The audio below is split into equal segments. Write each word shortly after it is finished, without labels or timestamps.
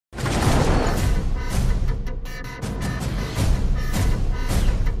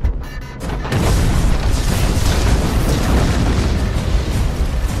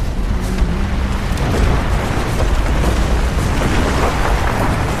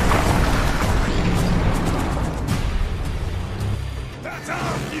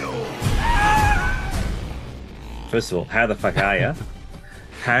First of all, how the fuck are you?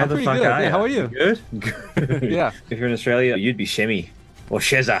 How I'm the pretty fuck good. are Yeah, you? how are you? Good? Good. Yeah, If you're in Australia, you'd be Shemi or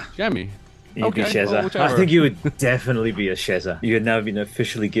Sheza. jammy. You'd be Okay, well, Sheza. I whichever. think you would definitely be a Sheza. You had now been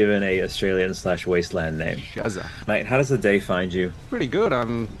officially given a Australian slash wasteland name. Shaza. Mate, how does the day find you? Pretty good. I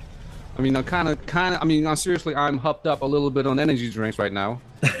mean, I'm kind of. I mean, seriously, I'm hopped up a little bit on energy drinks right now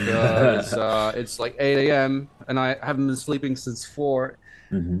because it's like 8 a.m. and I haven't been sleeping since 4.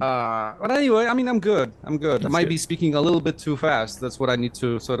 Hmm. But anyway, I mean, I'm good. I'm good. I That's might good. be speaking a little bit too fast. That's what I need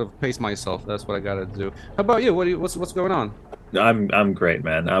to sort of pace myself. That's what I gotta do. How about you? What's going on? I'm great,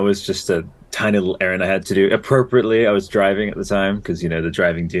 man. I was just a tiny little errand I had to do. Appropriately, I was driving at the time because the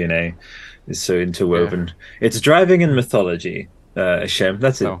driving DNA is so Yeah. interwoven. It's driving in mythology, Hashem.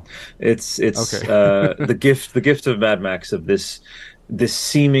 That's it. Oh, It's okay. the gift of Mad Max of this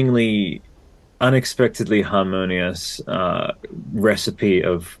seemingly unexpectedly harmonious recipe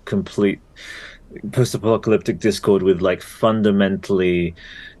of complete post-apocalyptic discord with like fundamentally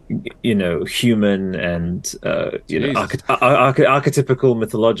human and Jesus. archetypical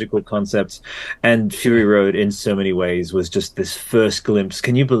mythological concepts. And Fury Yeah. Road, in so many ways, was just this first glimpse.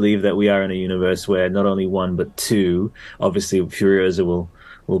 Can you believe that we are in a universe where not only one but two? Obviously, Furiosa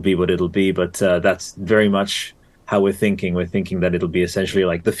will be what it'll be, but that's very much how we're thinking. We're thinking that it'll be essentially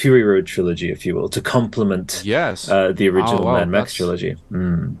like the Fury Road trilogy, if you will, to complement Yes. the Oh, original Mad wow. Max trilogy.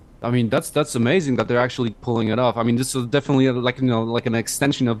 Mm. I mean, that's amazing that they're actually pulling it off. I mean, this is definitely like like an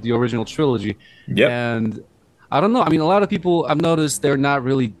extension of the original trilogy, Yep. and I don't know. I mean, a lot of people I've noticed they're not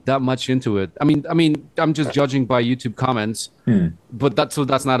really that much into it. I mean, I'm just judging by YouTube comments, Hmm. but that's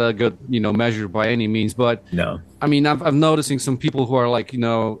not a good measure by any means. But No. I mean, I'm noticing some people who are like,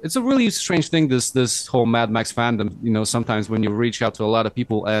 it's a really strange thing, this whole Mad Max fandom. Sometimes when you reach out to a lot of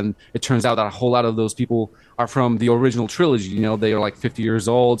people, and it turns out that a whole lot of those people are from the original trilogy. They are like 50 years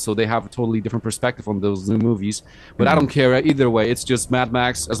old, so they have a totally different perspective on those new movies. But I don't Hmm. care either way. It's just Mad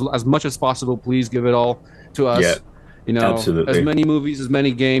Max. As much as possible, please give it all to Yeah. us. As Absolutely. many movies, as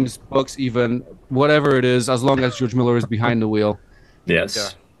many games, books, even whatever it is, as long as George Miller is behind the wheel. Yeah.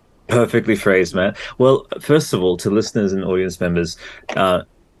 Yes. Perfectly phrased, man. Well, first of all, to listeners and audience members, uh,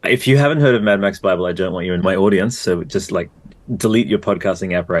 if you haven't heard of Mad Max Bible, I don't want you in my audience. So just like delete your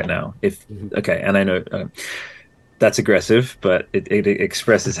podcasting app right now. If Mhm. okay, and I know that's aggressive, but it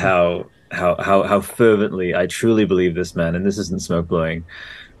expresses how fervently I truly believe this, man. And this isn't smoke blowing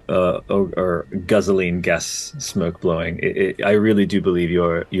or guzzling gas smoke blowing. I really do believe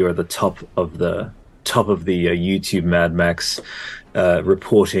you're the top of the YouTube Mad Max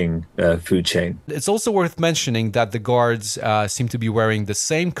reporting food chain. It's also worth mentioning that the guards seem to be wearing the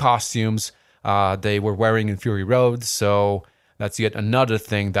same costumes they were wearing in Fury Road, so that's yet another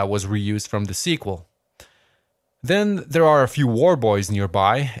thing that was reused from the sequel. Then there are a few war boys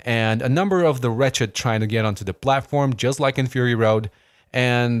nearby, and a number of the wretched trying to get onto the platform, just like in Fury Road.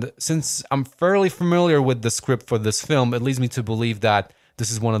 And since I'm fairly familiar with the script for this film, it leads me to believe that this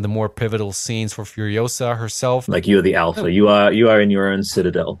is one of the more pivotal scenes for Furiosa herself. Like you're the alpha. You are in your own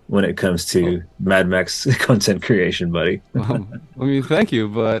citadel when it comes Oh, to Mad Max content creation, buddy. I mean, thank you,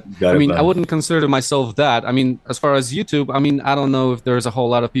 but Got I it, mean, I man. wouldn't consider myself that. I mean, as far as YouTube, I mean, I don't know if there's a whole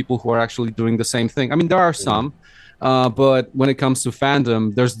lot of people who are actually doing the same thing. I mean, there are some, but when it comes to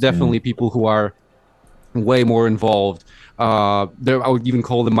fandom, there's Mm. definitely people who are way more involved. I would even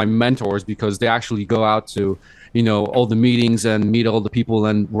call them my mentors because they actually go out to, all the meetings and meet all the people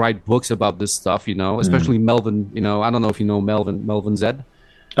and write books about this stuff. Mm. Especially Melvin. I don't know if you know Melvin Zed.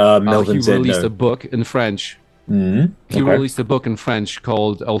 He Melvin said released a no. book in French. Mm. He Okay. released a book in French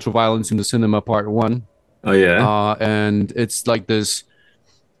called Ultraviolence in the Cinema Part One, Oh yeah. and it's like this.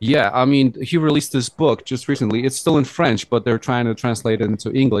 Yeah, I mean, he released this book just recently. It's still in French, but they're trying to translate it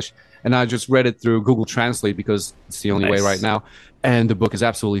into English. And I just read it through Google Translate because it's the only way right Nice. now. And the book is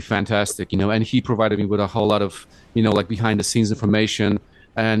absolutely fantastic. And he provided me with a whole lot of, like behind the scenes information.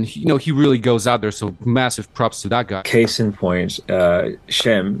 And he really goes out there. So massive props to that guy. Case in point,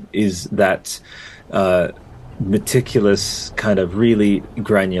 Shem is that uh, meticulous, kind of really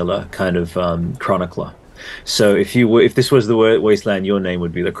granular kind of chronicler. So if this was the word Wasteland, your name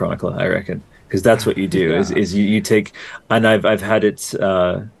would be the Chronicler, I reckon, because that's what you do. Is Yeah. is you take, and I've had it.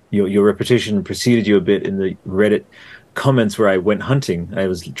 Your repetition preceded you a bit in the Reddit comments where I went hunting. I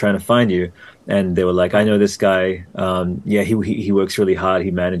was trying to find you, and they were like, "I Oh, know this guy. Yeah, he works really hard.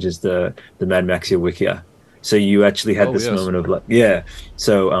 He manages the Mad Maxia Wikia." So you actually had oh this yes. moment of like, yeah.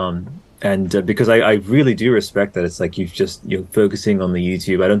 So And because I really do respect that it's like you're focusing on the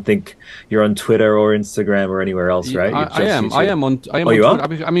YouTube. I don't think you're on Twitter or Instagram or anywhere else, right? You're I just am. I YouTube. am on. I am Oh, on you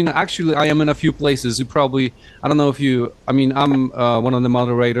Twitter. are? I mean, actually, I am in a few places. You probably. I don't know if you. I mean, I'm one of the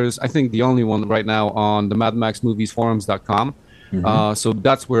moderators. I think the only one right now on the Mad Max Movies Forums.com. Hmm. So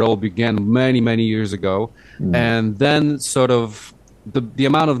that's where it all began many years ago, Mm. and then sort of the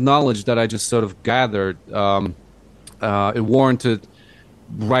amount of knowledge that I just sort of gathered, it warranted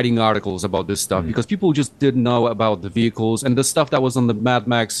writing articles about this stuff Mm. because people just didn't know about the vehicles, and the stuff that was on the Mad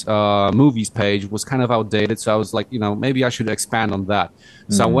Max movies page was kind of outdated. So I was like, maybe I should expand on that.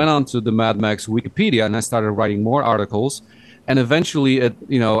 So I Mm. went on to the Mad Max Wikipedia and I started writing more articles. And eventually, I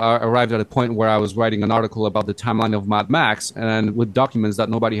arrived at a point where I was writing an article about the timeline of Mad Max and with documents that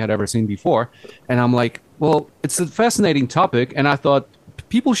nobody had ever seen before. And I'm like, well, it's a fascinating topic, and I thought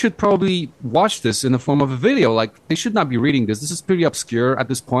people should probably watch this in the form of a video. Like, they should not be reading this. This is pretty obscure at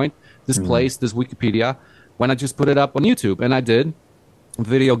this point. This Mm. place, this Wikipedia. When I just put it up on YouTube, and I did,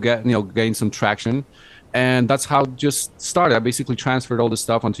 video gained some traction, and that's how it just started. I basically transferred all this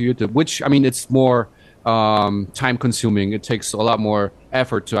stuff onto YouTube, which I mean, it's more time consuming. It takes a lot more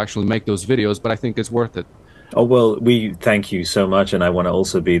effort to actually make those videos, but I think it's worth it. Oh, well, we thank you so much. And I want to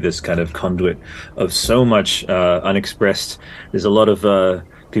also be this kind of conduit of so much unexpressed. There's a lot of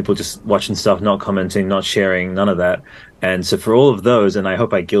people just watching stuff, not commenting, not sharing, none of that. And so for all of those, and I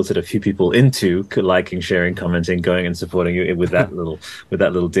hope I guilted a few people into liking, sharing, commenting, going and supporting you with that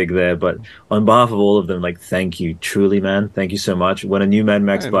little dig there. But on behalf of all of them, like, thank you, truly, man. Thank you so much. When a new Mad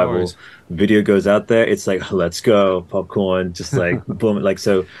Max Hey, no Bible worries. video goes out there, it's like, let's go, popcorn, just like boom, like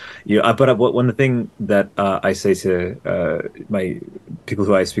so. Yeah, but one the thing that I say to my people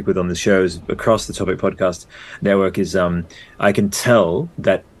who I speak with on the shows across the Topic Podcast Network is I can tell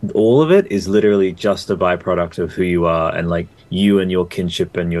that all of it is literally just a byproduct of who you are and like you and your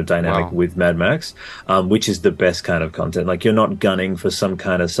kinship and your dynamic Wow. with Mad Max, which is the best kind of content. Like you're not gunning for some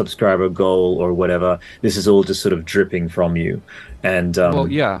kind of subscriber goal or whatever. This is all just sort of dripping from you, and Well,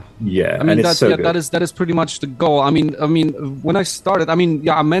 yeah. yeah, I and mean it's that so yeah good. that is pretty much the goal. I mean when I started, I mean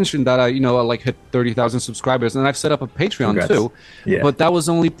yeah, I mentioned that I like hit 30,000 subscribers, and I've set up a Patreon Congrats. too. Yeah. But that was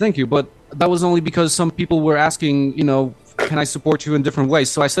only thank you, but that was only because some people were asking, can I support you in different ways?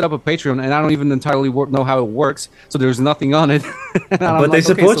 So I set up a Patreon, and I don't even entirely know how it works. So there's nothing on it, and I'm But they like,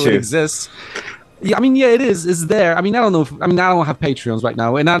 okay, support so it you. exists. Yeah, I mean, yeah, it is. It's there. I mean, I don't know. I mean, I don't have Patreons right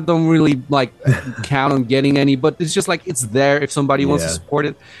now, and I don't really like count on getting any. But it's just like it's there if somebody wants to Yeah. support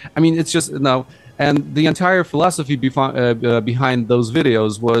it. I mean, it's just no. And the entire philosophy behind those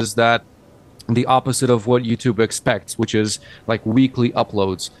videos was that the opposite of what YouTube expects, which is like weekly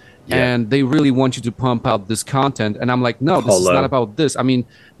uploads. Yeah. And they really want you to pump out this content. And I'm like, no, this is not Hollow. about this. I mean,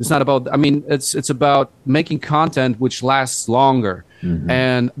 it's not about. I mean, it's about making content which lasts longer. Hmm.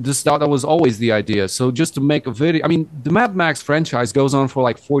 And that was always the idea. So just to make a video, I mean, the Mad Max franchise goes on for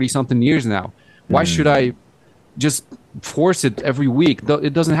like 40 something years now. Why should Mm. I just force it every week?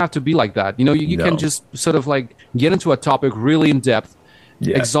 It doesn't have to be like that. You can No. just sort of like get into a topic really in depth,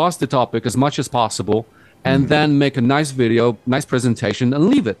 Yeah. exhaust the topic as much as possible, and Mm. then make a nice video, nice presentation, and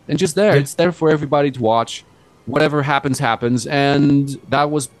leave it. And just there, Yeah. it's there for everybody to watch. Whatever happens, happens. And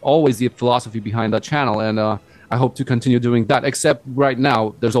that was always the philosophy behind that channel. And I hope to continue doing that. Except right now,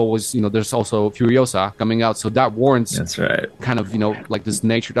 there's always, there's also Furiosa coming out, so that warrants That's right. kind of, like this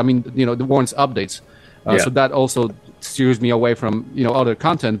nature. I mean, it warrants updates. Yeah. So that also steers me away from, other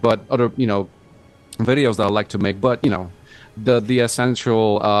content, but other, videos that I like to make. But the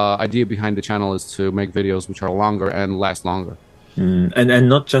essential idea behind the channel is to make videos which are longer and last longer. And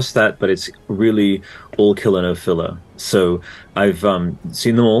not just that, but it's really all killer no filler. So I've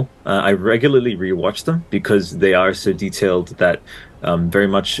seen them all. I regularly rewatch them because they are so detailed that very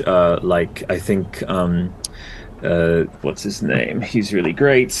much like I think what's his name? He's really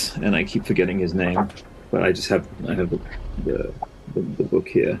great, and I keep forgetting his name. But I have the book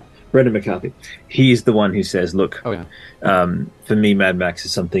here. Brendan McCarthy. He's the one who says, "Look, Oh yeah. for me, Mad Max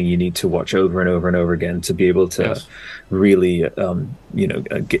is something you need to watch over and over and over again to be able to Yes. really,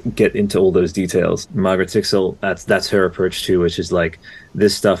 get into all those details." Margaret Tixel, that's her approach too, which is like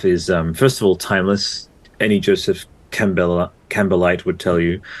this stuff is first of all timeless. Any Joseph Campbellite would tell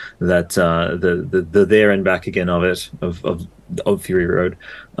you that the there and back again of it of Fury Road,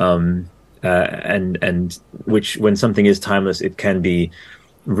 and which when something is timeless, it can be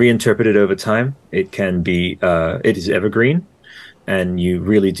reinterpreted over time. It can be it is evergreen, and you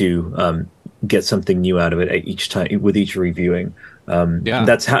really do get something new out of it at each time with each reviewing. Yeah.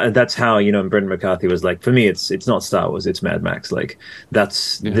 That's how and Brendan McCarthy was like, for me, it's not Star Wars, it's Mad Max. Like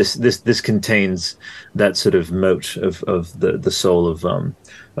that's Yeah. this contains that sort of moat of the soul of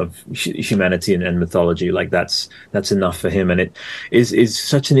humanity and mythology. Like that's enough for him, and it is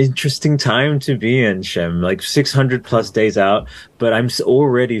such an interesting time to be in, Shem. Like 600 plus days out, but I'm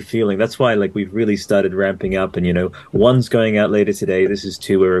already feeling. That's why like we've really started ramping up, and one's going out later today. This is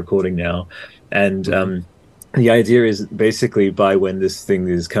two we're recording now, and Mhm. the idea is basically by when this thing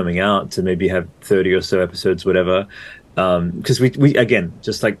is coming out to maybe have 30 or so episodes, whatever. Because we again,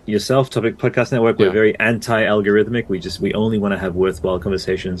 just like yourself, Topic Podcast Network, we're Yeah. very anti-algorithmic. We only want to have worthwhile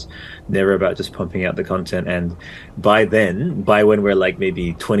conversations, never about just pumping out the content. And by when we're like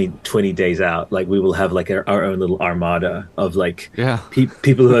maybe 20 days out, like we will have like our own little armada of like Yeah.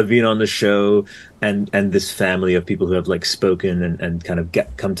 people who have been on the show, and this family of people who have like spoken and kind of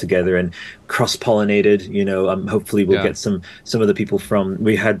come together and cross-pollinated. Hopefully we'll Yeah. get some of the people from.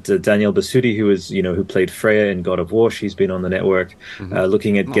 We had Danielle Basutti, who played Freya in God of War. She's been on the network, Mhm.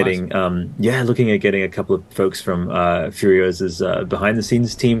 looking at Oh, nice. getting a couple of folks from Furiosa's behind the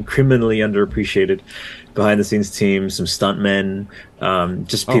scenes team, criminally underappreciated behind the scenes team, some stuntmen,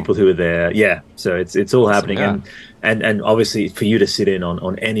 just Oh, people who are there. Yeah, so it's all awesome. happening, Yeah. and obviously for you to sit in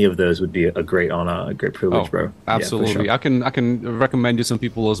on any of those would be a great honor, a great Oh, privilege, bro. Yeah, for absolutely. sure. I can recommend you some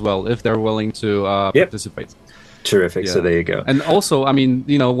people as well if they're willing to Yep, participate. terrific. So Yeah. there you go. And also, I mean,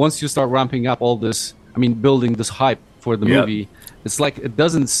 once you start ramping up all this, I mean, building this hype for the Yep, movie, it's like it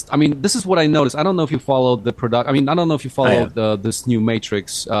doesn't. I mean, this is what I noticed. I don't know if you followed the product. I mean, I don't know if you I am. followed this new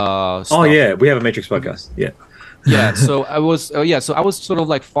Matrix Oh stuff. yeah, we have a Matrix podcast. Yeah. Yeah, so I was sort of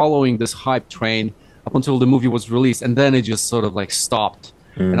like following this hype train up until the movie was released, and then it just sort of like stopped.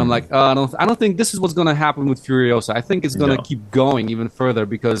 And I'm Mm, like, I don't think this is what's gonna happen with Furiosa. I think it's gonna no. keep going even further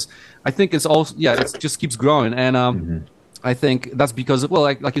because I think it's also it just keeps growing, and Hmm. I think that's because, well,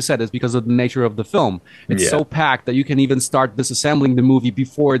 like you said, it's because of the nature of the film. It's Yeah. so packed that you can even start disassembling the movie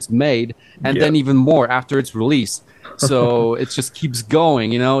before it's made, and Yeah. then even more after it's released. So it just keeps going.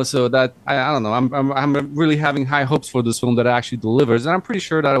 So that I don't know. I'm really having high hopes for this film that it actually delivers, and I'm pretty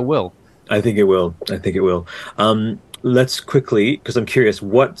sure that it will. I think it will. I think it will. Let's quickly, because I'm curious,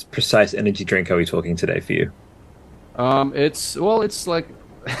 what precise energy drink are we talking today for you? It's like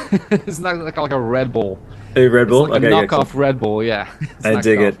it's not like a Red Bull. A Red It's Bull? like a Okay, yeah, cool. knockoff Red Bull. Yeah, it's I not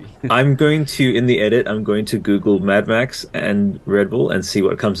dig it. coffee. In the edit, I'm going to Google Mad Max and Red Bull and see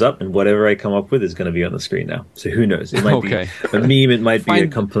what comes up, and whatever I come up with is going to be on the screen now. So who knows? It might be Okay. a meme, it might be a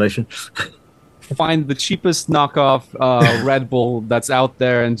Find compilation. find the cheapest knockoff Red Bull that's out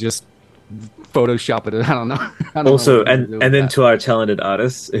there and just Photoshop it. I don't know. I don't know what Also, you're gonna and do and with then that. to our talented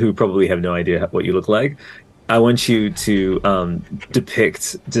artists who probably have no idea what you look like, I want you to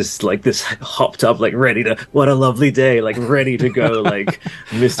depict just like this hopped up, like ready to, what a lovely day, like ready to go, like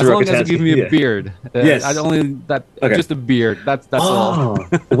Mr. As long as you give Rokotansky. me a Yeah. beard, I Yes. only that Okay. just a beard. That's all.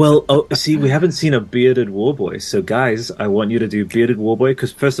 Oh, well, see, we haven't seen a bearded warboy. So, guys, I want you to do bearded warboy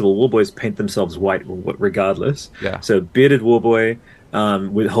because, first of all, warboys paint themselves white regardless. Yeah. So, bearded warboy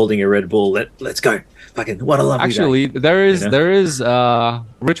with holding a Red Bull. Let's go. Fucking, what a lovely Actually, day. there You is know? there is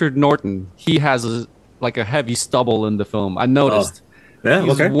Richard Norton. He has like a heavy stubble in the film. I Oh, noticed. yeah,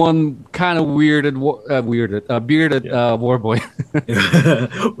 He's okay. one kind of bearded Yeah. war boy. well,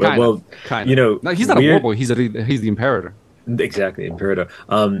 kind of, well, kind of. No, he's not a war weird. boy. He's the Imperator. Exactly, Imperator.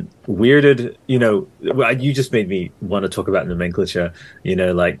 Weirded, well, you just made me want to talk about nomenclature,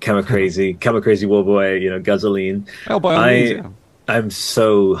 like Kamikaze Warboy, Guzzling. Oh, by all means, I yeah. I'm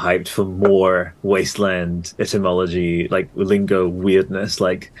so hyped for more Wasteland etymology, like lingo weirdness.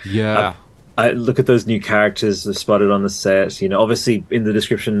 Like Yeah. I look at those new characters spotted on the set. Obviously in the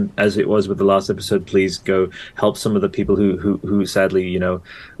description, as it was with the last episode, please go help some of the people who sadly,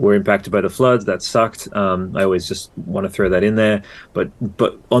 were impacted by the floods. That sucked. I always just want to throw that in there. But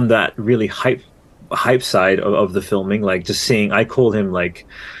on that really hype side of the filming, like just seeing, I call him like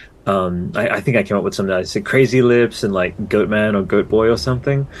I think I came up with something. I said Crazy Lips and like Goat Man or Goat Boy or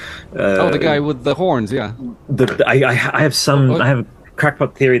something. Oh, the guy with the horns. Yeah. I have a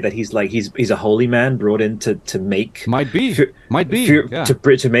crackpot theory that he's a holy man brought in to make Might be. Fu- Might be. Yeah.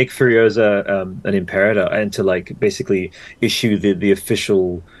 to make Furiosa an imperator and to like basically issue the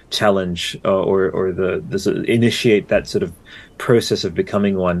official challenge or initiate that sort of process of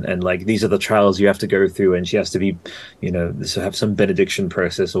becoming one, and like these are the trials you have to go through, and she has to be so have some benediction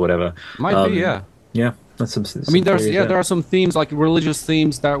process or whatever. Might be. Yeah. Yeah, that's some I mean, theories there are some themes like religious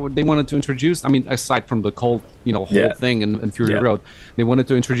themes that they wanted to introduce. I mean, aside from the whole Yeah. thing in Fury Yeah. Road, they wanted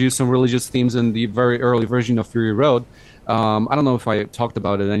to introduce some religious themes in the very early version of Fury Road. I don't know if I talked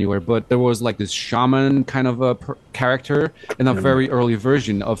about it anywhere, but there was like this shaman kind of a character in a very early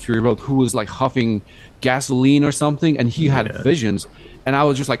version of Fury Road who was like huffing gasoline or something, and he had Yeah. visions. And I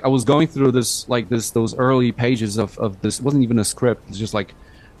was just like, I was going through this, like those early pages of this. It wasn't even a script. It's just like,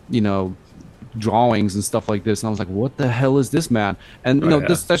 you know, drawings and stuff like this. And I was like, what the hell is this, man? And, you Oh, know,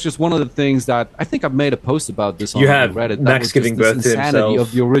 yeah. that's just one of the things that I think I've made a post about this You on have Reddit. That Max was just giving this birth to insanity himself.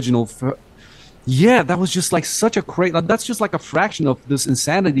 of the original. Yeah, that was just like such a crazy. That's just like a fraction of this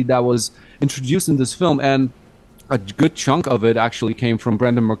insanity that was introduced in this film. And a good chunk of it actually came from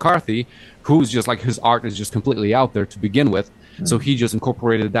Brendan McCarthy, who's just like his art is just completely out there to begin with. So he just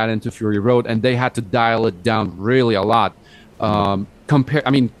incorporated that into Fury Road, and they had to dial it down really a lot. Compare,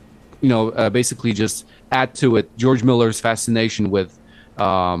 I mean, you know, basically just add to it George Miller's fascination with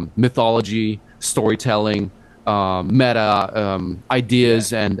mythology, storytelling, meta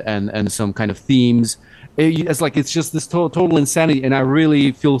ideas, and some kind of themes. It's just this total insanity, and I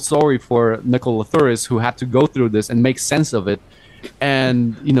really feel sorry for Nicola Thuris, who had to go through this and make sense of it,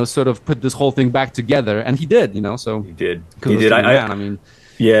 and you know, sort of put this whole thing back together. And he did, you know. So He did. He kudos did. to the man. I mean,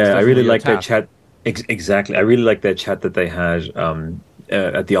 it's Yeah, I really definitely a like their task. chat. Exactly. I really like their chat that they had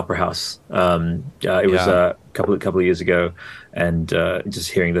at the Opera House. It was Yeah. a couple of years ago, and just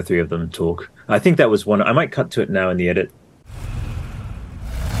hearing the three of them talk. I think that was one. I might cut to it now in the edit.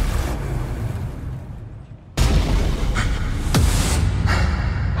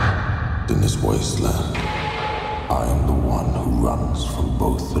 In this wasteland, I am the one who runs from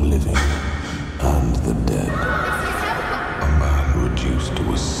both the living and the dead. A man reduced to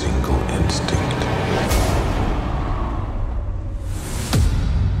a single instinct.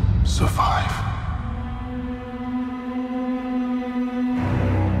 Survive.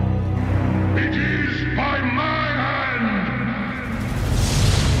 It is by my hand!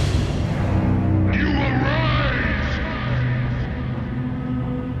 You arise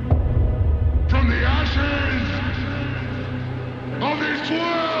from the ashes of this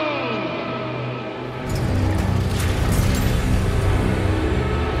world!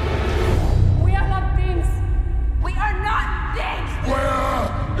 We are not things. We are not things.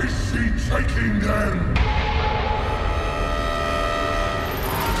 Where is she taking them?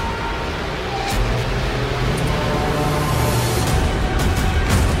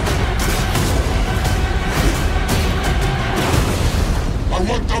 I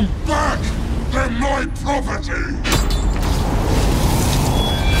want them back! They're my property!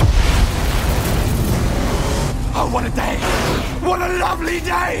 Oh, what a day! What a lovely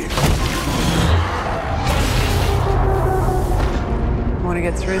day! Want to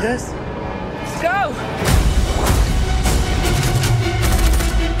get through this? Go!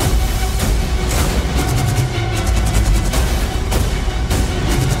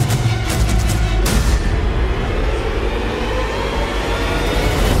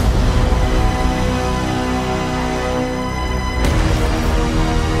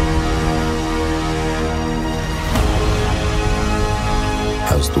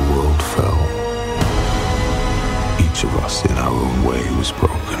 As the world fell, each of us in our own way was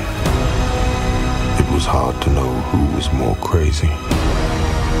broken. It was hard to know who was more crazy.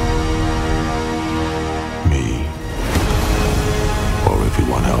 Me or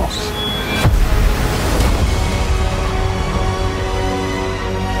everyone else.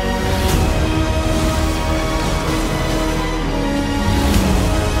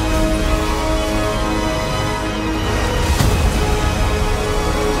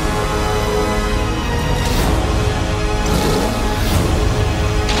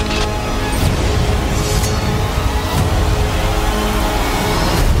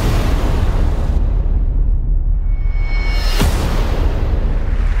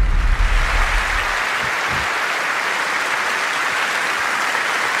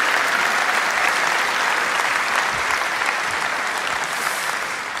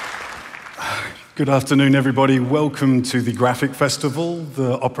 Good afternoon, everybody. Welcome to the Graphic Festival,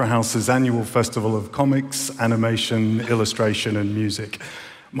 the Opera House's annual festival of comics, animation, illustration, and music.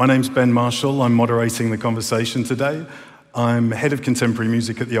 My name's Ben Marshall. I'm moderating the conversation today. I'm head of contemporary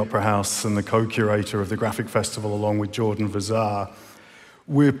music at the Opera House and the co-curator of the Graphic Festival along with Jordan Vazar.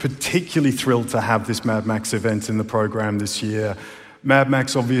 We're particularly thrilled to have this Mad Max event in the program this year. Mad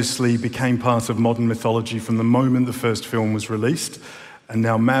Max obviously became part of modern mythology from the moment the first film was released. And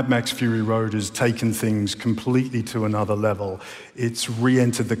now Mad Max Fury Road has taken things completely to another level. It's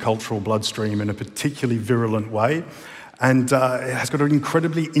re-entered the cultural bloodstream in a particularly virulent way. And it has got an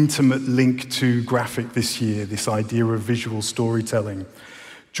incredibly intimate link to graphic this year, this idea of visual storytelling.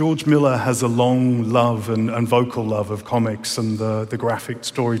 George Miller has a long love and vocal love of comics and the graphic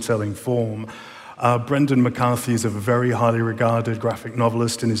storytelling form. Brendan McCarthy is a very highly regarded graphic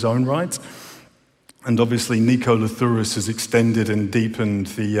novelist in his own right. And obviously, Nico Lathouris has extended and deepened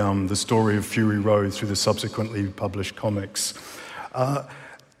the story of Fury Road through the subsequently published comics.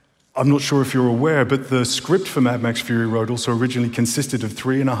 I'm not sure if you're aware, but the script for Mad Max Fury Road also originally consisted of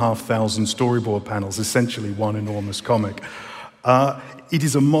 3,500 storyboard panels, essentially one enormous comic. It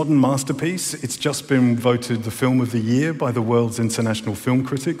is a modern masterpiece. It's just been voted the film of the year by the world's international film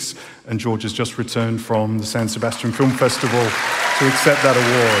critics, and George has just returned from the San Sebastian Film Festival to accept that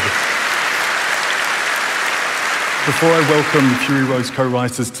award. Before I welcome Fury Road's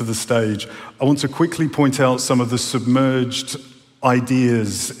co-writers to the stage, I want to quickly point out some of the submerged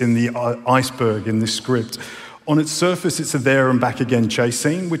ideas in the iceberg in this script. On its surface, it's a there and back again chase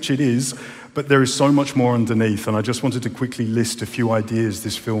scene, which it is, but there is so much more underneath, and I just wanted to quickly list a few ideas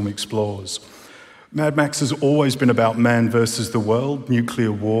this film explores. Mad Max has always been about man versus the world,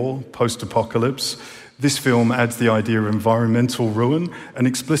 nuclear war, post-apocalypse. This film adds the idea of environmental ruin and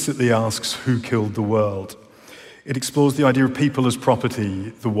explicitly asks who killed the world. It explores the idea of people as property,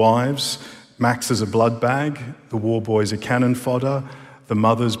 the wives, Max as a blood bag, the war boys are cannon fodder, the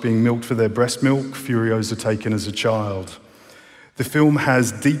mothers being milked for their breast milk, Furiosa taken as a child. The film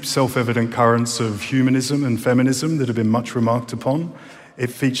has deep self-evident currents of humanism and feminism that have been much remarked upon. It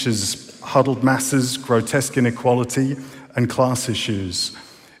features huddled masses, grotesque inequality, and class issues.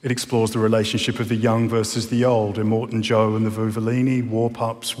 It explores the relationship of the young versus the old, Immortan Joe and the Vuvolini, war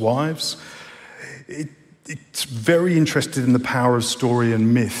pups' wives. It's very interested in the power of story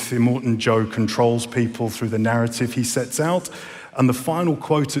and myth. Immortan Joe controls people through the narrative he sets out, and the final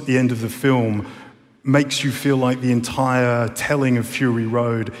quote at the end of the film makes you feel like the entire telling of Fury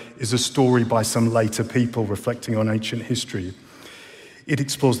Road is a story by some later people reflecting on ancient history. It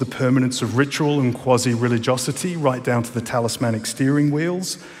explores the permanence of ritual and quasi-religiosity right down to the talismanic steering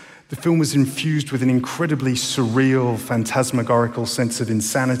wheels. The film was infused with an incredibly surreal, phantasmagorical sense of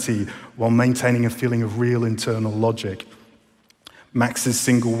insanity while maintaining a feeling of real internal logic. Max's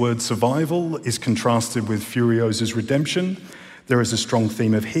single-word survival is contrasted with Furiosa's redemption. There is a strong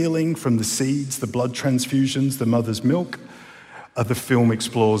theme of healing from the seeds, the blood transfusions, the mother's milk. The film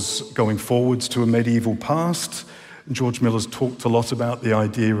explores going forwards to a medieval past. George Miller's talked a lot about the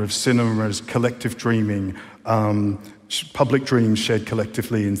idea of cinema as collective dreaming, public dreams shared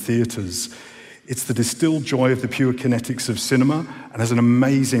collectively in theatres. It's the distilled joy of the pure kinetics of cinema and has an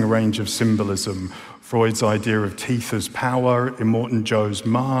amazing range of symbolism. Freud's idea of teeth as power, Immortan Joe's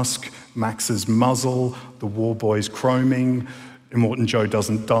mask, Max's muzzle, the war boy's chroming. Immortan Joe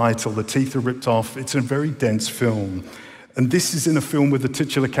doesn't die till the teeth are ripped off. It's a very dense film. And this is in a film where the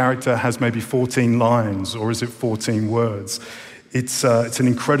titular character has maybe 14 lines, or is it 14 words? It's an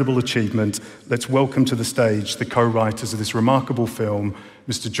incredible achievement. Let's welcome to the stage the co-writers of this remarkable film,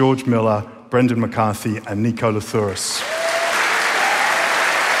 Mr. George Miller, Brendan McCarthy, and Nico Lathouris.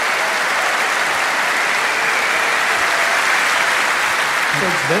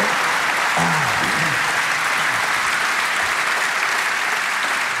 Thanks, Ben.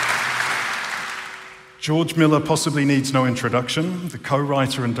 George Miller possibly needs no introduction, the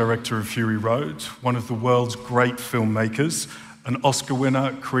co-writer and director of Fury Road, one of the world's great filmmakers, an Oscar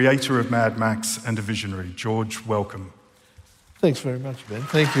winner, creator of Mad Max, and a visionary. George, welcome. Thanks very much, Ben.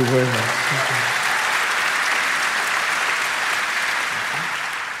 Thank you very much. Thank you.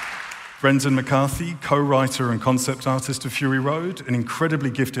 Brendan McCarthy, co-writer and concept artist of Fury Road, an incredibly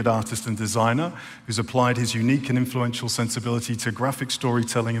gifted artist and designer who's applied his unique and influential sensibility to graphic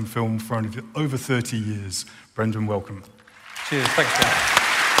storytelling and film for over 30 years. Brendan, welcome. Cheers. Thanks, Ben.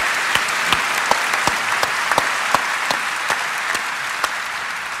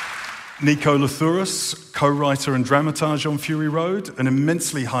 Nico Lathouris, co-writer and dramaturge on Fury Road, an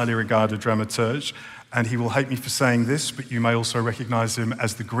immensely highly regarded dramaturge, and he will hate me for saying this, but you may also recognize him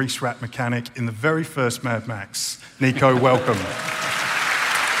as the grease rat mechanic in the very first Mad Max. Nico, welcome.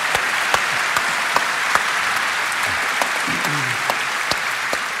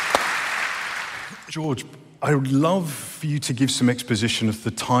 George, I would love for you to give some exposition of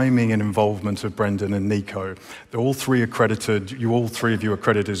the timing and involvement of Brendan and Nico. They're all three accredited, all three of you are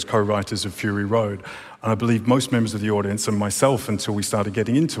credited as co-writers of Fury Road. And I believe most members of the audience and myself, until we started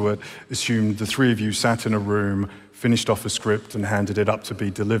getting into it, assumed the three of you sat in a room, finished off a script and handed it up to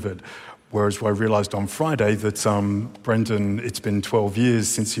be delivered. Whereas I realized on Friday that Brendan, it's been 12 years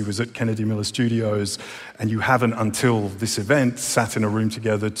since he was at Kennedy Miller Studios, and you haven't until this event sat in a room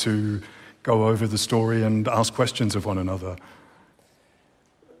together to go over the story and ask questions of one another.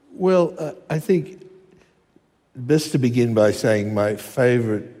 Well, I think best to begin by saying my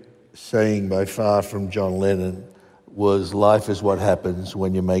favorite saying by far from John Lennon was, "Life is what happens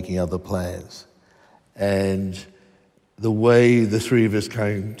when you're making other plans." and the way the three of us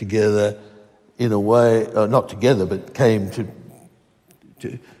came together, in a way, not together, but came to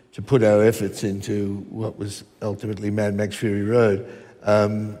put our efforts into what was ultimately Mad Max Fury Road,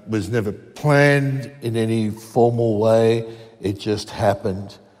 was never planned in any formal way. It just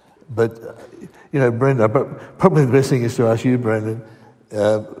happened. But, Brendan, probably the best thing is to ask you, Brendan,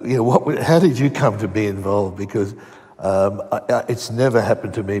 how did you come to be involved? Because it's never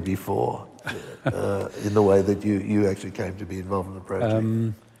happened to me before in the way that you actually came to be involved in the project.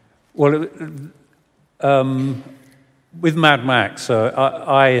 With Mad Max,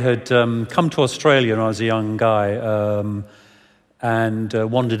 I had come to Australia when I was a young guy and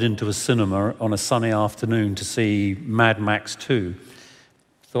wandered into a cinema on a sunny afternoon to see Mad Max 2.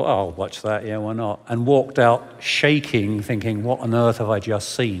 Thought, oh, I'll watch that, yeah, why not? And walked out shaking, thinking, what on earth have I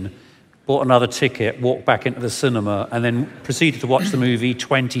just seen? Bought another ticket, walked back into the cinema, and then proceeded to watch the movie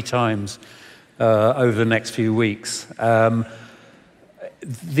 20 times over the next few weeks.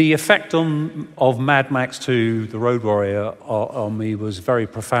 The effect of Mad Max 2, The Road Warrior, on me was very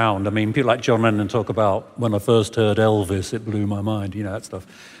profound. I mean, people like John Lennon talk about, when I first heard Elvis, it blew my mind, that stuff.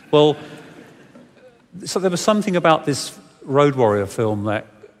 Well, so there was something about this Road Warrior film that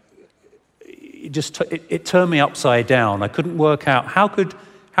it turned me upside down. I couldn't work out how could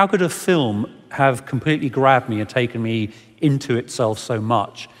a film have completely grabbed me and taken me into itself so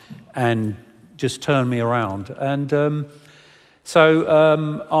much and just turned me around. And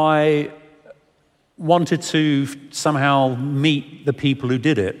so I wanted to somehow meet the people who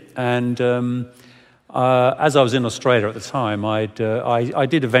did it. And as I was in Australia at the time, I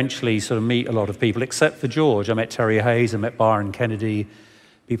did eventually sort of meet a lot of people, except for George. I met Terry Hayes, I met Byron Kennedy,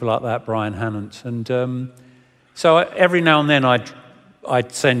 people like that, Brian Hannant. And so every now and then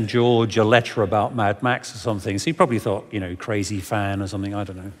I'd send George a letter about Mad Max or something. So he probably thought, crazy fan or something, I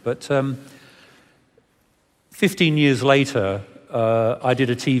don't know. But 15 years later, I did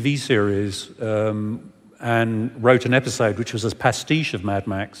a TV series and wrote an episode which was a pastiche of Mad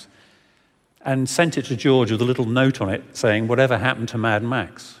Max and sent it to George with a little note on it saying, whatever happened to Mad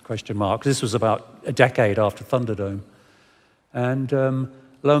Max, ? This was about a decade after Thunderdome. And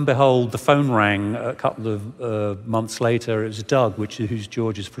lo and behold, the phone rang a couple of months later. It was Doug, who's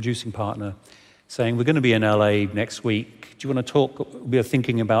George's producing partner, saying, we're going to be in LA next week. Do you want to talk? We're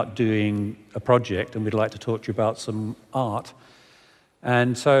thinking about doing a project and we'd like to talk to you about some art.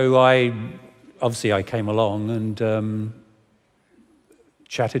 And so I came along and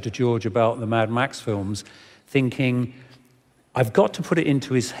chatted to George about the Mad Max films, thinking, I've got to put it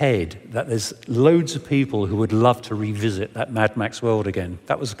into his head that there's loads of people who would love to revisit that Mad Max world again.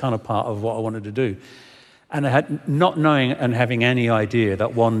 That was kind of part of what I wanted to do. And I had not knowing and having any idea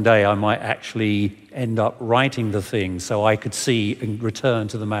that one day I might actually end up writing the thing so I could see and return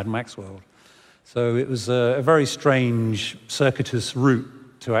to the Mad Max world. So it was a very strange, circuitous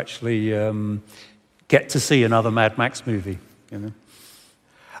route to actually get to see another Mad Max movie. And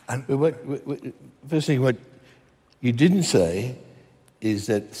first thing, what you didn't say is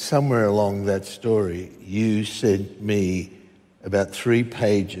that somewhere along that story, you sent me about 3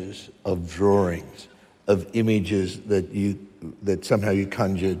 pages of drawings of images that somehow you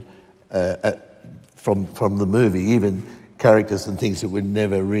conjured from the movie, even characters and things that were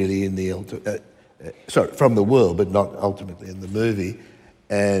never really in the from the world, but not ultimately in the movie,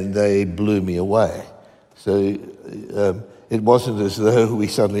 and they blew me away. So it wasn't as though we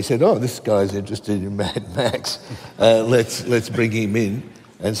suddenly said, "Oh, this guy's interested in Mad Max. Let's bring him in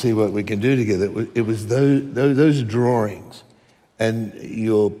and see what we can do together." It was those drawings and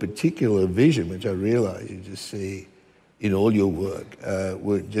your particular vision, which I realise you just see in all your work,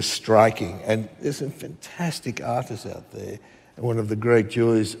 were just striking. And there's some fantastic artists out there. And one of the great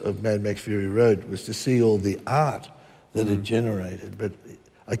joys of Mad Max Fury Road was to see all the art that it generated. But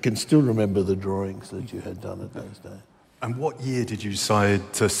I can still remember the drawings that you had done at those days. And what year did you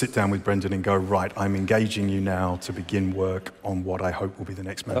decide to sit down with Brendan and go, right, I'm engaging you now to begin work on what I hope will be the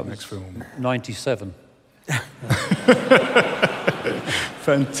next Mad Max film? 97.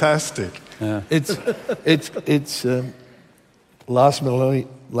 Fantastic. Yeah. It's last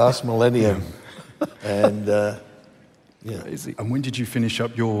millennium. And Crazy. And when did you finish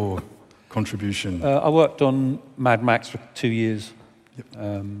up your contribution? I worked on Mad Max for 2 years. Yep.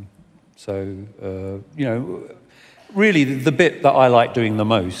 Really the bit that I like doing the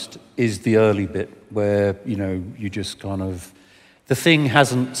most is the early bit where, you just kind of, the thing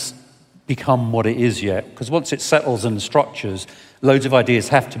hasn't become what it is yet, because once it settles and structures, loads of ideas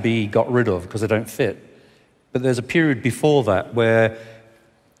have to be got rid of because they don't fit. But there's a period before that where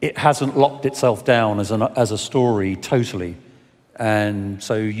it hasn't locked itself down as a story totally, And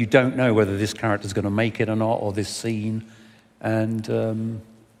so you don't know whether this character's going to make it or not, or this scene. And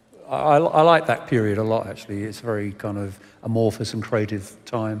I like that period a lot, actually. It's very kind of amorphous and creative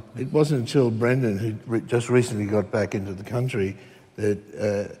time. It wasn't until Brendan, who just recently got back into the country,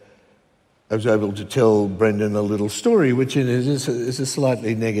 that I was able to tell Brendan a little story, which is a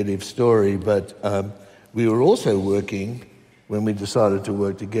slightly negative story, but we were also working, when we decided to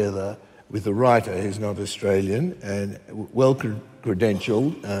work together, with a writer who's not Australian and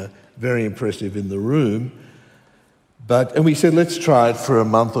well-credentialed, very impressive in the room. And we said, let's try it for a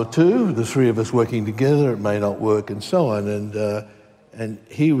month or two, the three of us working together, it may not work, and so on. And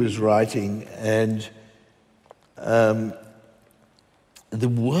he was writing, and the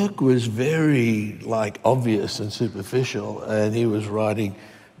work was very, obvious and superficial, and he was writing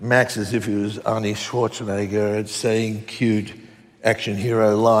Max as if he was Arnie Schwarzenegger and saying cute action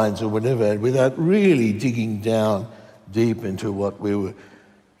hero lines or whatever, without really digging down deep into what we were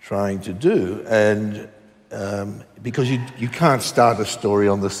trying to do. And because you can't start a story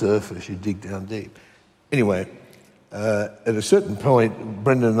on the surface, you dig down deep. Anyway, at a certain point,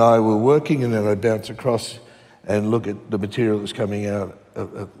 Brendan and I were working, and then I'd bounce across and look at the material that's coming out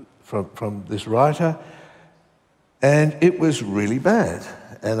from this writer, and it was really bad.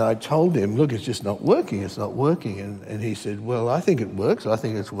 And I told him, look, it's just not working, it's not working. And he said, well, I think it works,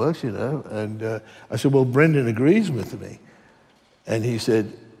 you know. And I said, well, Brendan agrees with me. And he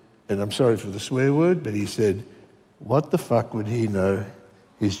said, and I'm sorry for the swear word, but he said, what the fuck would he know?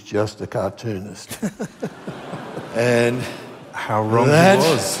 He's just a cartoonist. And how wrong he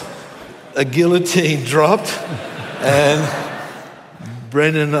was. A guillotine dropped, and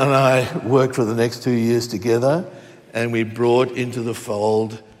Brendan and I worked for the next 2 years together, and we brought into the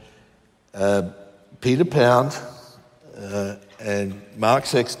fold Peter Pound and Mark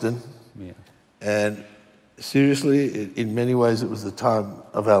Sexton. Yeah. And seriously, in many ways, it was the time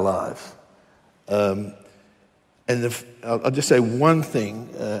of our lives. I'll just say one thing,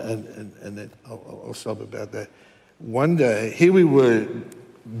 and then I'll stop about that. One day, here we were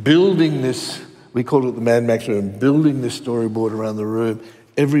building this, we called it the Mad Max room, building this storyboard around the room,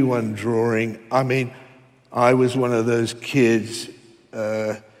 everyone drawing. I mean, I was one of those kids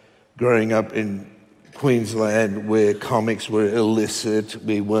growing up in Queensland where comics were illicit.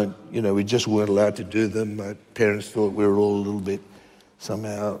 We just weren't allowed to do them. My parents thought we were all a little bit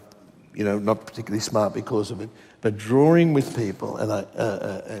somehow, not particularly smart because of it. But drawing with people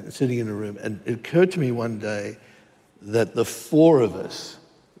and sitting in a room, and it occurred to me one day that the four of us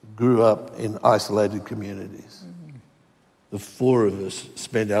grew up in isolated communities. The four of us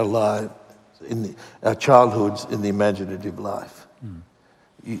spent our lives, our childhoods in the imaginative life.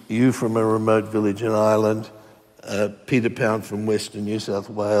 You from a remote village in Ireland, Peter Pound from Western New South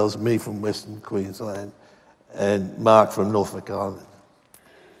Wales, me from Western Queensland, and Mark from Norfolk Island.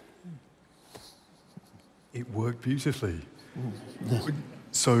 It worked beautifully.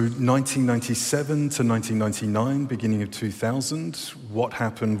 So 1997 to 1999, beginning of 2000, what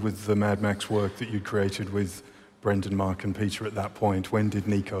happened with the Mad Max work that you created with Brendan, Mark and Peter at that point? When did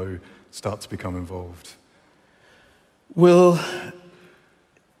Nico start to become involved? Well,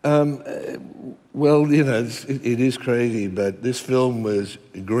 it is crazy, but this film was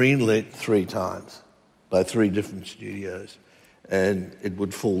greenlit 3 times by 3 different studios. And it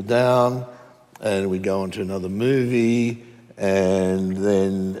would fall down, and we'd go on to another movie, and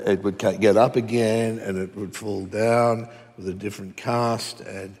then it would get up again, and it would fall down with a different cast.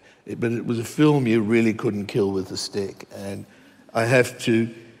 But it was a film you really couldn't kill with a stick. And I have to,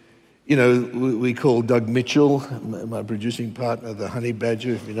 we call Doug Mitchell, my producing partner, the honey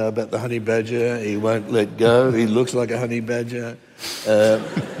badger. If you know about the honey badger, he won't let go. He looks like a honey badger.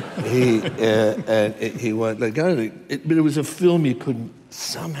 He won't let go. But it was a film you couldn't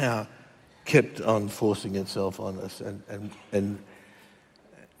somehow kept on forcing itself on us, and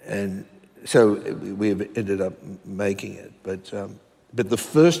so we ended up making it. But the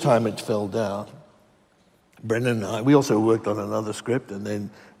first time it fell down, Brendan and I, we also worked on another script, and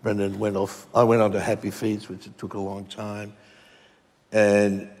then Brendan went off. I went on to Happy Feet, which it took a long time,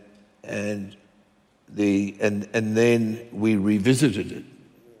 and then we revisited it,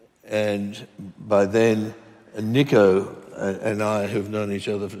 and by then Nico and I have known each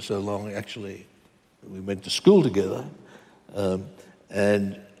other for so long. Actually, we went to school together,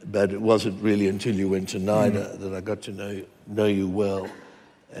 but it wasn't really until you went to NIDA that I got to know you well.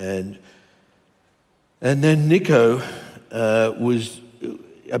 And then Nico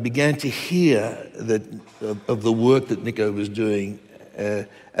I began to hear of the work that Nico was doing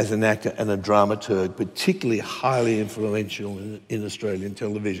as an actor and a dramaturg, particularly highly influential in Australian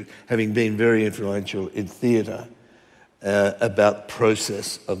television, having been very influential in theatre. about the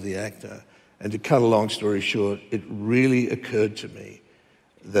process of the actor. And to cut a long story short, it really occurred to me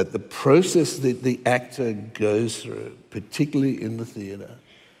that the process that the actor goes through, particularly in the theatre,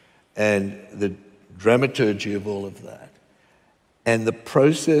 and the dramaturgy of all of that, and the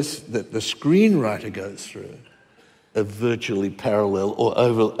process that the screenwriter goes through are virtually parallel or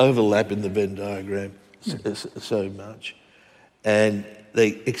overlap in the Venn diagram so much. And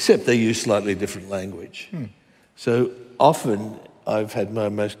except they use slightly different language. So often I've had my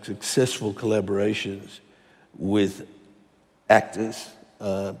most successful collaborations with actors,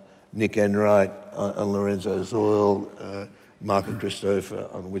 Nick Enright on Lorenzo's Oil, Marco Christopher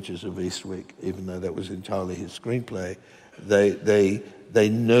on Witches of Eastwick, even though that was entirely his screenplay. They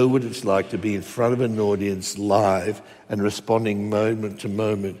know what it's like to be in front of an audience live and responding moment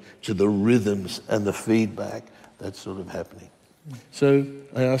to the rhythms and the feedback that's sort of happening. So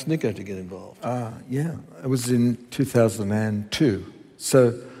I asked Nico to get involved. Yeah, it was in 2002.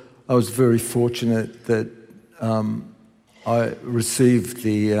 So I was very fortunate that I received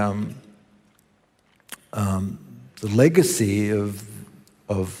the legacy of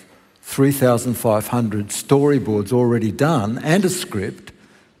 3,500 storyboards already done and a script.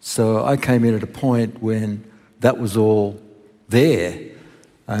 So I came in at a point when that was all there.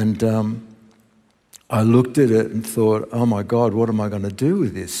 And I looked at it and thought, oh my God, what am I going to do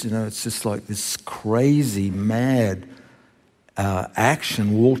with this? You know, it's just like this crazy, mad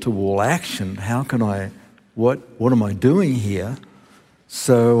action, wall-to-wall action. How can what am I doing here?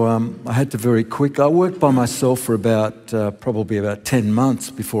 So I had to I worked by myself for probably about 10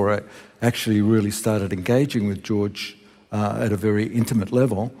 months before I actually really started engaging with George at a very intimate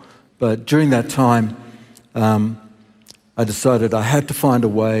level. But during that time, I decided I had to find a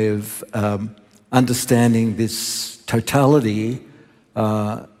way of understanding this totality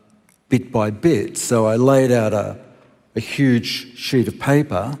bit by bit. So I laid out a huge sheet of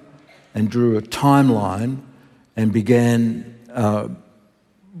paper and drew a timeline and began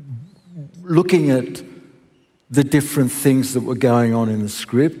looking at the different things that were going on in the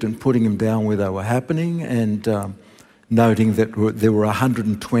script and putting them down where they were happening, and noting that there were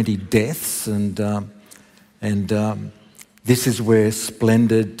 120 deaths, and this is where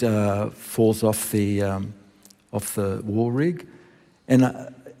Splendid falls off the war rig,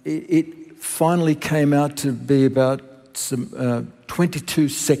 and it finally came out to be about 22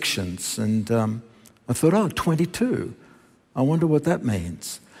 sections, and I thought, 22. I wonder what that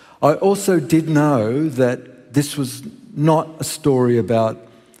means. I also did know that this was not a story about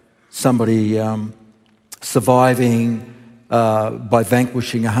somebody surviving by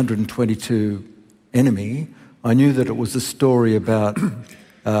vanquishing 122 enemy. I knew that it was a story about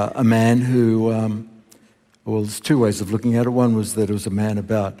a man who, well, there's two ways of looking at it. One was that it was a man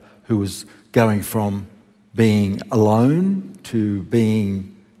who was going from being alone to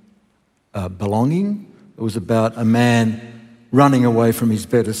being belonging. It was about a man running away from his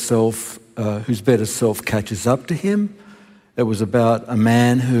better self, whose better self catches up to him. It was about a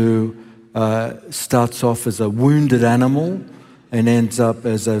man who starts off as a wounded animal and ends up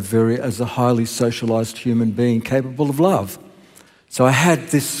as a highly socialized human being capable of love. So I had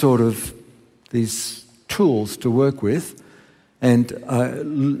these tools to work with, and I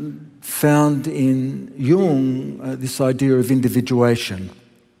found in Jung this idea of individuation.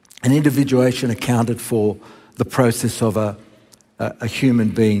 And individuation accounted for the process of a human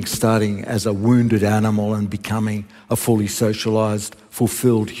being starting as a wounded animal and becoming a fully socialized,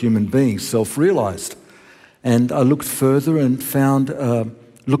 fulfilled human being, self-realized. And I looked further and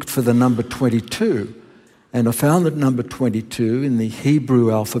looked for the number 22. And I found that number 22 in the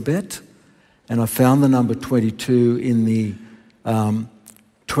Hebrew alphabet, and I found the number 22 in the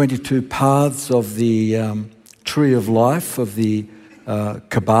 22 paths of the tree of life of the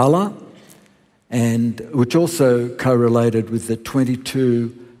Kabbalah, and which also correlated with the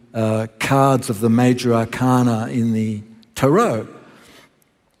 22 cards of the major arcana in the Tarot.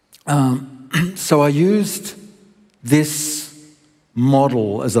 So I used this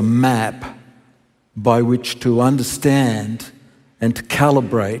model as a map by which to understand and to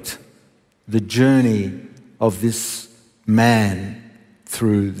calibrate the journey of this man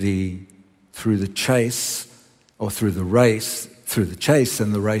through the chase, or through the chase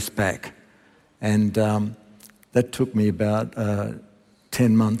and the race back. And that took me about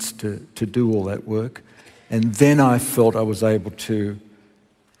 10 months to do all that work. And then I felt I was able to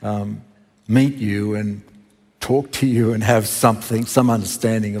meet you and talk to you and have some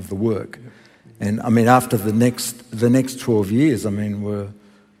understanding of the work. And I mean, after the next 12 years, I mean,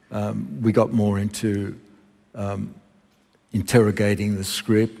 we got more into interrogating the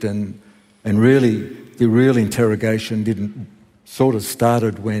script, and really the real interrogation didn't sort of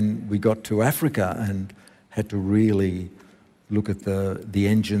started when we got to Africa and had to really look at the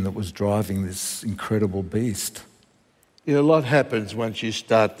engine that was driving this incredible beast. You know, a lot happens once you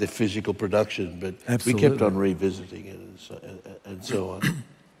start the physical production, but Absolutely. we kept on revisiting it and so on.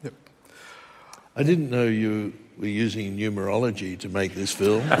 Yep. I didn't know you were using numerology to make this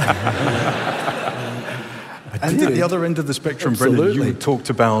film. And at the other end of the spectrum, Brendan, you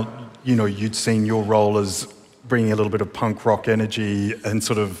talked about, you know, you'd seen your role as bringing a little bit of punk rock energy and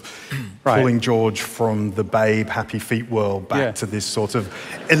sort of pulling George from the Babe, Happy Feet world back to this sort of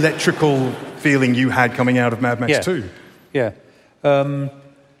electrical feeling you had coming out of Mad Max 2. Yeah.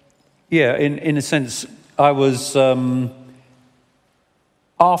 In a sense, I was...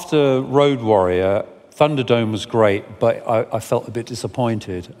 after Road Warrior, Thunderdome was great, but I felt a bit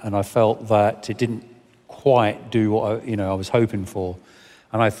disappointed, and I felt that it didn't quite do what I was hoping for.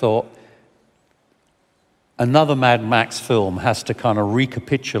 And I thought, another Mad Max film has to kind of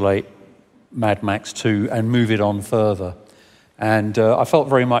recapitulate Mad Max 2 and move it on further. And I felt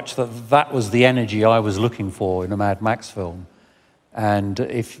very much that was the energy I was looking for in a Mad Max film. And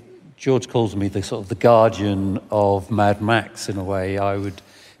if George calls me the sort of the guardian of Mad Max in a way, I would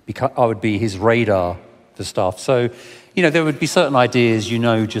be his radar for stuff. So, you know, there would be certain ideas,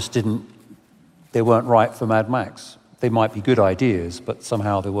 they weren't right for Mad Max. They might be good ideas, but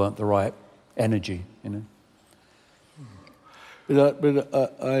somehow they weren't the right energy, But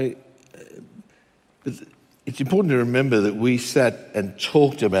it's important to remember that we sat and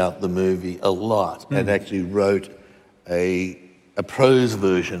talked about the movie a lot and actually wrote a prose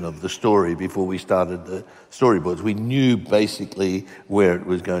version of the story before we started the storyboards. We knew basically where it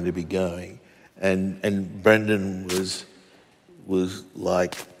was going to be going. And Brendan was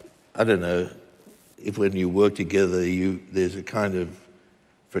like, I don't know, if when you work together, there's a kind of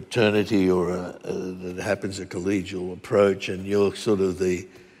fraternity or that happens, a collegial approach, and you were sort of the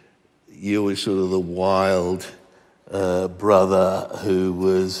wild brother who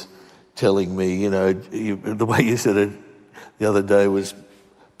was telling me, the way you said it the other day was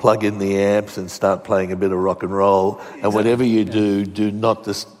plug in the amps and start playing a bit of rock and roll, and whatever you do not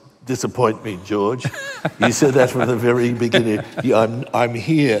disappoint me, George. You said that from the very beginning. I'm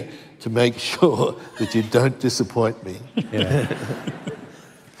here to make sure that you don't disappoint me. Yeah.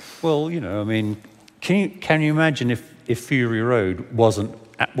 Well, can you imagine if Fury Road wasn't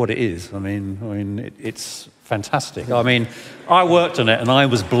what it is? It's fantastic. I worked on it and I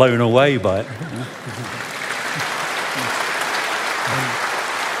was blown away by it.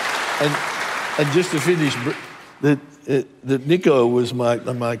 And just to finish, that Nico was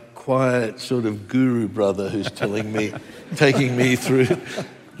my quiet sort of guru brother who's taking me through.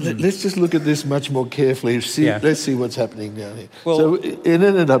 Let's just look at this much more carefully. Let's see what's happening down here. Well, so it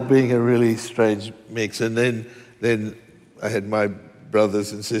ended up being a really strange mix. And then I had my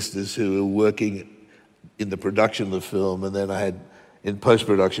brothers and sisters who were working in the production of the film, and then I had in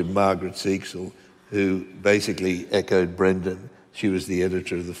post-production Margaret Seaksel, who basically echoed Brendan. She was the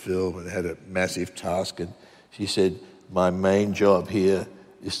editor of the film and had a massive task, and she said, my main job here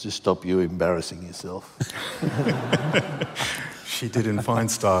is to stop you embarrassing yourself. She did in fine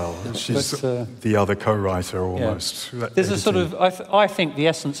style. She's the other co-writer almost. Yeah. There's a sort of, I think the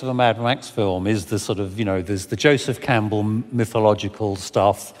essence of a Mad Max film is the sort of, there's the Joseph Campbell mythological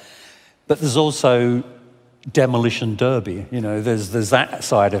stuff, but there's also Demolition Derby. There's that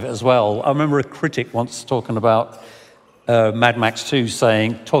side of it as well. I remember a critic once talking about Mad Max 2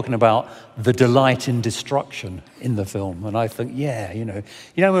 talking about the delight in destruction in the film. And I think,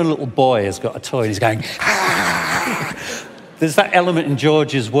 when a little boy has got a toy and he's going, ah! There's that element in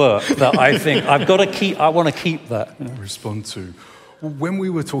George's work that I think I want to keep that. Respond to. When we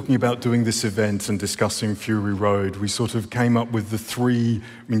were talking about doing this event and discussing Fury Road, we sort of came up with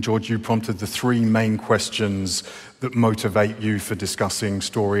George, you prompted the three main questions that motivate you for discussing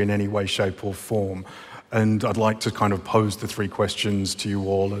story in any way, shape or form. And I'd like to kind of pose the three questions to you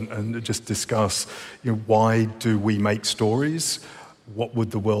all and just discuss, why do we make stories? What would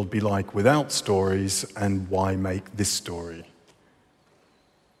the world be like without stories? And why make this story?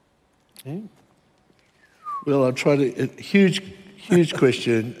 Okay. Well, I'll try to... Huge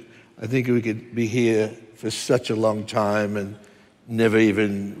question. I think we could be here for such a long time and never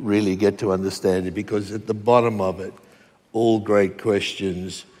even really get to understand it, because at the bottom of it, all great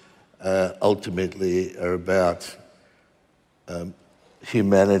questions ultimately are about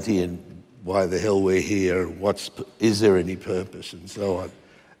humanity and why the hell we're here, is there any purpose, and so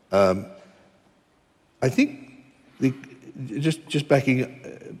on. I think just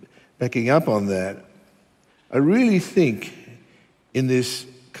backing up on that, I really think in this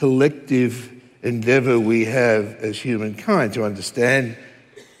collective endeavor we have as humankind to understand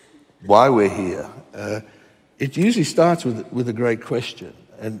why we're here, it usually starts with a great question.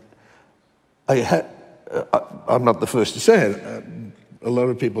 And I'm not the first to say it. A lot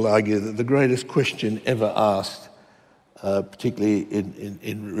of people argue that the greatest question ever asked, particularly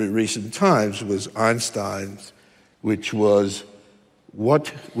in recent times, was Einstein's, which was,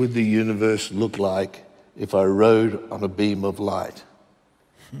 what would the universe look like if I rode on a beam of light?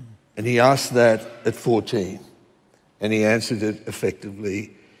 And he asked that at 14, and he answered it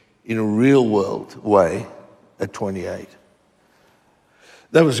effectively in a real-world way at 28.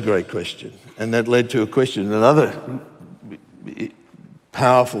 That was a great question, and that led to a question, another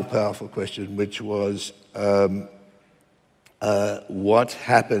powerful question, which was, what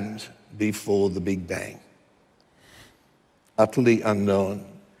happened before the Big Bang? Utterly unknown,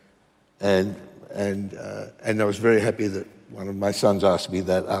 and I was very happy that one of my sons asked me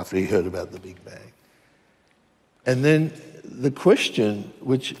that after he heard about the Big Bang. And then the question,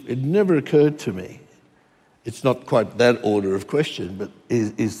 which it never occurred to me, it's not quite that order of question, but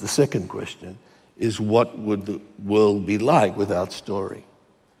is the second question, is what would the world be like without story?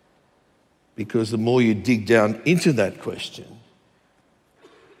 Because the more you dig down into that question,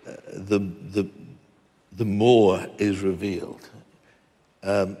 the more is revealed.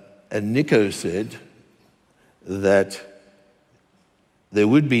 And Nico said that there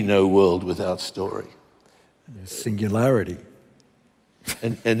would be no world without story. Singularity.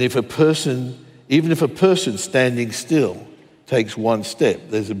 And if a person, even if a person standing still takes one step,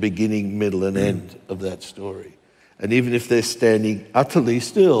 there's a beginning, middle, and end of that story. And even if they're standing utterly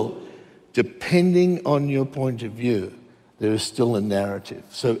still, depending on your point of view, there is still a narrative.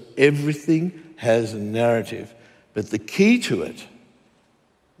 So everything has a narrative. But the key to it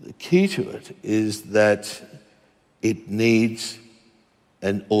is that it needs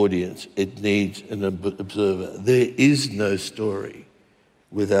an audience. It needs an observer. There is no story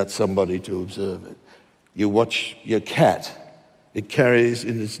without somebody to observe it. You watch your cat. It carries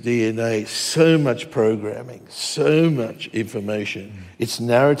in its DNA so much programming, so much information. Its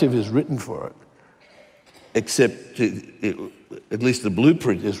narrative is written for it, except at least the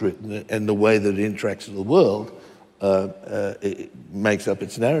blueprint is written, and the way that it interacts with the world it makes up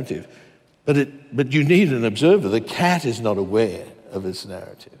its narrative. But you need an observer. The cat is not aware of its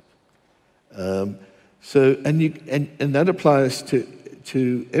narrative. And that applies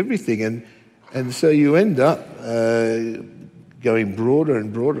to everything. And so you end up going broader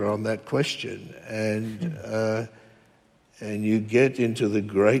and broader on that question, and you get into the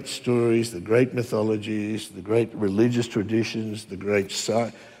great stories, the great mythologies, the great religious traditions, the great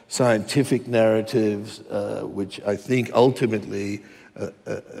scientific narratives, which I think ultimately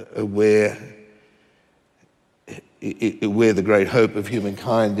are where the great hope of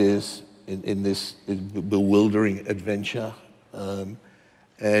humankind is in this bewildering adventure.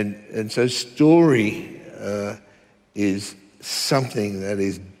 And so story is something that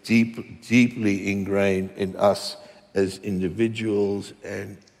is deeply ingrained in us as individuals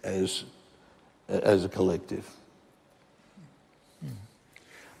and as a collective.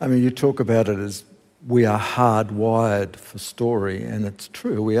 I mean, you talk about it as we are hardwired for story, and it's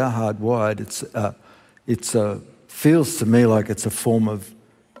true. We are hardwired. It's feels to me like it's a form of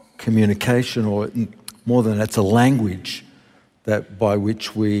communication, or more than that, it's a language that by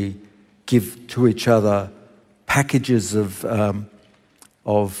which we give to each other packages of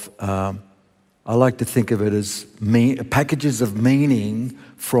I like to think of it as packages of meaning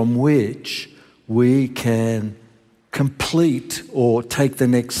from which we can complete or take the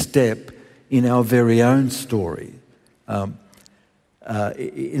next step in our very own story.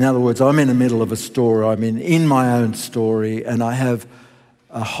 In other words, I'm in the middle of a story, I'm in my own story, and I have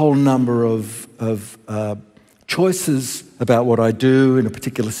a whole number of choices about what I do in a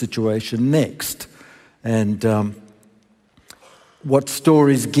particular situation next. And what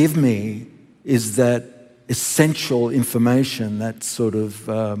stories give me is that essential information, that sort of,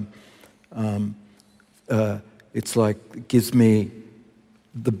 it's like it gives me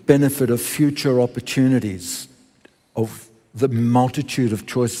the benefit of future opportunities, of the multitude of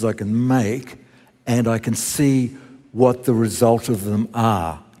choices I can make, and I can see what the result of them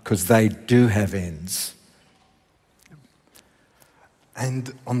are, because they do have ends.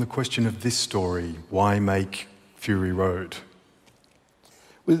 And on the question of this story, why make Fury Road?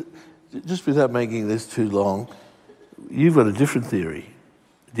 Just without making this too long, you've got a different theory.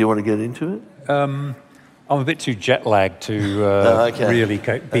 Do you want to get into it? I'm a bit too jet lagged to really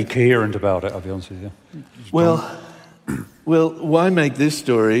be coherent about it, I'll be honest with you. Well, why make this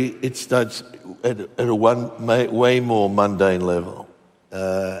story? It starts at a way more mundane level.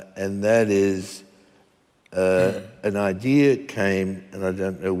 and that is an idea came, and I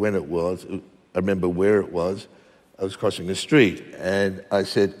don't know when it was. I remember where it was. I was crossing the street, and I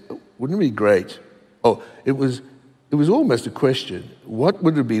said, "Wouldn't it be great?" Oh, it was almost a question. What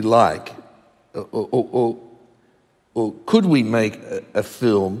would it be like, or could we make a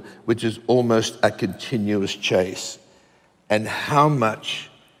film which is almost a continuous chase? And how much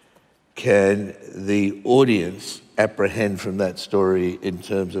can the audience apprehend from that story in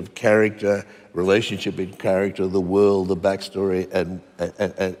terms of character, relationship in character, the world, the backstory,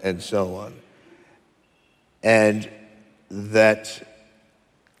 and so on? And that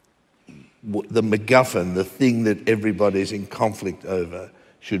the MacGuffin, the thing that everybody's in conflict over,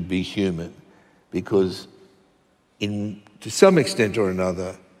 should be human, because to some extent or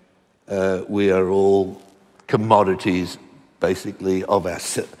another, we are all commodities, basically, of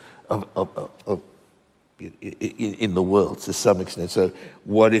in the world to some extent. So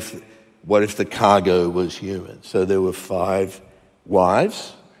what if the cargo was human? So there were 5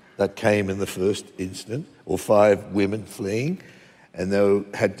 wives that came in the first instant, or 5 women fleeing, and they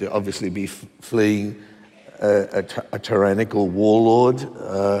had to obviously be fleeing a tyrannical warlord,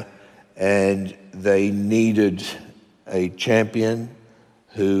 and they needed a champion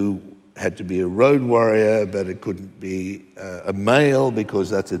who had to be a road warrior, but it couldn't be a male because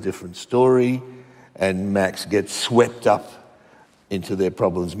that's a different story. And Max gets swept up into their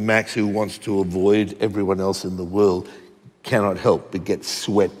problems. Max, who wants to avoid everyone else in the world, cannot help but get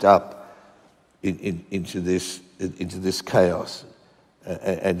swept up into this chaos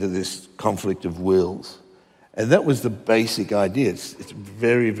and to this conflict of wills. And that was the basic idea. It's a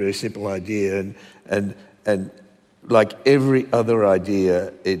very, very simple idea, and like every other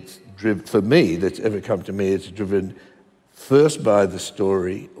idea, it's driven, for me, that's ever come to me, it's driven first by the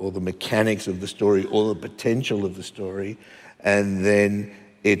story, or the mechanics of the story, or the potential of the story, and then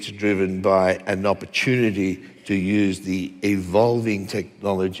it's driven by an opportunity to use the evolving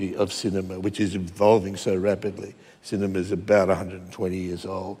technology of cinema, which is evolving so rapidly. Cinema is about 120 years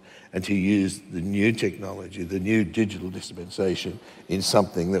old, and to use the new technology, the new digital dispensation, in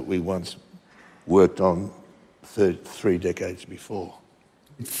something that we once worked on 3 decades before.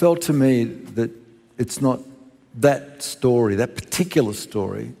 It felt to me that it's not that story, that particular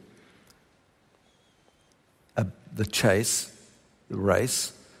story, the chase, the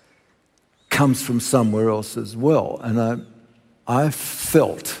race, comes from somewhere else as well. And I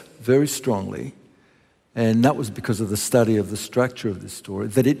felt very strongly, and that was because of the study of the structure of this story,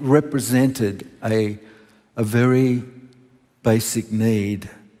 that it represented a very basic need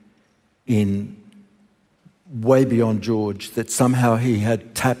in way beyond George, that somehow he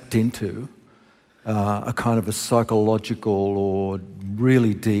had tapped into a kind of a psychological or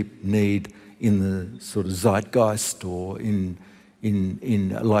really deep need in the sort of zeitgeist, or in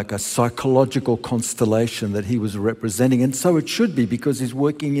like a psychological constellation that he was representing. And so it should be, because he's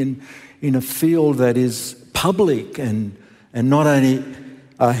working in a field that is public, and not only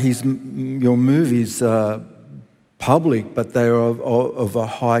are your movies public, but they are of a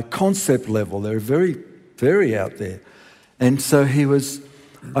high concept level. They're very, very out there. And so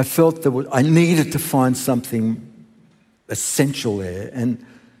I felt that I needed to find something essential there. And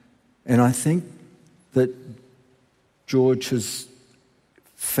I think that George has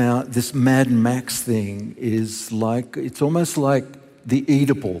found this Mad Max thing is like, it's almost like the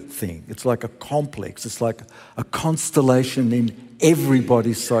Oedipal thing. It's like a complex. It's like a constellation in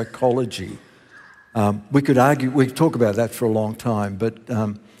everybody's psychology. We could talk about that for a long time, but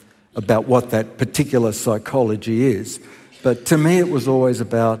about what that particular psychology is. But to me, it was always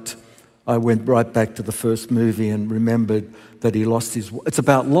about, I went right back to the first movie and remembered that he lost it's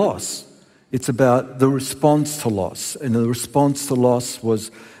about loss. It's about the response to loss. And the response to loss was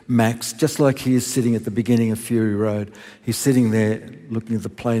Max, just like he is sitting at the beginning of Fury Road. He's sitting there looking at the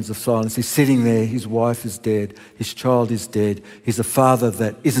plains of silence. He's sitting there, his wife is dead, his child is dead. He's a father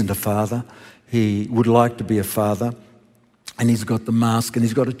that isn't a father. He would like to be a father. And he's got the mask, and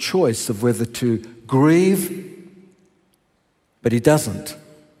he's got a choice of whether to grieve, but he doesn't.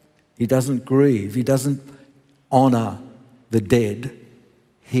 He doesn't grieve. He doesn't honour the dead.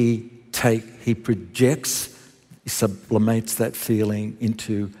 He projects, he sublimates that feeling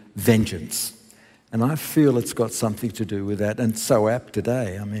into vengeance. And I feel it's got something to do with that, and so apt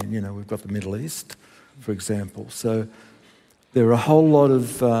today. I mean, we've got the Middle East, for example. So there are a whole lot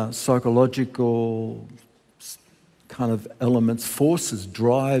of psychological kind of elements, forces,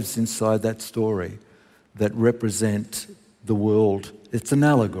 drives inside that story that represent the world. It's an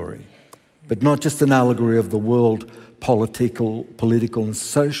allegory, but not just an allegory of the world, political and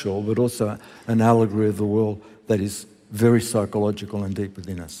social, but also an allegory of the world that is very psychological and deep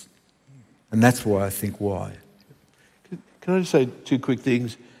within us. And that's why I think why. Can I just say two quick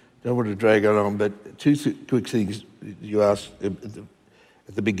things? Don't want to drag it on, but two quick things you asked at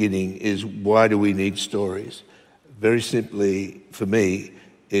the beginning is why do we need stories? Very simply, for me,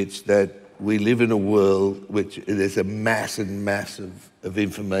 it's that we live in a world which there's a mass and mass of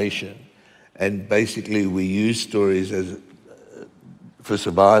information, and basically we use stories for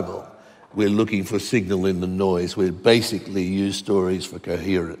survival. We're looking for signal in the noise. We basically use stories for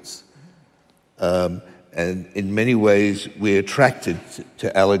coherence. And in many ways, we're attracted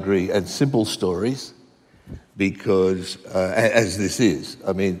to allegory and simple stories because, as this is,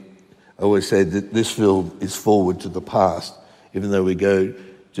 I mean, I always say that this film is forward to the past. Even though we go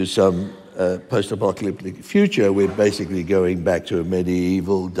to some post-apocalyptic future, we're basically going back to a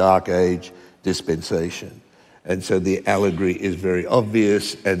medieval, dark age dispensation. And so the allegory is very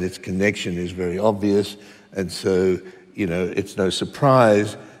obvious and its connection is very obvious. And so, you know, it's no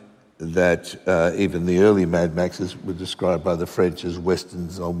surprise that even the early Mad Maxes were described by the French as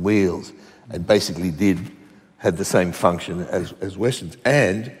westerns on wheels, and basically had the same function as westerns.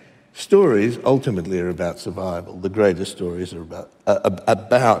 And stories ultimately are about survival. The greatest stories are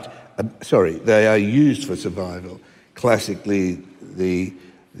they are used for survival. Classically, the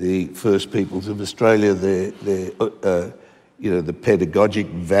first peoples of Australia, the pedagogic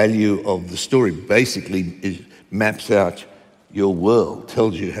value of the story basically maps out your world,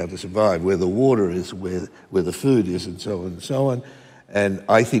 tells you how to survive, where the water is, where the food is, and so on and so on. And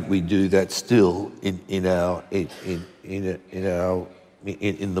I think we do that still in the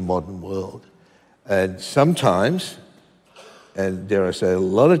modern world. And sometimes, and dare I say a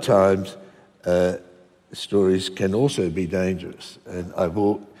lot of times, stories can also be dangerous. And I've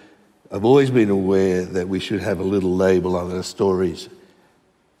always been aware that we should have a little label on our stories,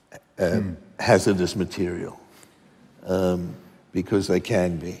 hazardous material. Because they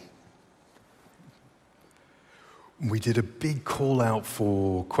can be. We did a big call out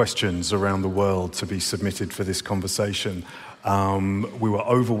for questions around the world to be submitted for this conversation. We were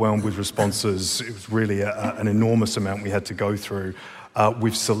overwhelmed with responses. It was really an enormous amount we had to go through.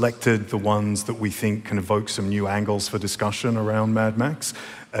 We've selected the ones that we think can evoke some new angles for discussion around Mad Max,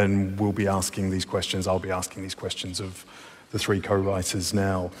 and we'll be asking these questions. I'll be asking these questions of the three co-writers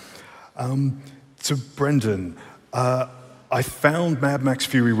now. To Brendan, I found Mad Max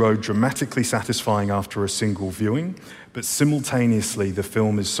Fury Road dramatically satisfying after a single viewing, but simultaneously the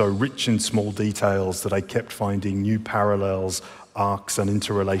film is so rich in small details that I kept finding new parallels, arcs and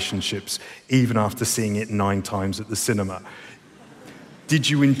interrelationships even after seeing it 9 times at the cinema. Did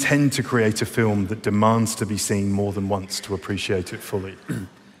you intend to create a film that demands to be seen more than once to appreciate it fully?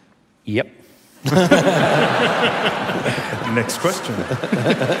 Yep. Next question.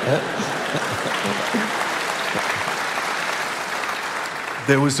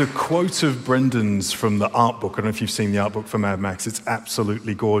 There was a quote of Brendan's from the art book. I don't know if you've seen the art book for Mad Max. It's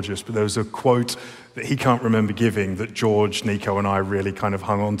absolutely gorgeous. But there was a quote that he can't remember giving that George, Nico, and I really kind of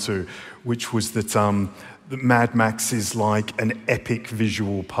hung on to, which was that Mad Max is like an epic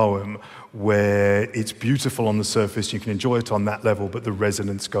visual poem where it's beautiful on the surface, you can enjoy it on that level, but the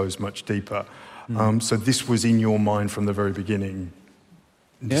resonance goes much deeper. So this was in your mind from the very beginning,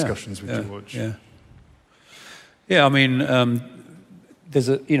 in discussions with George. Yeah, I mean, there's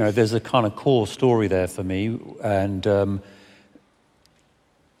a kind of core story there for me, and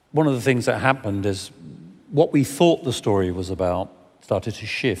one of the things that happened is what we thought the story was about started to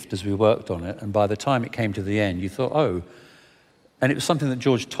shift as we worked on it, and by the time it came to the end, you thought, oh, and it was something that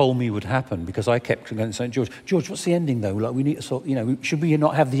George told me would happen because I kept going and saying, George, what's the ending though? Like we need to sort, should we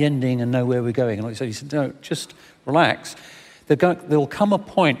not have the ending and know where we're going? And he said, no, just relax. There'll come a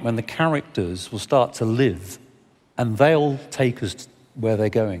point when the characters will start to live, and they'll take us where they're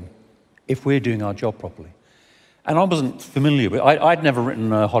going if we're doing our job properly. And I wasn't familiar with I'd never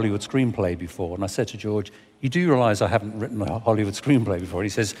written a Hollywood screenplay before, and I said to George, you do realise I haven't written a Hollywood screenplay before? And he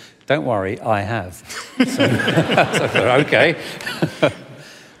says, don't worry, I have. So I thought, okay.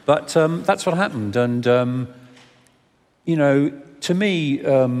 But that's what happened. And, to me,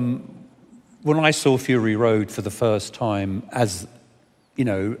 when I saw Fury Road for the first time as,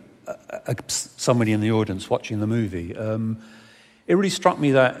 somebody in the audience watching the movie, it really struck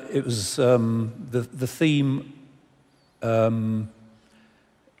me that it was the theme.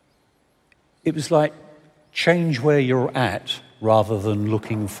 It was like change where you're at rather than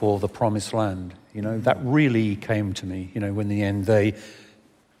looking for the promised land. That really came to me. When in the end they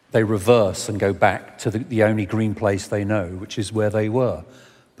reverse and go back to the only green place they know, which is where they were.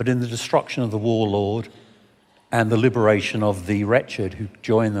 But in the destruction of the warlord and the liberation of the wretched who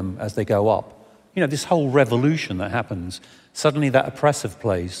join them as they go up, You know, this whole revolution that happens, suddenly that oppressive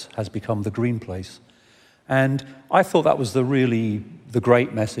place has become the green place. And I thought that was the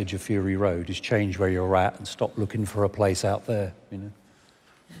great message of Fury Road, is change where you're at and stop looking for a place out there, you know.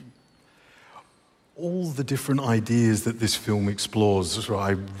 All the different ideas that this film explores, so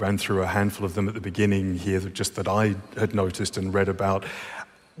I ran through a handful of them at the beginning here, that I had noticed and read about.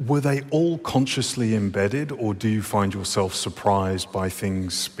 Were they all consciously embedded, or do you find yourself surprised by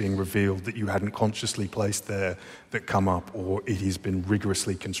things being revealed that you hadn't consciously placed there that come up, or it has been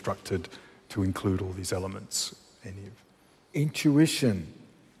rigorously constructed to include all these elements? Intuition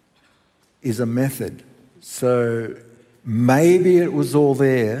is a method. So maybe it was all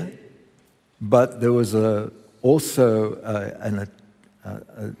there, but there was also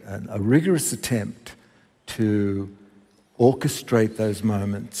a rigorous attempt to orchestrate those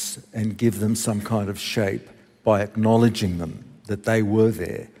moments and give them some kind of shape by acknowledging them, that they were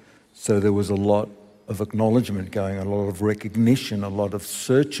there. So there was a lot of acknowledgement going on, a lot of recognition, a lot of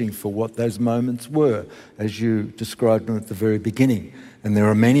searching for what those moments were, as you described them at the very beginning. And there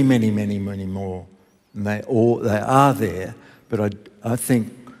are many, many, many, many more. And they are there, but I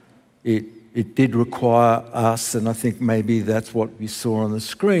think it did require us, and I think maybe that's what we saw on the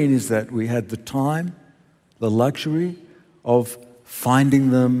screen, is that we had the time, the luxury of finding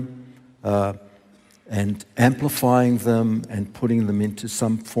them and amplifying them and putting them into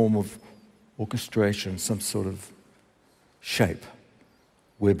some form of orchestration, some sort of shape,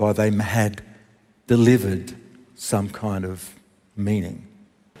 whereby they had delivered some kind of meaning.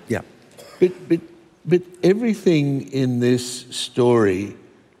 Yeah. But everything in this story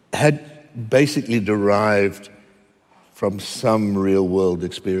had basically derived from some real-world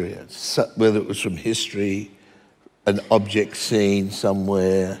experience, whether it was from history, an object seen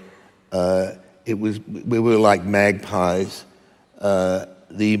somewhere. We were like magpies.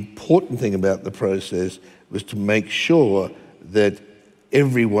 The important thing about the process was to make sure that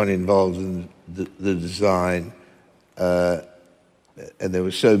everyone involved in the design, and there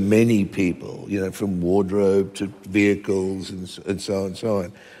were so many people, you know, from wardrobe to vehicles and so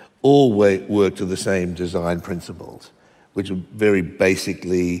on, all worked to the same design principles, which are very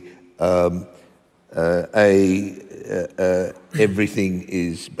basically everything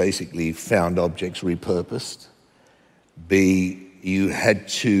is basically found objects repurposed. B, you had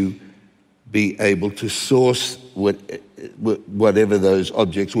to be able to source whatever those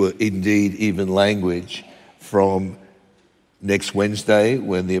objects were, indeed even language, from next Wednesday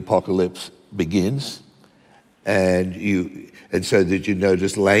when the apocalypse begins, and so that you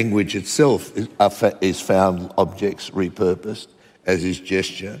notice language itself is found objects repurposed, as is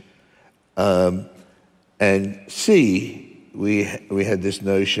gesture. And C, we had this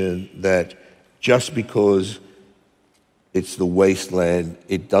notion that just because it's the wasteland,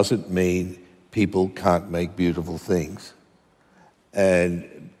 it doesn't mean people can't make beautiful things.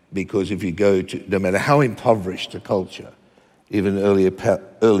 And because if you go to, no matter how impoverished a culture, even early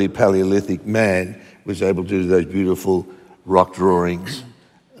Paleolithic man was able to do those beautiful rock drawings.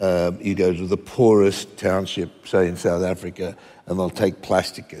 You go to the poorest township, say in South Africa, and they'll take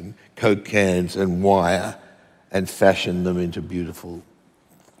plastic and Coke cans and wire and fashion them into beautiful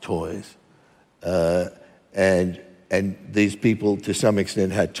toys. And these people, to some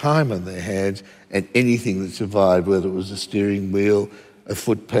extent, had time on their hands, and anything that survived, whether it was a steering wheel, a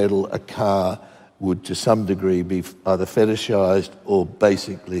foot pedal, a car, would to some degree be either fetishized or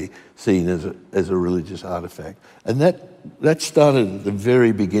basically seen as a religious artifact. And that started at the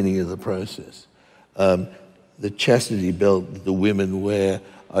very beginning of the process. The chastity belt that the women wear,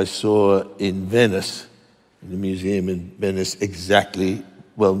 I saw in Venice, in the museum in Venice, exactly,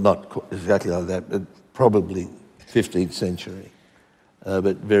 well, not exactly like that, but probably 15th century.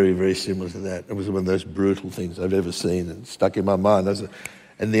 But very, very similar to that. It was one of those brutal things I've ever seen and stuck in my mind.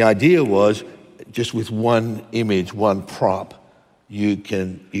 And the idea was, just with one image, one prop, you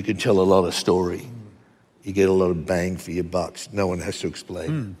can tell a lot of story. You get a lot of bang for your bucks. No one has to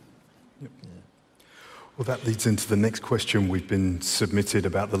explain. Yep. Yeah. Well, that leads into the next question we've been submitted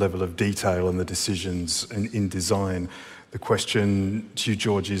about the level of detail and the decisions in design. The question to you,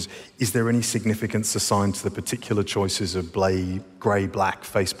 George, is there any significance assigned to the particular choices of grey-black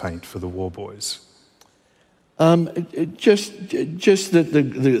face paint for the War Boys? Just that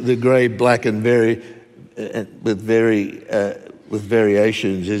the grey, black, and with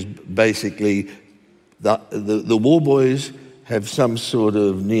variations is basically the War Boys have some sort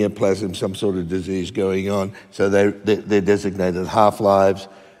of neoplasm, some sort of disease going on, so they're designated half-lives,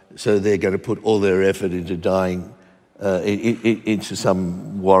 so they're going to put all their effort into dying into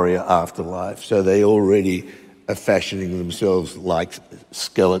some warrior afterlife. So they already are fashioning themselves like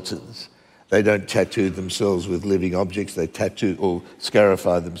skeletons. They don't tattoo themselves with living objects. They tattoo or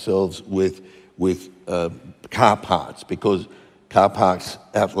scarify themselves with car parts, because car parts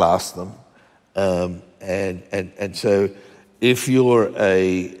outlast them. And so if you're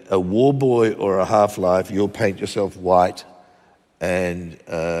a war boy or a Half-Life, you'll paint yourself white, and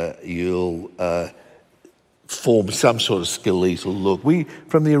you'll form some sort of skeletal look.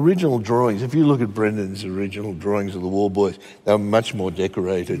 From the original drawings, if you look at Brendan's original drawings of the war boys, they were much more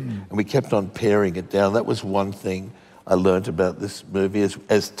decorated, and we kept on paring it down. That was one thing I learnt about this movie.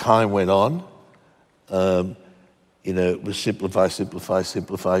 As time went on, it was simplify,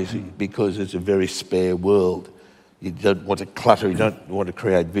 because it's a very spare world. You don't want to clutter, you don't want to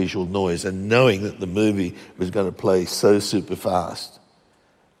create visual noise. And knowing that the movie was going to play so super fast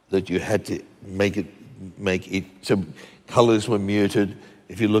that you had to make it so colours were muted.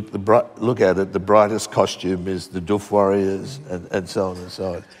 If you look at it, the brightest costume is the Doof Warriors, and so on and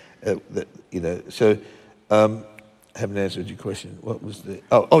so on. So I haven't answered your question. What was the?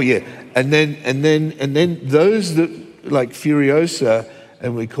 Oh yeah, and then those that like Furiosa,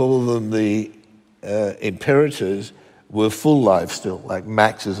 and we call them the Imperators, were full life still. Like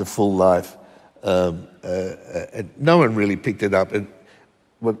Max is a full life, and no one really picked it up. And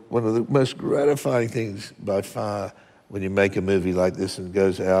one of the most gratifying things by far when you make a movie like this and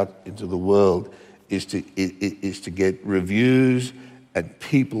goes out into the world is to get reviews and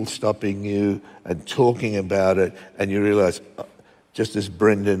people stopping you and talking about it, and you realise, just as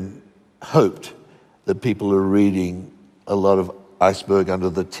Brendan hoped, that people are reading a lot of iceberg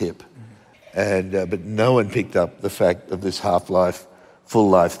under the tip. And but no one picked up the fact of this half-life,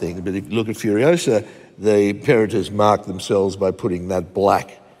 full-life thing. But if you look at Furiosa, the Imperators mark themselves by putting that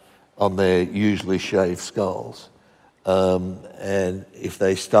black on their usually shaved skulls. And if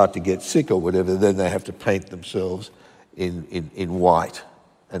they start to get sick or whatever, then they have to paint themselves in white.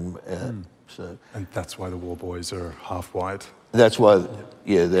 And so. And that's why the war boys are half white. That's why,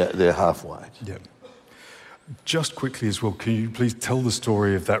 they're half white. Yeah. Just quickly as well, can you please tell the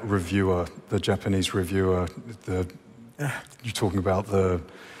story of that reviewer, the Japanese reviewer? You're talking about the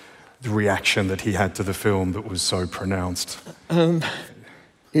reaction that he had to the film that was so pronounced.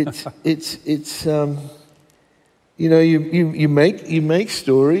 It's you make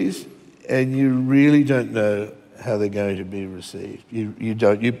stories, and you really don't know how they're going to be received.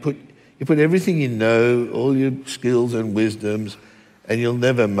 You put everything you know, all your skills and wisdoms, and you'll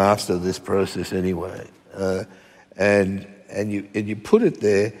never master this process anyway. And you put it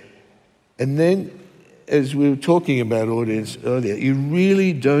there, and then, as we were talking about audience earlier, you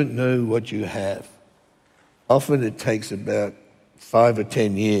really don't know what you have. Often it takes about 5 or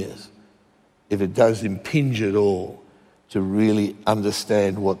 10 years, if it does impinge at all, to really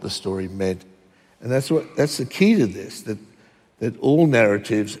understand what the story meant. And that's the key to this, that all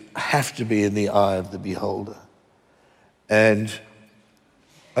narratives have to be in the eye of the beholder. And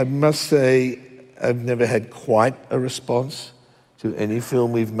I must say, I've never had quite a response to any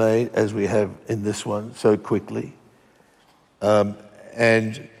film we've made as we have in this one so quickly. And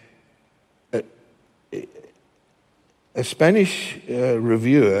a Spanish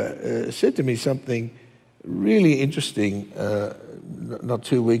reviewer said to me something really interesting not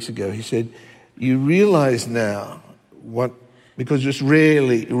 2 weeks ago. He said, you realize now because just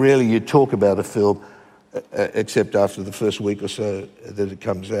rarely you talk about a film except after the first week or so that it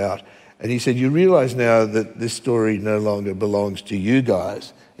comes out. And he said, you realize now that this story no longer belongs to you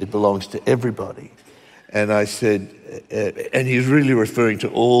guys, it belongs to everybody. And I said, and he was really referring to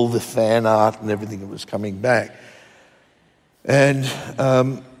all the fan art and everything that was coming back. And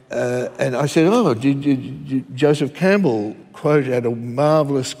I said, did Joseph Campbell had a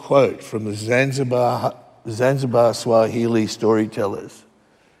marvelous quote from the Zanzibar Swahili storytellers,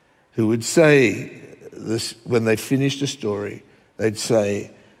 who would say this when they finished a story. They'd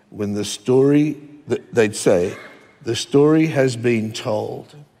say, the story has been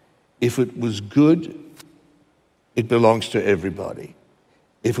told. If it was good, it belongs to everybody.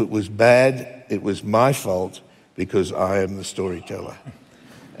 If it was bad, it was my fault because I am the storyteller.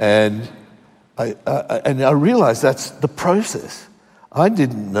 And I realized that's the process. I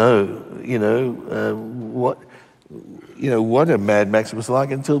didn't know, what a Mad Max was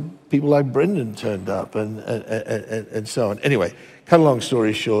like until people like Brendan turned up and so on. Anyway, cut a long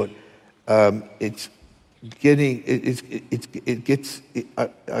story short, I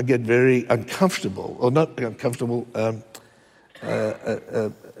get very uncomfortable, or not uncomfortable,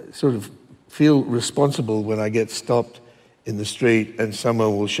 sort of feel responsible when I get stopped in the street and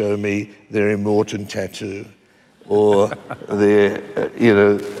someone will show me their Immortan tattoo or their,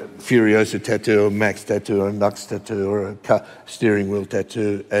 Furiosa tattoo or Max tattoo or a Nux tattoo or a steering wheel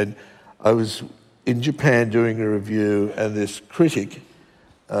tattoo. And I was in Japan doing a review, and this critic,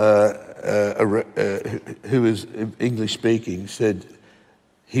 who was English speaking, said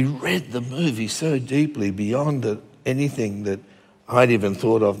he read the movie so deeply beyond anything that I'd even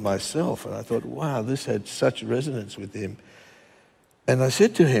thought of myself. And I thought, wow, this had such resonance with him. And I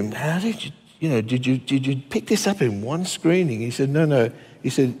said to him, how did you, did you pick this up in one screening? He said, no. He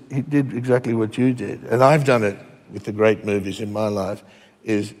said, he did exactly what you did. And I've done it with the great movies in my life,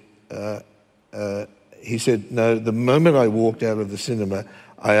 he said, no, the moment I walked out of the cinema,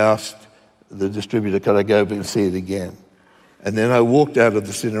 I asked the distributor, could I go and see it again? And then I walked out of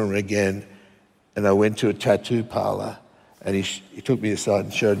the cinema again, and I went to a tattoo parlor, and he took me aside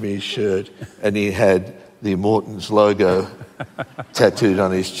and showed me his shirt, and he had the Morton's logo tattooed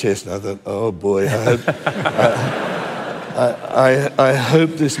on his chest. And I thought, oh boy, I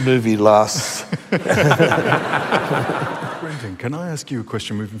hope this movie lasts. Brendan, can I ask you a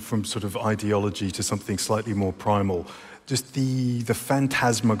question, moving from sort of ideology to something slightly more primal? Just the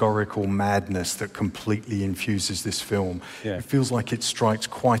phantasmagorical madness that completely infuses this film. Yeah. It feels like it strikes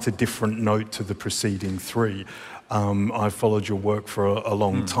quite a different note to the preceding three. I've followed your work for a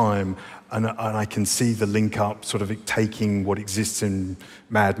long time, and I can see the link up, sort of taking what exists in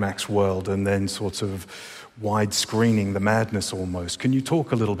Mad Max world and then sort of wide-screening the madness almost. Can you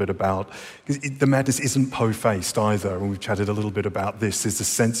talk a little bit about, the madness isn't po-faced either, and we've chatted a little bit about this. There's a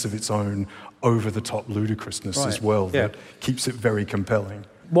sense of its own over-the-top ludicrousness as well that keeps it very compelling.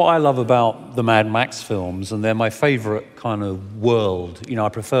 What I love about the Mad Max films, and they're my favourite kind of world, I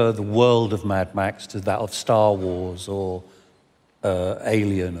prefer the world of Mad Max to that of Star Wars or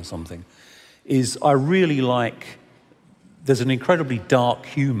Alien or something, is I really like, there's an incredibly dark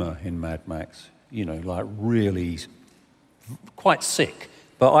humour in Mad Max, like really quite sick,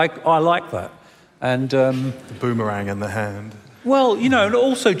 but I like that. And the boomerang in the hand. Well, and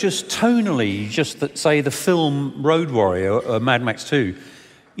also just tonally, just that, say, the film Road Warrior, Mad Max 2,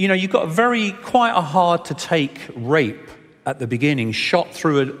 you've got quite a hard-to-take rape at the beginning, shot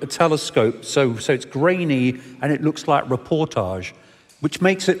through a telescope, so it's grainy and it looks like reportage, which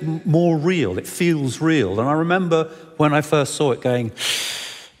makes it more real. It feels real. And I remember when I first saw it going,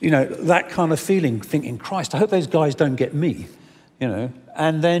 that kind of feeling, thinking, Christ, I hope those guys don't get me,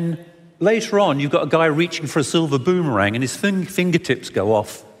 And then later on, you've got a guy reaching for a silver boomerang and his fingertips go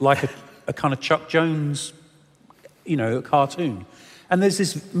off like a kind of Chuck Jones, cartoon. And there's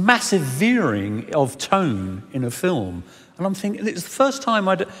this massive veering of tone in a film. And I'm thinking, it's the first time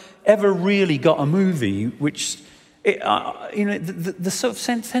I'd ever really got a movie which, the sort of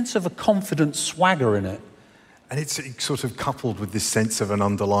sense of a confident swagger in it. And it's sort of coupled with this sense of an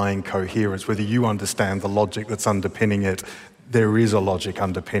underlying coherence, whether you understand the logic that's underpinning it, there is a logic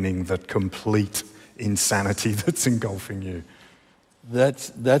underpinning that complete insanity that's engulfing you. That's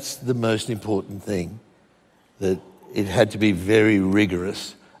the most important thing, that it had to be very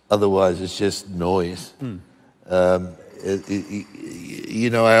rigorous, otherwise it's just noise. I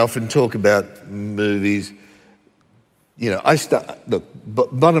often talk about movies.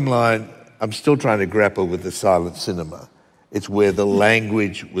 Bottom line, I'm still trying to grapple with the silent cinema. It's where the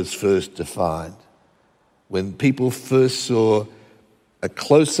language was first defined. When people first saw a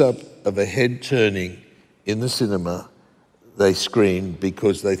close-up of a head turning in the cinema, they screamed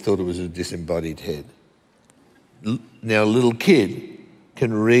because they thought it was a disembodied head. Now, a little kid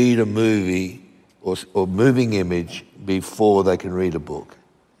can read a movie or moving image before they can read a book.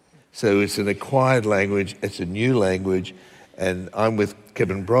 So it's an acquired language, it's a new language, and I'm with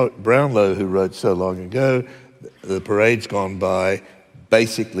Kevin Brownlow, who wrote So Long Ago, The Parade's Gone By.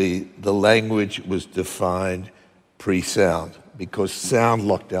 Basically, the language was defined pre-sound because sound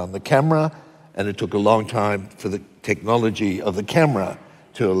locked down the camera, and it took a long time for the technology of the camera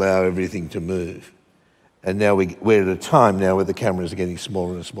to allow everything to move. And now we're at a time now where the cameras are getting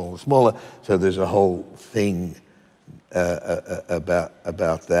smaller and smaller and smaller, so there's a whole thing about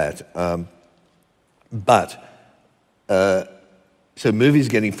that. So movies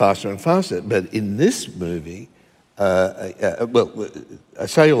are getting faster and faster, but in this movie, I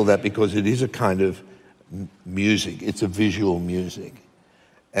say all that because it is a kind of music. It's a visual music.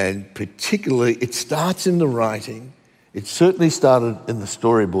 And particularly, it starts in the writing. It certainly started in the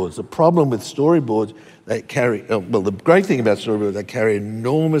storyboards. The problem with storyboards, they carry, the great thing about storyboards, they carry an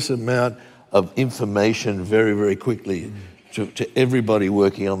enormous amount of information very, very quickly to everybody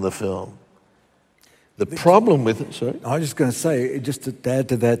working on the film. The problem with it, sorry? I was just going to say, just to add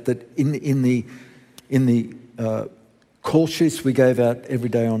to that, that in the call sheets we gave out every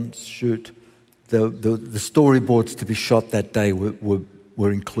day on shoot, the storyboards to be shot that day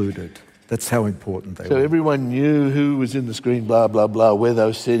were included. That's how important they So were. everyone knew who was in the screen, blah, blah, blah, where they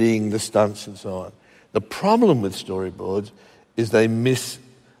were sitting, the stunts and so on. The problem with storyboards is they miss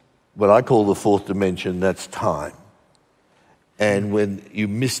what I call the fourth dimension, that's time. And when you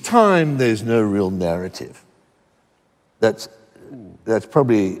miss time, there's no real narrative. That's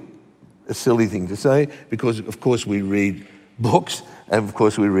probably a silly thing to say because, of course, we read books and, of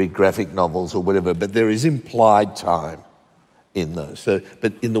course, we read graphic novels or whatever, but there is implied time in those. So,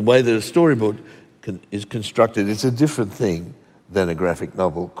 but in the way that a storyboard is constructed, it's a different thing than a graphic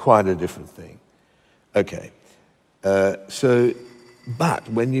novel, quite a different thing. Okay. But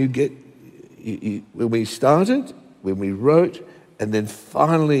when you get, when we started, when we wrote, and then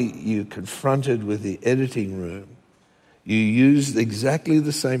finally you're confronted with the editing room, you use exactly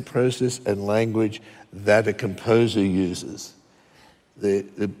the same process and language that a composer uses. The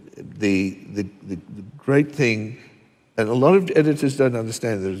great thing, and a lot of editors don't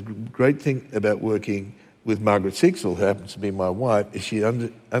understand, there's a great thing about working with Margaret Sixel, who happens to be my wife, is she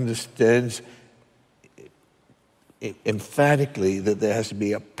understands emphatically that there has to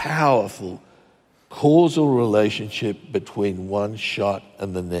be a powerful causal relationship between one shot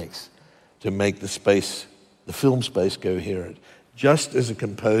and the next to make the space, the film space, coherent. Just as a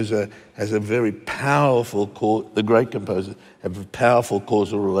composer has a very powerful, the great composers have a powerful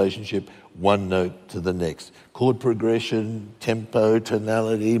causal relationship, one note to the next. Chord progression, tempo,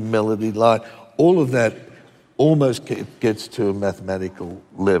 tonality, melody, line, all of that almost gets to a mathematical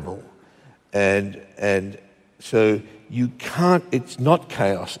level. And so you can't, it's not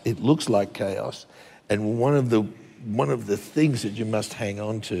chaos, it looks like chaos. And one of the things that you must hang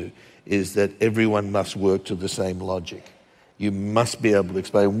on to is that everyone must work to the same logic. You must be able to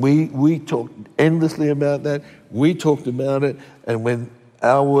explain. We talked endlessly about that. We talked about it, and when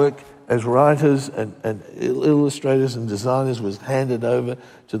our work as writers and illustrators and designers was handed over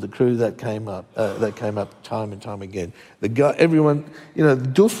to the crew, that came up time and time again. The guy, everyone, you know, the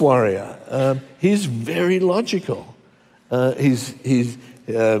Doof Warrior, he's very logical.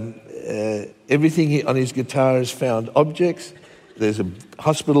 Everything on his guitar is found objects. There's a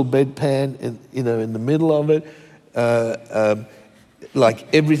hospital bedpan in the middle of it.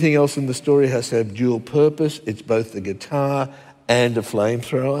 Like everything else in the story has to have dual purpose. It's both the guitar and a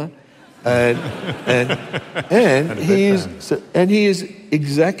flamethrower. And he is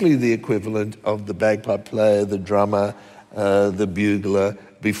exactly the equivalent of the bagpipe player, the drummer, the bugler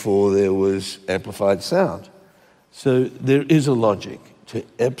before there was amplified sound. So there is a logic to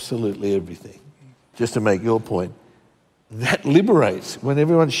absolutely everything. Just to make your point, that liberates. When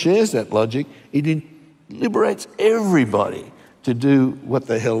everyone shares that logic, it liberates everybody to do what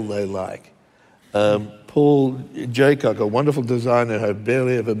the hell they like. Paul Jaycock, a wonderful designer who I've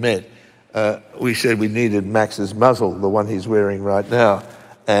barely ever met, we said we needed Max's muzzle, the one he's wearing right now,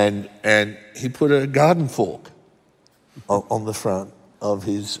 and he put a garden fork on the front of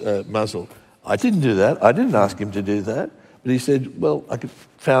his muzzle. I didn't do that. I didn't ask him to do that. But he said, well, I could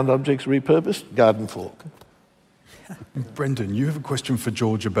found objects repurposed, garden fork. Brendan, you have a question for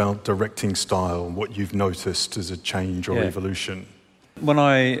George about directing style and what you've noticed as a change or evolution. When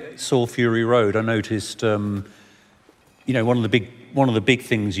I saw Fury Road, I noticed, one of the big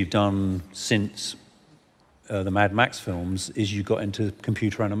things you've done since the Mad Max films is you got into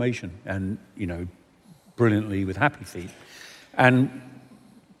computer animation, and brilliantly with Happy Feet, and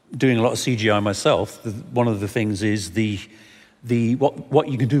doing a lot of CGI myself. One of the things is what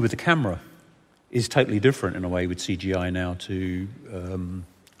you can do with the camera is totally different in a way with CGI now to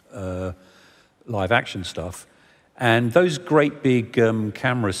live action stuff. And those great big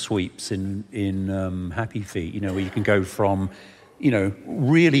camera sweeps in Happy Feet, where you can go from,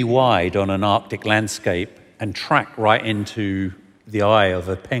 really wide on an Arctic landscape and track right into the eye of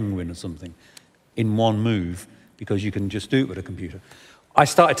a penguin or something in one move, because you can just do it with a computer. I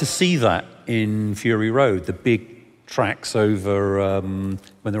started to see that in Fury Road, the big tracks over when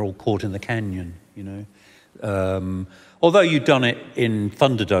they're all caught in the canyon, Although you'd done it in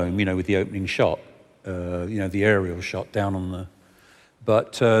Thunderdome, with the opening shot, the aerial shot down on the...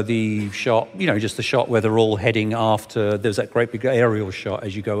 But the shot, just the shot where they're all heading after... There's that great big aerial shot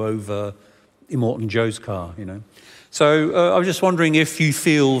as you go over Immortan Joe's car, So I was just wondering if you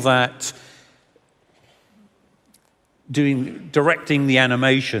feel that directing the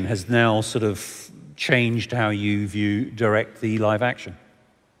animation has now sort of changed how you direct the live action.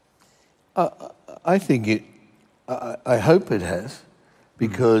 I think I hope it has,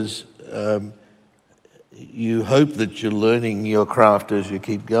 because you hope that you're learning your craft as you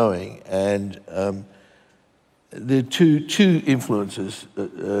keep going, and there are two influences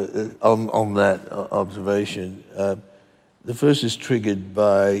on that observation. The first is triggered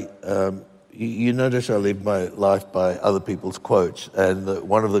by, you notice I live my life by other people's quotes, and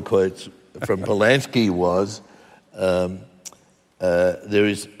one of the quotes from Polanski was, there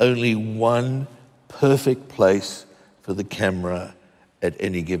is only one perfect place for the camera at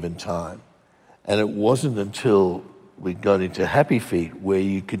any given time. And it wasn't until we got into Happy Feet where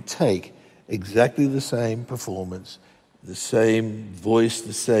you could take exactly the same performance, the same voice,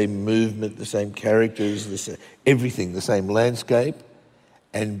 the same movement, the same characters, everything, the same landscape,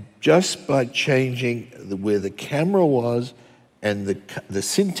 and just by changing where the camera was and the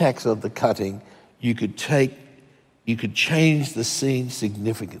syntax of the cutting, you could change the scene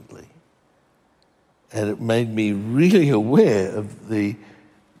significantly. And it made me really aware of the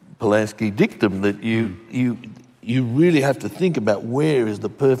Polanski dictum that you really have to think about where is the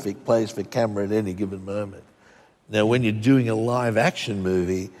perfect place for camera at any given moment. Now, when you're doing a live action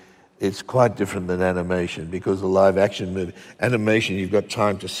movie, it's quite different than animation, because a live action movie, animation, you've got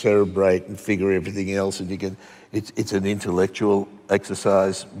time to cerebrate and figure everything else, and it's an intellectual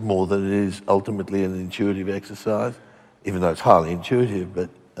exercise more than it is ultimately an intuitive exercise, even though it's highly intuitive.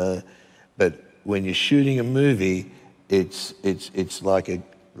 But when you're shooting a movie, it's like a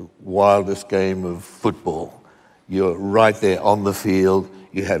wildest game of football. You're right there on the field.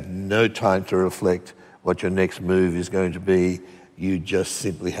 You have no time to reflect what your next move is going to be. You just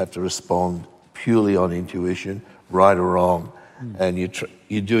simply have to respond purely on intuition, right or wrong. And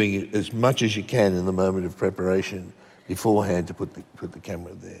you're doing it as much as you can in the moment of preparation beforehand to put the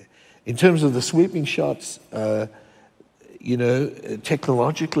camera there. In terms of the sweeping shots,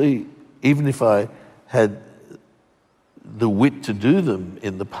 technologically, even if I had the wit to do them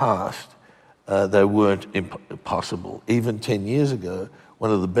in the past, they weren't impossible. Even 10 years ago,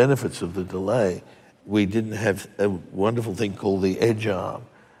 one of the benefits of the delay, we didn't have a wonderful thing called the edge arm,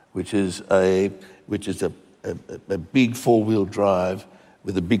 which is a big four-wheel drive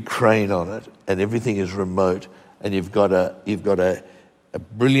with a big crane on it, and everything is remote. And you've got a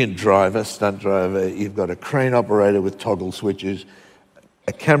brilliant driver, stunt driver. You've got a crane operator with toggle switches,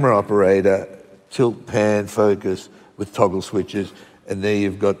 a camera operator, tilt, pan, focus with toggle switches, and there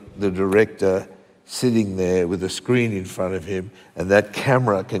you've got the director sitting there with a screen in front of him, and that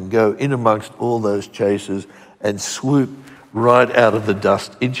camera can go in amongst all those chasers and swoop right out of the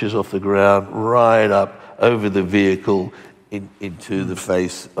dust, inches off the ground, right up over the vehicle into the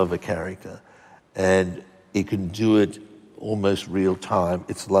face of a character. And it can do it almost real time.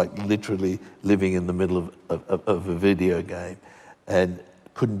 It's like literally living in the middle of a video game, and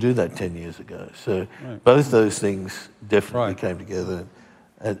couldn't do that 10 years ago. So both those things definitely came together.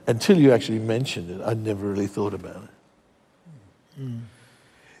 And until you actually mentioned it, I'd never really thought about it.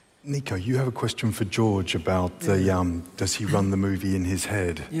 Nico, you have a question for George about does he run the movie in his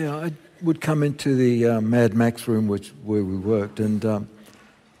head? Yeah, I would come into the Mad Max room where we worked, and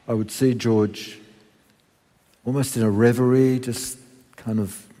I would see George almost in a reverie, just kind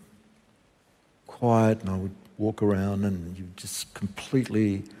of quiet, and I would walk around and you just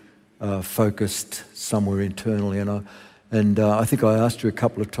completely focused somewhere internally. And I think I asked you a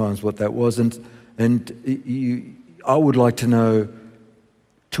couple of times what that was, and I would like to know,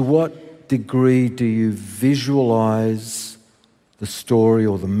 to what degree do you visualize the story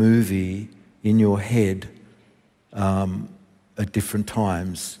or the movie in your head at different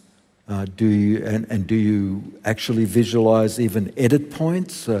times? Do you actually visualize even edit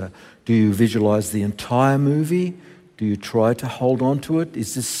points? Do you visualize the entire movie? Do you try to hold on to it?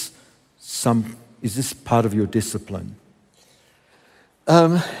 Is this part of your discipline?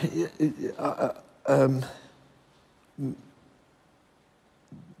 When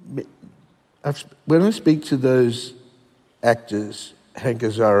I speak to those actors, Hank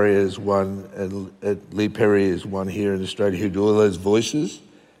Azaria is one, and Lee Perry is one here in Australia, who do all those voices.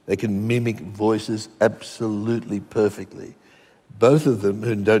 They can mimic voices absolutely perfectly. Both of them,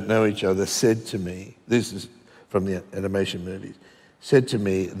 who don't know each other, said to me, this is from the animation movies, said to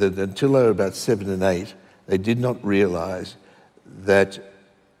me that until they were about 7 and 8, they did not realize that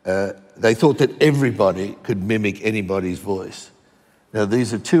they thought that everybody could mimic anybody's voice. Now,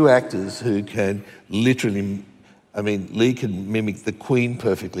 these are two actors who can literally, Lee can mimic the Queen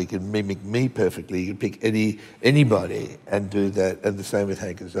perfectly, can mimic me perfectly. You can pick anybody and do that, and the same with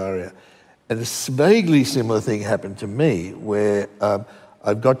Hank Azaria. And a vaguely similar thing happened to me, where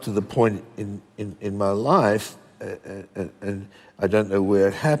I've got to the point in my life, and I don't know where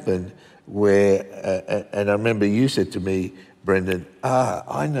it happened, where, and I remember you said to me, Brendan,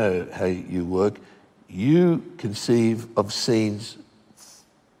 I know how you work. You conceive of scenes,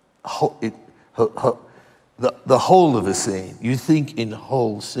 the whole of a scene. You think in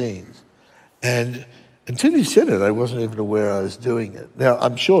whole scenes. And until you said it, I wasn't even aware I was doing it. Now,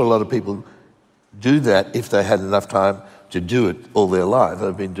 I'm sure a lot of people do that if they had enough time to do it all their life.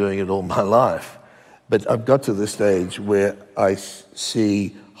 I've been doing it all my life. But I've got to the stage where I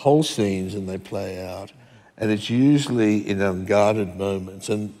see whole scenes and they play out. And it's usually in unguarded moments.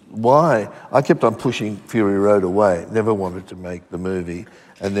 And why? I kept on pushing Fury Road away, never wanted to make the movie.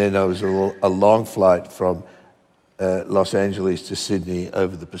 And then I was a long flight from Los Angeles to Sydney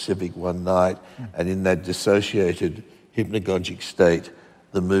over the Pacific one night. And in that dissociated, hypnagogic state,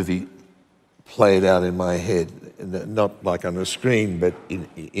 the movie played out in my head. Not like on a screen, but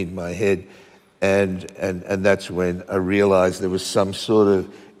in my head. And that's when I realized there was some sort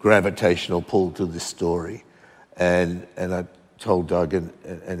of gravitational pull to this story. And I told Doug and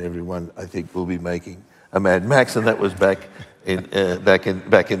everyone, I think we'll be making a Mad Max, and that was back in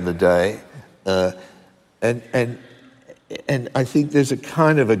the day. And I think there's a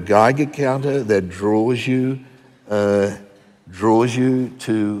kind of a Geiger counter that draws you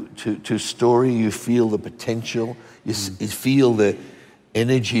to story. You feel the potential. You feel the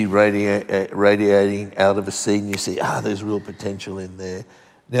energy radiating out of a scene. You see, there's real potential in there.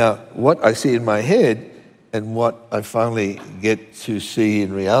 Now, what I see in my head and what I finally get to see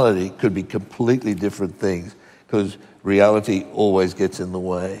in reality could be completely different things, because reality always gets in the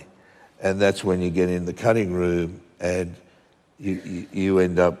way. And that's when you get in the cutting room and you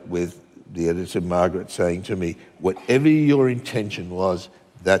end up with the editor, Margaret, saying to me, whatever your intention was,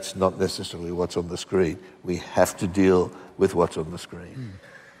 that's not necessarily what's on the screen. We have to deal with what's on the screen.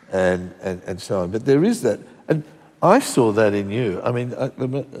 And so on. But there is that. And I saw that in you. I mean...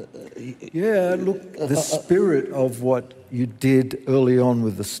 yeah, look, the spirit of what you did early on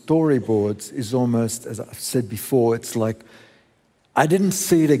with the storyboards is almost, as I've said before, it's like I didn't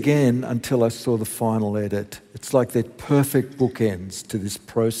see it again until I saw the final edit. It's like they're perfect bookends to this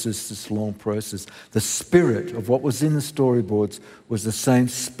process, this long process. The spirit of what was in the storyboards was the same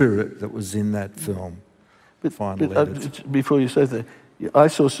spirit that was in that film. Final edit. Before you say that, I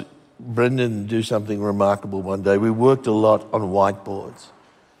saw Brendan do something remarkable one day. We worked a lot on whiteboards.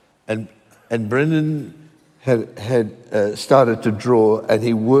 And Brendan had started to draw, and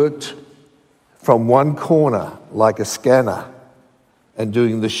he worked from one corner like a scanner, and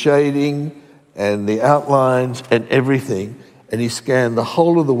doing the shading and the outlines and everything. And he scanned the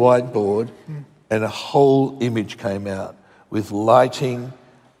whole of the whiteboard, and a whole image came out with lighting,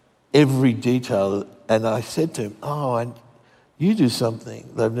 every detail. And I said to him, and you do something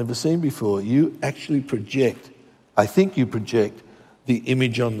that I've never seen before. You actually project, I think you project the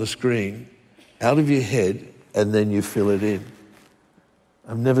image on the screen out of your head, and then you fill it in.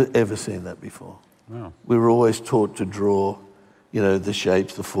 I've never, ever seen that before. Wow. We were always taught to draw, the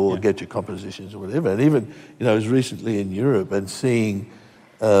shapes, the form, get your compositions or whatever. And even, I was recently in Europe and seeing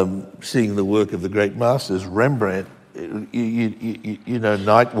the work of the great masters, Rembrandt,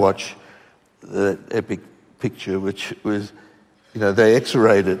 Night Watch, that epic picture, which was, they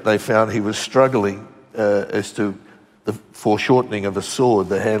x-rayed it. They found he was struggling as to the foreshortening of a sword,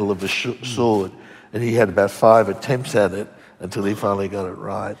 the handle of the sword. And he had about 5 attempts at it until he finally got it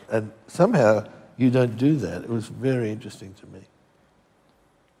right. And somehow you don't do that. It was very interesting to me.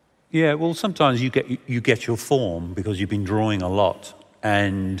 Yeah, well, sometimes you get your form because you've been drawing a lot,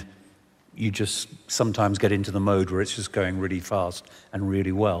 and you just sometimes get into the mode where it's just going really fast and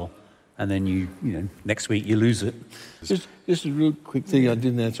really well, and then you next week you lose it. Just a real quick thing. I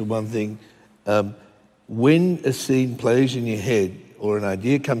didn't answer one thing. When a scene plays in your head or an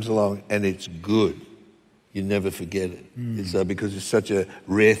idea comes along and it's good, you never forget it. It's because it's such a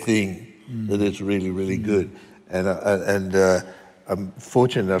rare thing that it's really, really good. And I'm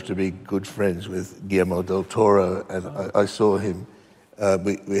fortunate enough to be good friends with Guillermo del Toro, and I saw him.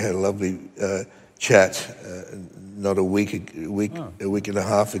 We had a lovely chat not a week and a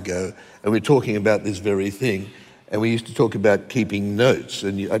half ago, and we were talking about this very thing. And we used to talk about keeping notes,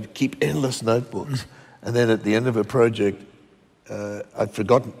 and I'd keep endless notebooks. And then at the end of a project, I'd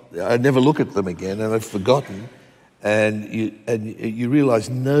forgotten. I'd never look at them again, and I'd forgotten. And you realise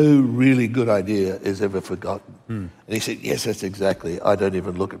no really good idea is ever forgotten. And he said, yes, that's exactly. I don't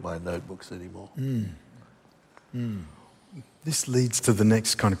even look at my notebooks anymore. This leads to the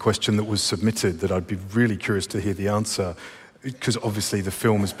next kind of question that was submitted that I'd be really curious to hear the answer. Because obviously the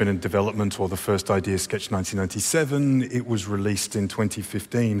film has been in development, or the first idea sketch 1997. It was released in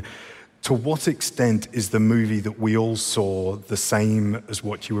 2015. To what extent is the movie that we all saw the same as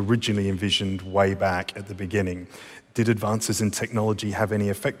what you originally envisioned way back at the beginning? Did advances in technology have any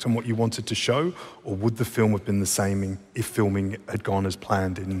effect on what you wanted to show, or would the film have been the same if filming had gone as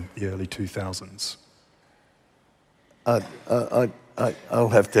planned in the early 2000s? I'll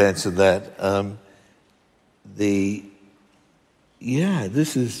have to answer that.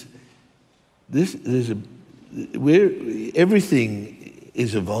 everything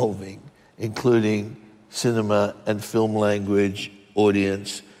is evolving, including cinema and film language,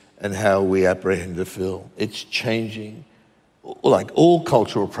 audience, and how we apprehend the film. It's changing. Like all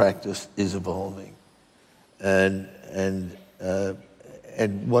cultural practice is evolving. And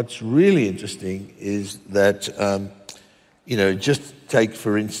what's really interesting is that, just take,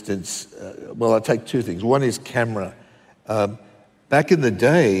 for instance, I'll take two things. One is camera. Back in the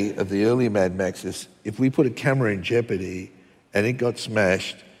day of the early Mad Maxes, if we put a camera in jeopardy and it got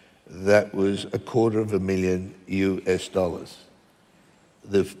smashed, that was $250,000 US.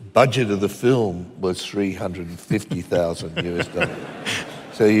 The budget of the film was $350,000 US.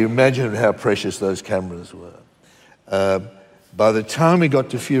 So you imagine how precious those cameras were. By the time we got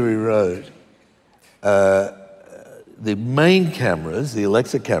to Fury Road, the main cameras, the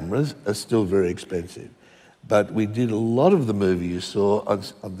Alexa cameras, are still very expensive. But we did a lot of the movie you saw on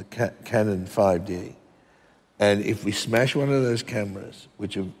the Canon 5D. And if we smash one of those cameras, we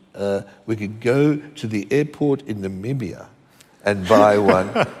could go to the airport in Namibia and buy one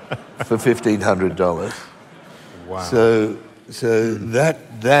for $1,500. Wow. So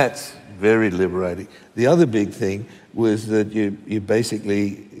that's very liberating. The other big thing was that you're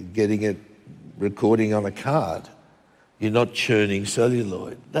basically getting it recording on a card. You're not churning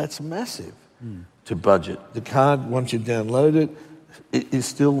celluloid. That's massive to budget. The card, once you download it, it is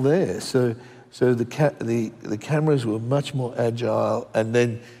still there. So the cameras were much more agile, and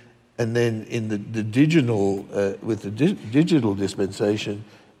then in the digital with the digital dispensation,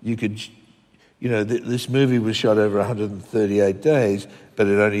 you could, this movie was shot over 138 days, but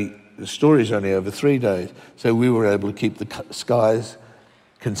the story's only over 3 days. So we were able to keep the skies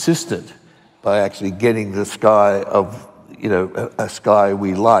consistent by actually getting the sky of, a sky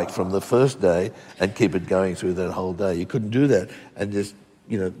we liked from the first day and keep it going through that whole day. You couldn't do that. And just,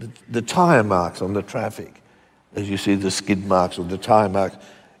 the tire marks on the traffic, as you see the skid marks or the tire marks,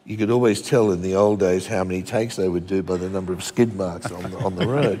 you could always tell in the old days how many takes they would do by the number of skid marks on the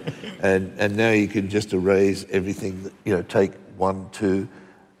road. And now you can just erase everything, take 1, 2,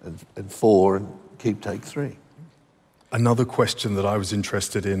 and 4 and keep take 3. Another question that I was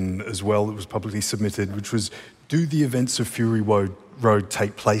interested in as well that was publicly submitted, which was, do the events of Fury Road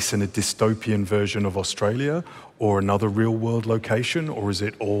take place in a dystopian version of Australia or another real-world location, or is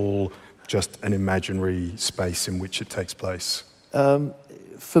it all just an imaginary space in which it takes place?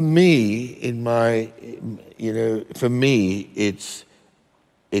 For me, it's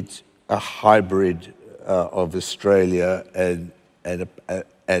a hybrid of Australia and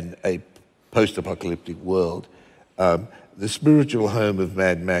a post-apocalyptic world. The spiritual home of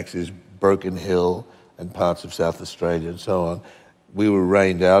Mad Max is Broken Hill and parts of South Australia and so on. We were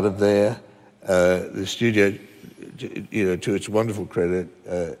rained out of there. The studio, to its wonderful credit,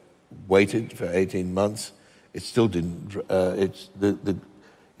 waited for 18 months. It still didn't. It's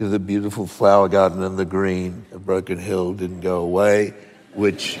the beautiful flower garden and the green of Broken Hill didn't go away,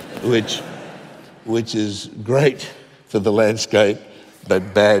 which is great for the landscape,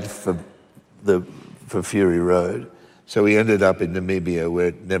 but bad for Fury Road. So we ended up in Namibia where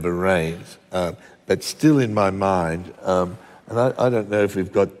it never rains. But still in my mind, and I don't know if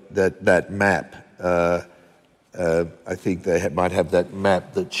we've got that map. I think they might have that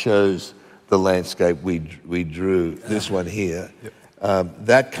map that shows the landscape we drew. This one here. Yep.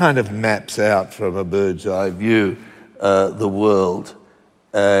 That kind of maps out from a bird's eye view the world,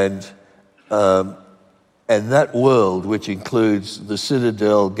 and that world, which includes the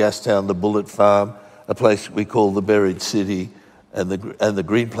Citadel, Gastown, the Bullet Farm, a place we call the Buried City, and the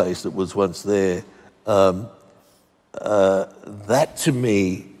green place that was once there. That to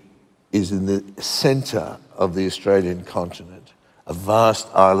me is in the centre of the Australian continent, a vast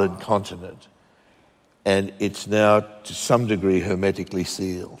island continent, and it's now to some degree hermetically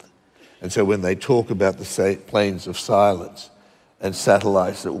sealed. And so when they talk about the plains of silence and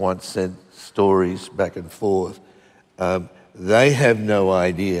satellites that once sent stories back and forth, they have no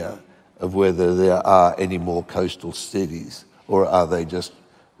idea of whether there are any more coastal cities or are they just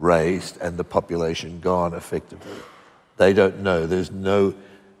raised and the population gone effectively. They don't know.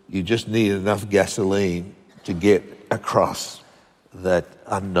 You just need enough gasoline to get across that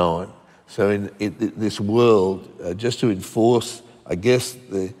unknown. So in this world, just to enforce, I guess,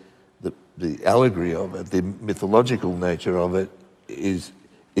 the allegory of it, the mythological nature of it, is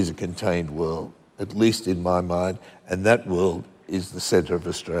a contained world, at least in my mind, and that world is the centre of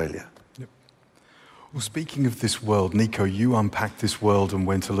Australia. Yep. Well, speaking of this world, Nico, you unpacked this world and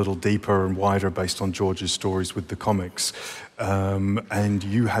went a little deeper and wider based on George's stories with the comics. And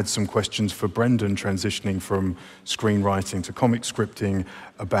you had some questions for Brendan, transitioning from screenwriting to comic scripting,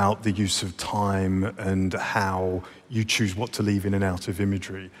 about the use of time and how you choose what to leave in and out of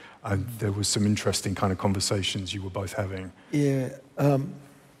imagery. There was some interesting kind of conversations you were both having. Yeah,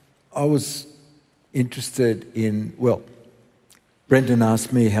 I was interested in, well, Brendan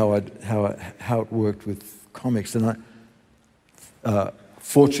asked me how it worked with comics, and I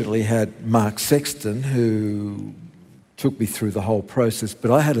fortunately had Mark Sexton, who took me through the whole process. But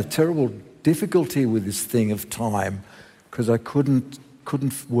I had a terrible difficulty with this thing of time, because I couldn't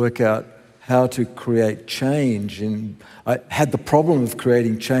work out how to create change, and I had the problem of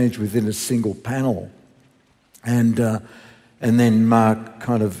creating change within a single panel. And then Mark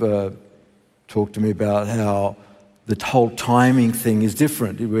kind of talked to me about how the whole timing thing is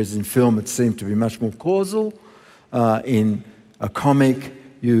different, whereas in film it seemed to be much more causal. In a comic,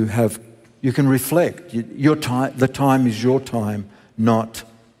 you can reflect. Your time, the time is your time, not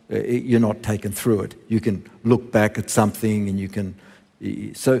you're not taken through it. You can look back at something, and you can.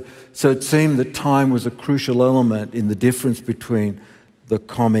 So it seemed that time was a crucial element in the difference between the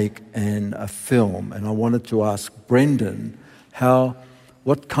comic and a film. And I wanted to ask Brendan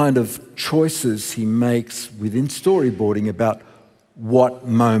what kind of choices he makes within storyboarding about what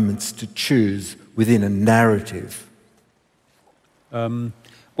moments to choose within a narrative.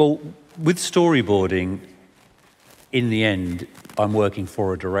 Well, with storyboarding, in the end, I'm working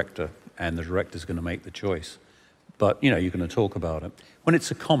for a director, and the director's going to make the choice. But, you're going to talk about it. When it's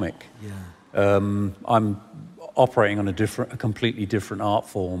a comic, I'm operating on a completely different art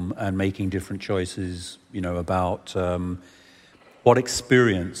form and making different choices, about what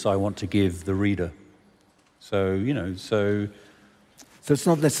experience I want to give the reader. So it's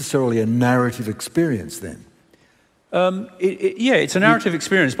not necessarily a narrative experience then? It's a narrative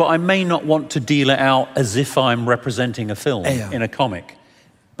experience, but I may not want to deal it out as if I'm representing a film in a comic.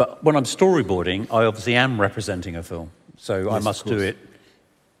 But when I'm storyboarding, I obviously am representing a film. So yes, I must do it,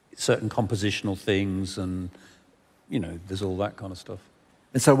 certain compositional things, and, there's all that kind of stuff.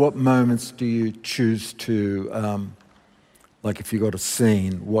 And so what moments do you choose to... like if you got a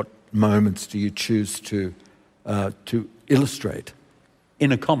scene, what moments do you choose to illustrate?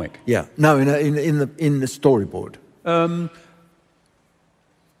 In a comic? Yeah. No, in the storyboard.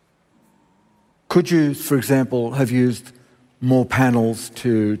 Could you, for example, have used more panels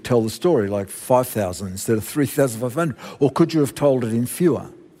to tell the story, like 5,000 instead of 3,500? Or could you have told it in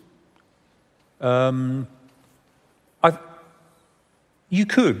fewer? You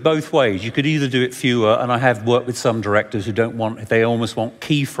could, both ways. You could either do it fewer, and I have worked with some directors who they almost want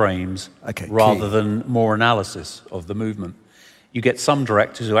keyframes rather than more analysis of the movement. You get some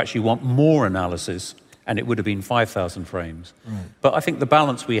directors who actually want more analysis, and it would have been 5,000 frames. Right. But I think the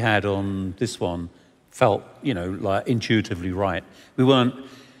balance we had on this one felt, like intuitively right. We weren't...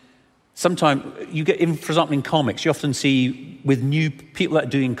 Sometimes, for example, in comics, you often see with new people that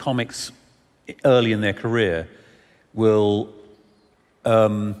are doing comics early in their career will...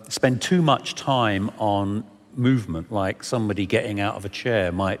 spend too much time on movement, like somebody getting out of a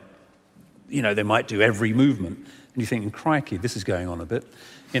chair they might do every movement, and you're thinking, crikey, this is going on a bit,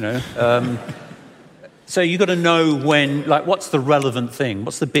 So you've got to know when, like, what's the relevant thing,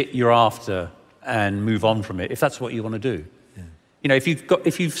 what's the bit you're after, and move on from it, if that's what you want to do. Yeah. If you've got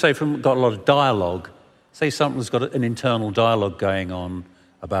a lot of dialogue, say something's got an internal dialogue going on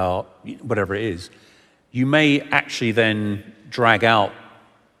about whatever it is, you may actually then drag out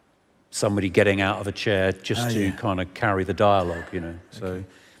somebody getting out of a chair just to kind of carry the dialogue, So, okay.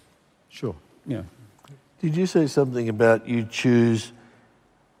 Sure. Yeah. Did you say something about you choose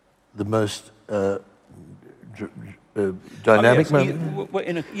the most dynamic moment?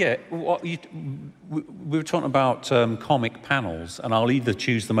 We were talking about comic panels, and I'll either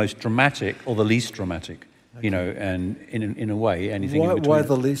choose the most dramatic or the least dramatic, and in a way, anything in between. Why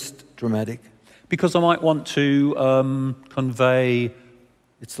the least dramatic? Because I might want to convey...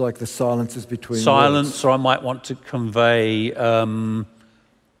 It's like the silences between silence, words. or I might want to convey, I'm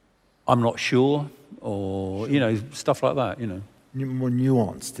not sure, or, stuff like that, More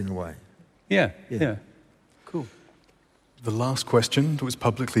nuanced in a way. Yeah. Cool. The last question that was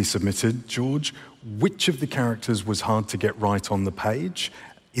publicly submitted, George, which of the characters was hard to get right on the page?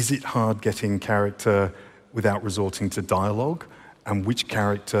 Is it hard getting character without resorting to dialogue? And which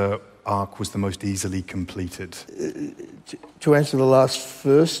character arc was the most easily completed? To answer the last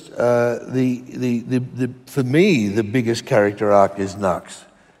first, for me, the biggest character arc is Nux,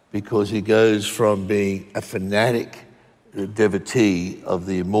 because he goes from being a fanatic devotee of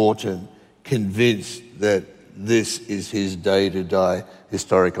the Immortan convinced that this is his day to die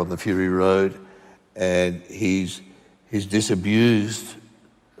historic on the Fury Road, and he's disabused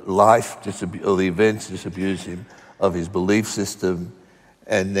life, or the events disabuse him of his belief system,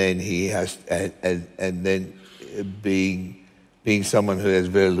 and then he has, and then being someone who has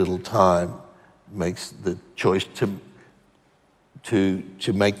very little time, makes the choice to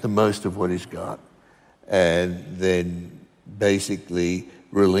make the most of what he's got, and then basically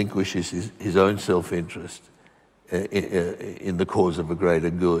relinquishes his own self-interest in the cause of a greater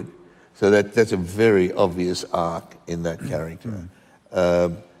good. So that's a very obvious arc in that character.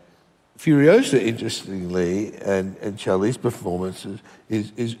 Furiosa, interestingly, and Charlize's performance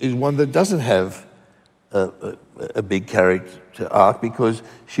is one that doesn't have a big character arc, because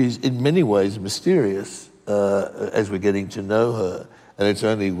she's in many ways mysterious as we're getting to know her, and it's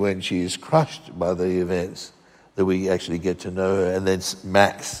only when she is crushed by the events that we actually get to know her, and then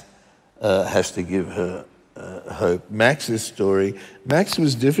Max has to give her hope. Max's story, Max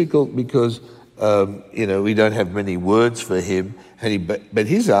was difficult because we don't have many words for him, but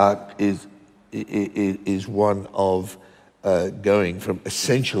his arc is one of going from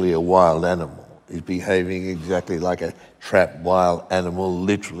essentially a wild animal. He's behaving exactly like a trapped wild animal,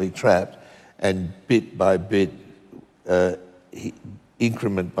 literally trapped, and bit by bit,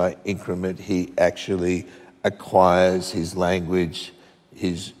 increment by increment, he actually acquires his language,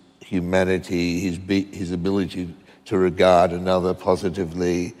 his humanity, his ability to regard another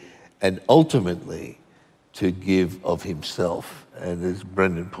positively, and ultimately to give of himself. And as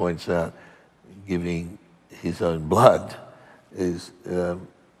Brendan points out, giving his own blood is, for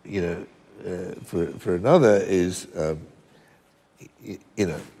another is a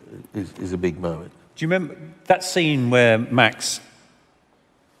big moment. Do you remember that scene where Max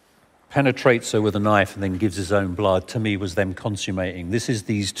penetrates her with a knife and then gives his own blood? To me, was them consummating. This is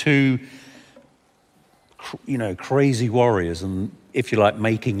these two, crazy warriors, and if you like,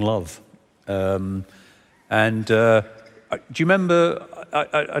 making love. Do you remember? I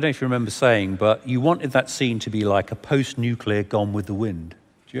don't know if you remember saying, but you wanted that scene to be like a post-nuclear Gone with the Wind.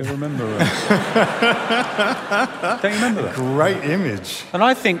 Do you ever remember? Don't you remember that? Great image. And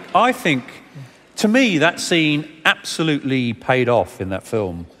I think, to me, that scene absolutely paid off in that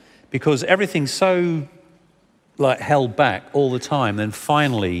film, because everything's so held back all the time. Then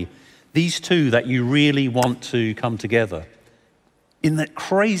finally, these two that you really want to come together in the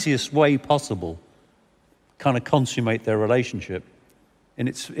craziest way possible, kind of consummate their relationship. And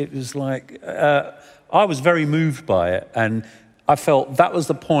it was like, I was very moved by it, and I felt that was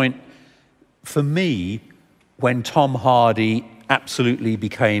the point for me when Tom Hardy absolutely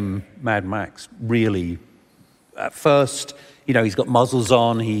became Mad Max. Really, at first, he's got muzzles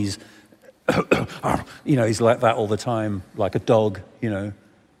on, he's, he's like that all the time, like a dog, and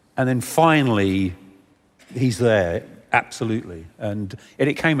then finally, he's there, absolutely, and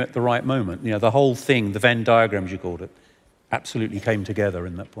it came at the right moment. The whole thing, the Venn diagrams you called it, absolutely came together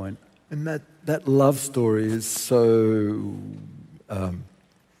in that point. And that love story is so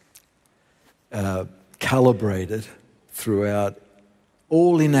calibrated throughout,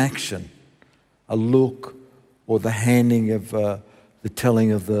 all in action. A look, or the handing of the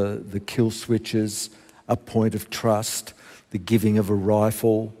telling of the kill switches, a point of trust, the giving of a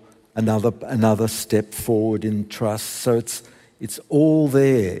rifle, another step forward in trust. So it's all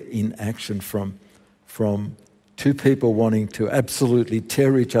there in action, from two people wanting to absolutely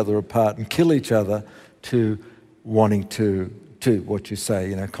tear each other apart and kill each other, to wanting to what you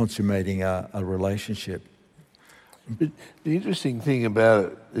say, consummating a relationship. But the interesting thing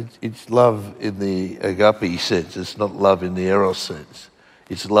about it's love in the agape sense. It's not love in the eros sense.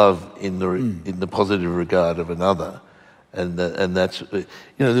 It's love in the positive regard of another, and that's one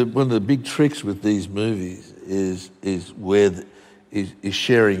of the big tricks with these movies is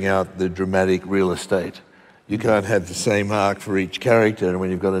sharing out the dramatic real estate. You can't have the same arc for each character, and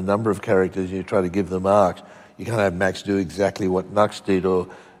when you've got a number of characters and you try to give them arcs, you can't have Max do exactly what Nux did, or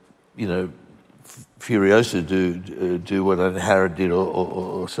Furiosa do what Harrod did,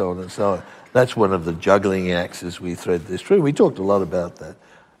 or so on and so on. That's one of the juggling acts as we thread this through. We talked a lot about that.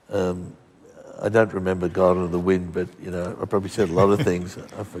 I don't remember Gone with the Wind, but I probably said a lot of things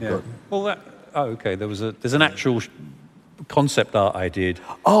I've forgotten. Yeah. Well, okay. There's an actual concept art I did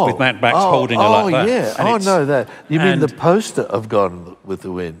with Mad Max holding her like that. Yeah. No, that. You mean the poster of Gone with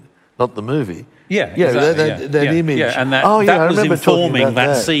the Wind, not the movie? Yeah, exactly, that image. Yeah, and that was informing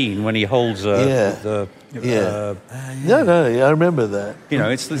that scene when he holds I remember that.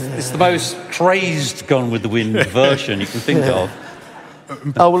 It's the most crazed Gone with the Wind version you can think of.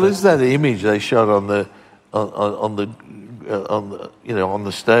 Is that image they shot on the on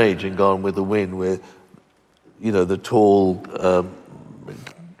the stage and Gone with the Wind, where the tall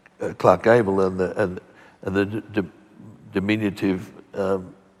Clark Gable and the diminutive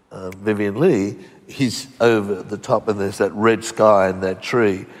Vivian Leigh, he's over the top, and there's that red sky and that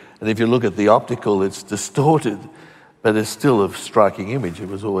tree. And if you look at the optical, it's distorted, but it's still a striking image. It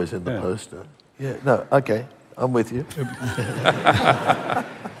was always in the poster. Yeah, no, okay, I'm with you.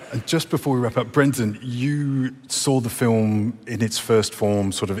 And just before we wrap up, Brendan, you saw the film in its first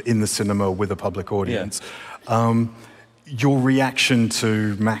form, sort of in the cinema with a public audience. Yeah. Your reaction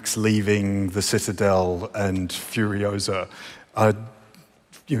to Max leaving the Citadel and Furiosa,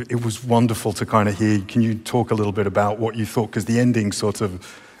 it was wonderful to kind of hear. Can you talk a little bit about what you thought? Because the ending sort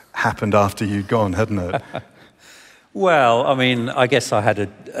of happened after you'd gone, hadn't it? Well, I mean, I guess I had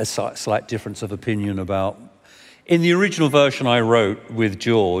a slight difference of opinion about... In the original version I wrote with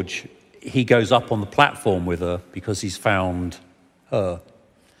George, he goes up on the platform with her because he's found her.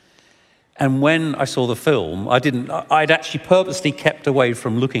 And when I saw the film, I'd actually purposely kept away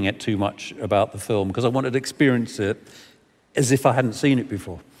from looking at too much about the film because I wanted to experience it as if I hadn't seen it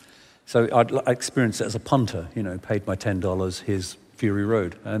before. So I experienced it as a punter, paid my $10, here's Fury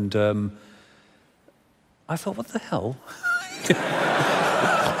Road. And I thought, what the hell?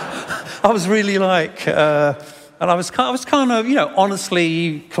 I was really like... And I was kind of,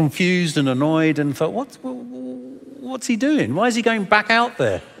 honestly confused and annoyed and thought, what's he doing? Why is he going back out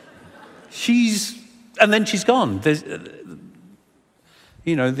there? And then she's gone.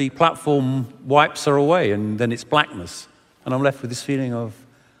 The platform wipes her away and then it's blackness. And I'm left with this feeling of,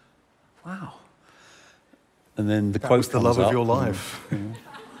 wow. And then the quote was the love of your life.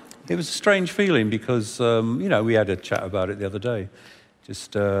 It was a strange feeling because, we had a chat about it the other day.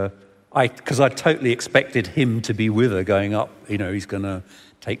 Just... Because I totally expected him to be with her going up, he's going to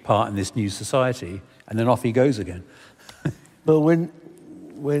take part in this new society, and then off he goes again. But when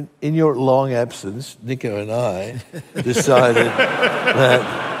in your long absence, Nico and I decided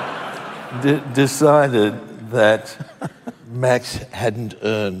that Max hadn't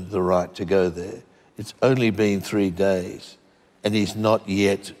earned the right to go there. It's only been 3 days, and he's not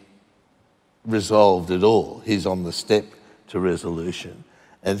yet resolved at all. He's on the step to resolution.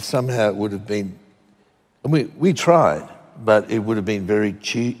 And somehow it would have been... We tried, but it would have been very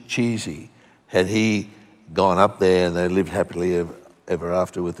cheesy had he gone up there and they lived happily ever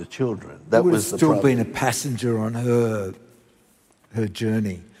after with the children. That would was have the still problem. been a passenger on her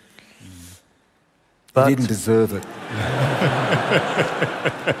journey. But he didn't deserve it.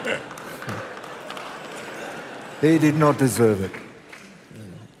 He did not deserve it.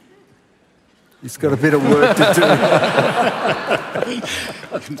 He's got a bit of work to do.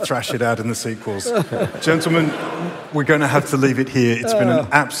 Thrash it out in the sequels. Gentlemen, we're going to have to leave it here. It's been an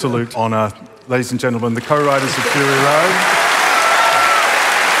absolute honour. Ladies and gentlemen, the co-writers of Fury Road.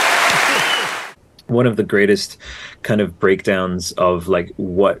 One of the greatest kind of breakdowns of like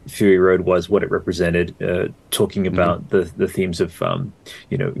what Fury Road was, what it represented, talking about the themes of,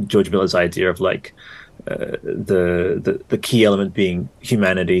 George Miller's idea of like, the key element being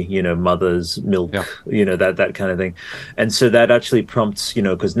humanity, mothers, milk, that kind of thing. And so that actually prompts,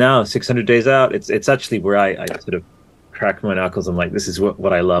 because now 600 days out, it's actually where I sort of crack my knuckles. I'm like, this is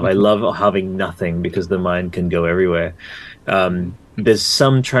what I love. I love having nothing because the mind can go everywhere. There's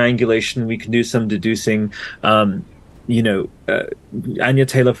some triangulation, we can do some deducing. Anya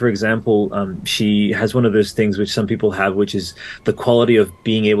Taylor, for example, she has one of those things which some people have, which is the quality of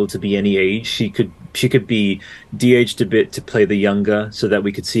being able to be any age. She could be de-aged a bit to play the younger, so that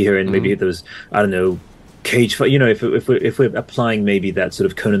we could see her in maybe those, I don't know, cage fight. If we're applying maybe that sort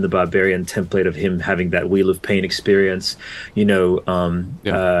of Conan the Barbarian template of him having that Wheel of Pain experience,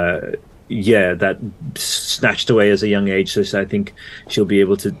 that snatched away as a young age. So I think she'll be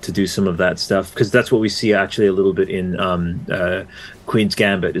able to do some of that stuff, because that's what we see actually a little bit in Queen's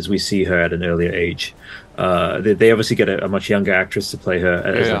Gambit, is we see her at an earlier age. They obviously get a much younger actress to play her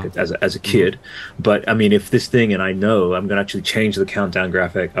as a kid. But I mean, if this thing, and I know I'm going to actually change the countdown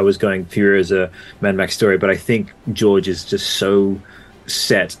graphic. I was going Fury as a Mad Max story, but I think George is just so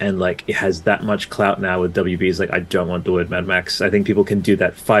set and like it has that much clout now with WB. Is like, I don't want the word Mad Max. I think people can do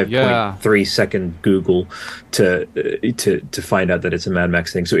that 5.3 second Google to find out that it's a Mad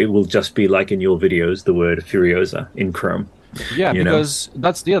Max thing. So it will just be like in your videos, the word Furiosa in Chrome. Yeah, because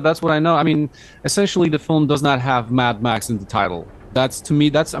that's what I know. I mean, essentially, the film does not have Mad Max in the title. That's, to me,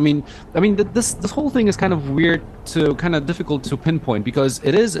 I mean, this whole thing is kind of weird kind of difficult to pinpoint, because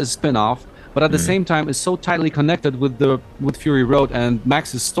it is a spin-off, but at the same time, it's so tightly connected with Fury Road and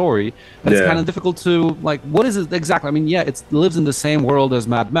Max's story that it's kind of difficult to, like, what is it exactly? I mean, it lives in the same world as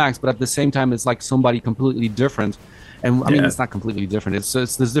Mad Max, but at the same time, it's like somebody completely different. And I mean, Yeah. it's not completely different. It's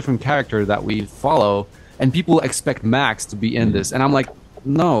this different character that we follow, and people expect Max to be in this, and I'm like,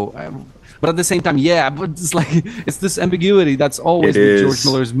 no. But at the same time, yeah. But it's like it's this ambiguity that's always It with George is.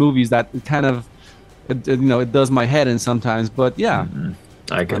 Miller's movies that kind of, it does my head in sometimes. But yeah,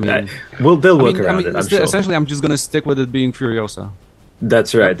 I can. mean- Well, they'll work around it. I'm sure. essentially, I'm just gonna stick with it being Furiosa.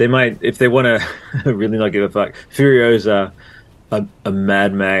 That's right. They might, if they want to really not give a fuck. Furiosa, a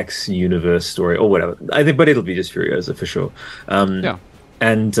Mad Max universe story or whatever. I think, but it'll be just Furiosa for sure. Yeah.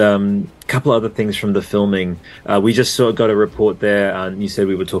 And a couple other things from the filming. We just got a report there, and you said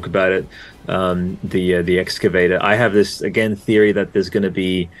we would talk about it. The excavator. I have this again theory that there's going to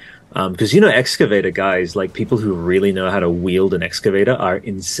be, because excavator guys, like people who really know how to wield an excavator, are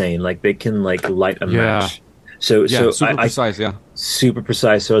insane. Like they can like light a match. So Super precise. Yeah. super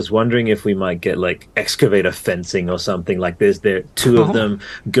precise. So I was wondering if we might get like excavator fencing or something. Like there two of them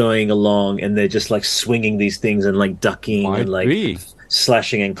going along, and they're just like swinging these things and like ducking Might and like be.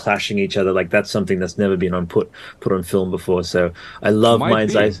 slashing and clashing each other. Like that's something that's never been put on film before. So I love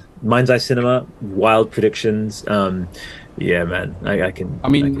Might Mind's Eye cinema. Wild predictions. Yeah, man. I can. I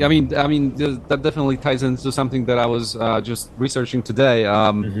mean, that definitely ties into something that I was just researching today.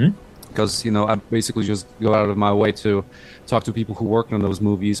 Because I basically just go out of my way to talk to people who work on those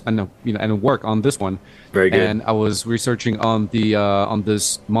movies and and work on this one. Very good. And I was researching on the on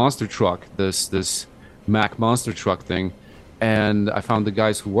this monster truck, this Mack monster truck thing, and I found the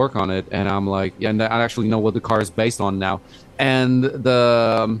guys who work on it, and I'm like, yeah, and I actually know what the car is based on now, and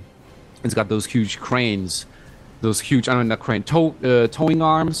it's got those huge cranes, those huge towing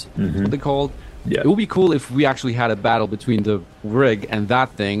arms, what they called. Yeah. It would be cool if we actually had a battle between the rig and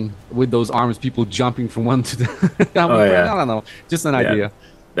that thing with those arms, people jumping from one to the. I don't know, just an idea.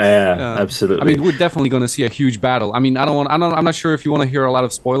 Yeah, absolutely. I mean, we're definitely going to see a huge battle. I mean, I'm not sure if you want to hear a lot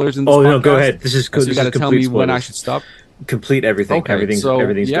of spoilers in this. Oh no, podcast, go ahead. This is so you got to tell me when I should stop. Complete everything. Okay, everything's so,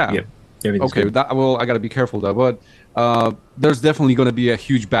 everything's yeah. good. Yeah, everything's Okay, good. I got to be careful though. But there's definitely going to be a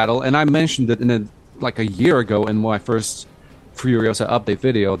huge battle, and I mentioned it like a year ago in my first Furiosa update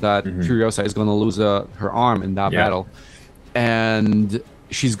video that Furiosa is going to lose her arm in that battle, and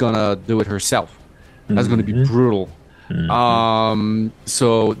she's going to do it herself. That's going to be brutal.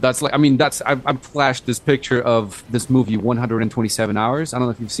 So that's like, I mean, I've flashed this picture of this movie 127 hours. I don't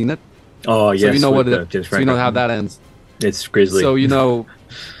know if you've seen it. Oh yes. So you know what James so you know Franco. how that ends. It's grisly. So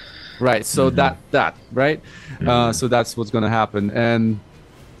right. So that right. So that's what's going to happen, and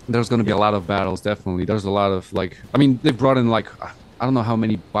there's going to be a lot of battles. Definitely, there's a lot of they brought in I don't know how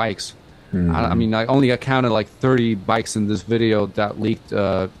many bikes. I mean, I only counted like 30 bikes in this video that leaked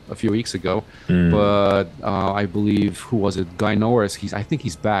a few weeks ago. But I believe, who was it? Guy Norris. I think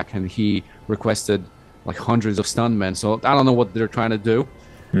he's back, and he requested like hundreds of stuntmen. So I don't know what they're trying to do.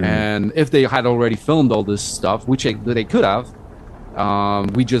 And if they had already filmed all this stuff, which they could have,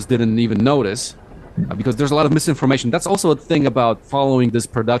 we just didn't even notice. Because there's a lot of misinformation. That's also a thing about following this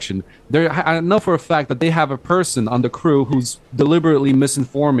production. I know for a fact that they have a person on the crew who's deliberately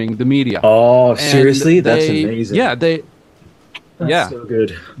misinforming the media. Oh, And seriously? That's amazing. Yeah, That's so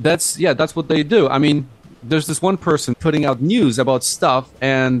good. That's what they do. I mean, there's this one person putting out news about stuff,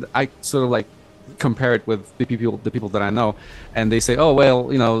 and I sort of compare it with the people that I know, and they say, oh well,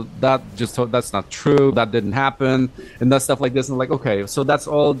 that's not true, that didn't happen, and that stuff like this. And like, okay, so that's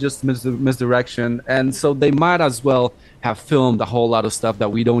all just misdirection, and so they might as well have filmed a whole lot of stuff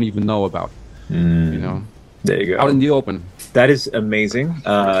that we don't even know about. There you go. Out in the open. That is amazing.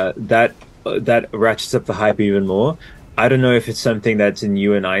 That ratchets up the hype even more. I don't know if it's something that's in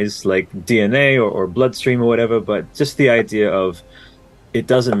you and I's like DNA or bloodstream or whatever, but just the idea of, it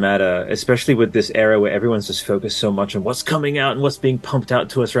doesn't matter, especially with this era where everyone's just focused so much on what's coming out and what's being pumped out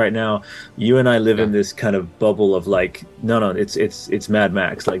to us right now. You and I live in this kind of bubble of like, no, it's Mad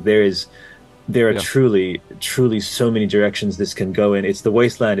Max. Like there are truly so many directions this can go in. It's the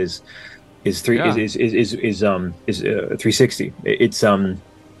Wasteland is 360. It's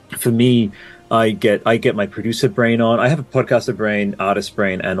for me, I get my producer brain on. I have a podcaster brain, artist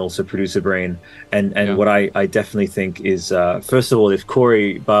brain, and also producer brain. And what I definitely think is, first of all, if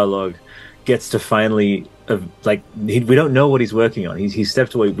Cory Barlog gets to finally, we don't know what he's working on. He's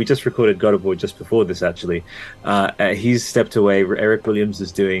stepped away. We just recorded God of War just before this, actually. He's stepped away. Eric Williams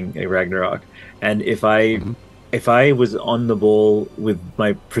is doing a Ragnarok. And if I was on the ball with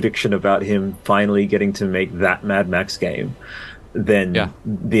my prediction about him finally getting to make that Mad Max game, then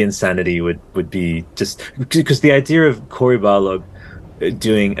the insanity would be just because the idea of Cory Barlog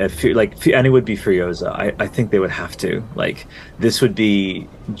doing and it would be Furiosa. I think they would have to, this would be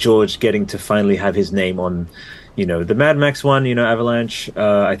George getting to finally have his name on, the Mad Max one, Avalanche.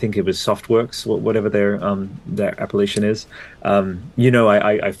 I think it was Softworks, whatever their appellation is.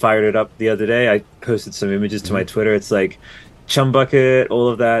 I fired it up the other day. I posted some images to my Twitter. It's like Chum Bucket, all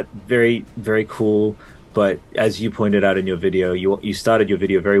of that, very very cool. But as you pointed out in your video, you started your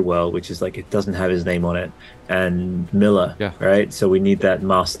video very well, which is like it doesn't have his name on it, and Miller, Yeah. right? So we need that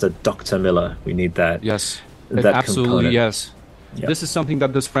Master Dr. Miller. We need that. Yes, that absolutely component. yes. Yep. This is something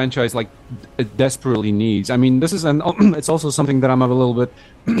that this franchise it desperately needs. I mean, this is it's also something that I'm a little bit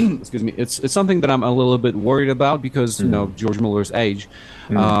excuse me. It's something that I'm a little bit worried about because George Miller's age.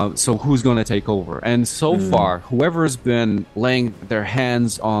 So who's going to take over? And so far, whoever's been laying their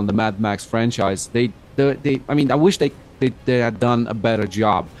hands on the Mad Max franchise, they I mean, I wish they had done a better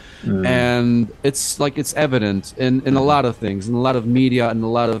job. And it's evident in a lot of things, in a lot of media, and a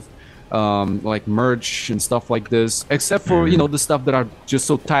lot of like merch and stuff like this, except for the stuff that are just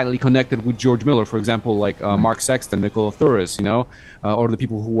so tightly connected with George Miller, for example, like Mark Sexton, Nicola Thuris, or the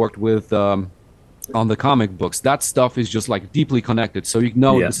people who worked with on the comic books. That stuff is just like deeply connected, so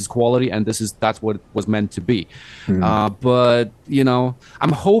this is quality, and that's what it was meant to be. But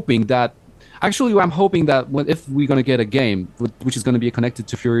I'm hoping that if we're going to get a game which is going to be connected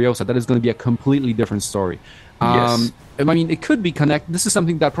to Furiosa, that is going to be a completely different story. Yes. I mean, it could be connected. This is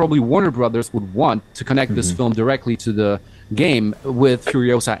something that probably Warner Brothers would want to connect this film directly to the game with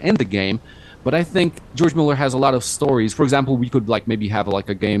Furiosa in the game. But I think George Miller has a lot of stories. For example, we could maybe have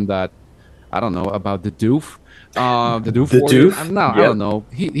a game that, I don't know, about the Doof. The Doof? I don't know.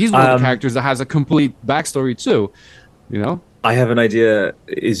 He's one of the characters that has a complete backstory too, I have an idea.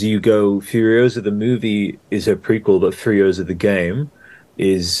 You go Furiosa the movie is a prequel, but Furiosa the game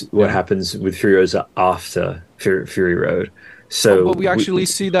is what happens with Furiosa after Fury Road. So but we actually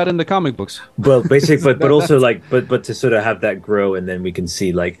see that in the comic books. Well, basically, but also but to sort of have that grow, and then we can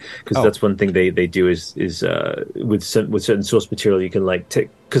see because that's one thing they do is with certain source material you can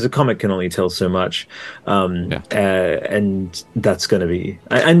because a comic can only tell so much, and that's going to be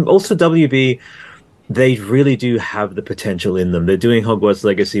and also WB. They really do have the potential in them. They're doing Hogwarts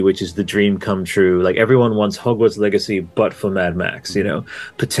Legacy, which is the dream come true. Like everyone wants Hogwarts Legacy, but for Mad Max,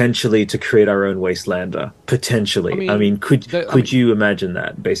 potentially to create our own Wastelander. Potentially, I mean could you imagine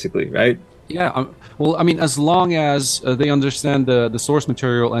that? Basically, right? Yeah. Well, I mean, as long as they understand the source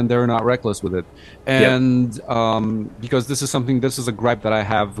material and they're not reckless with it, and because this is a gripe that I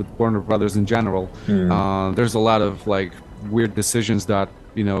have with Warner Brothers in general. There's a lot of weird decisions that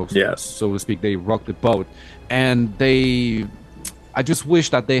so to speak, they rocked the boat, and I just wish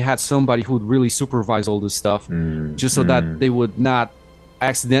that they had somebody who would really supervise all this stuff, just so that they would not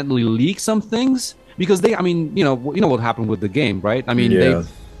accidentally leak some things, because you know what happened with the game, right? I mean, they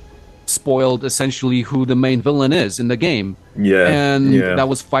spoiled essentially who the main villain is in the game, and that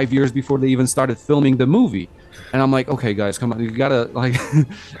was 5 years before they even started filming the movie. And I'm like, okay, guys, come on, you gotta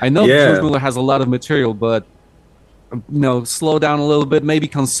I know George Miller has a lot of material, but slow down a little bit, maybe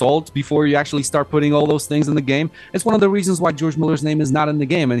consult before you actually start putting all those things in the game. It's one of the reasons why George Miller's name is not in the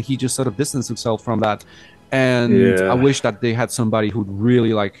game, and he just sort of distanced himself from that. And I wish that they had somebody who'd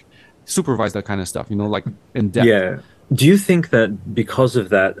really supervise that kind of stuff, in depth. Yeah. Do you think that because of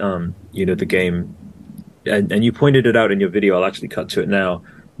that, the game, and you pointed it out in your video, I'll actually cut to it now,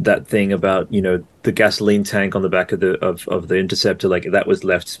 that thing about the gasoline tank on the back of the Interceptor, that was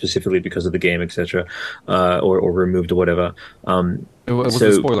left specifically because of the game, etc., or removed or whatever. It was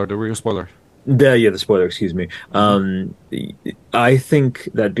the spoiler, the real spoiler. The spoiler. Excuse me. I think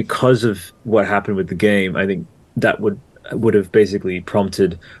that because of what happened with the game, I think that would have basically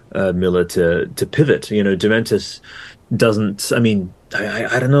prompted Miller to pivot. Dementis doesn't. I mean,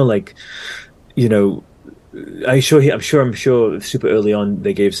 I don't know. I'm sure super early on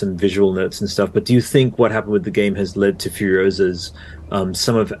they gave some visual notes and stuff, but do you think what happened with the game has led to Furiosa's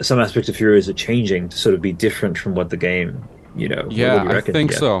some aspects of Furiosa changing to sort of be different from what the game, Yeah, I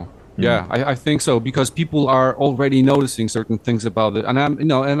think so. Yeah, I think so, because people are already noticing certain things about it, and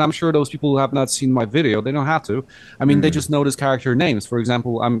I'm sure those people who have not seen my video, they don't have to. I mean, they just notice character names. For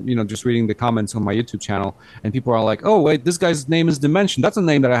example, I'm just reading the comments on my YouTube channel, and people are like, "Oh, wait, this guy's name is Dimension. That's a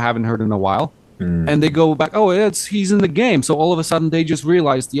name that I haven't heard in a while." And they go back, he's in the game. So all of a sudden they just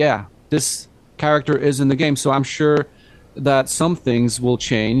realized, this character is in the game. So I'm sure that some things will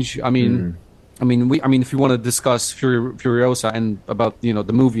change. I mean, I mean, if you want to discuss Furiosa and about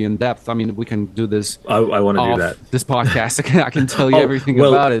the movie in depth, I mean, we can do this. I want to do off that. this podcast. I can tell you everything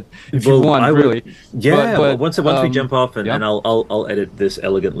well, about it if you want, I would, really. yeah. But once we jump off, and, yeah. and I'll edit this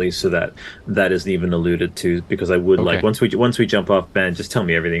elegantly so that that isn't even alluded to, because I would like Okay. once we jump off, Ben, just tell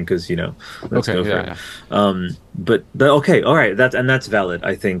me everything, because let's Okay, go for yeah, it. yeah. Okay, all right, that's valid,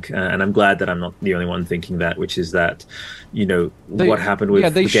 I think, and I'm glad that I'm not the only one thinking that, which is that what happened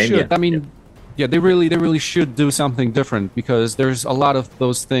with they the game. should. I mean, yeah, they really should do something different, because there's a lot of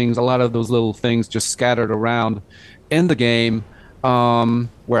those things, a lot of those little things just scattered around in the game.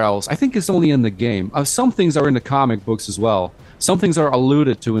 Where else? I think it's only in the game. Some things are in the comic books as well. Some things are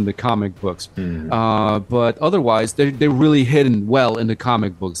alluded to in the comic books, but otherwise they're really hidden well in the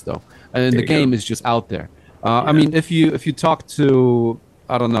comic books, though, and the game is just out there. I mean, if you talk to,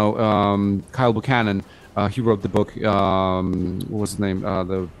 I don't know, Kyle Buchanan, he wrote the book. What was his name?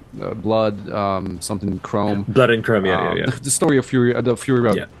 The Blood, something Chrome. Blood and Chrome, yeah. The story of the Fury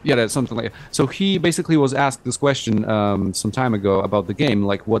Road. Yeah. That's something like that. So he basically was asked this question some time ago about the game,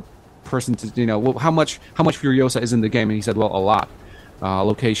 like what percentage, how much Furiosa is in the game, and he said, well, a lot.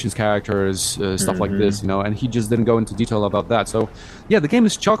 Locations, characters, stuff like this, and he just didn't go into detail about that. So, yeah, the game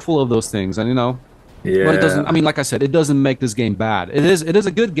is chock full of those things, and Yeah. but it doesn't. I mean, like I said, it doesn't make this game bad. It is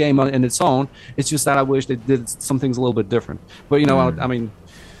a good game in its own. It's just that I wish they did some things a little bit different. But I mean,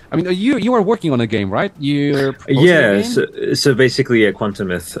 you are working on a game, right? You're proposing a game? So basically, Quantum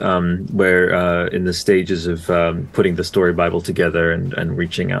Myth, we're in the stages of putting the story Bible together and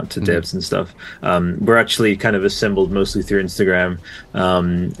reaching out to devs and stuff. We're actually kind of assembled mostly through Instagram,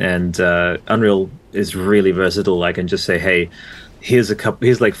 and Unreal is really versatile. I can just say, hey, here's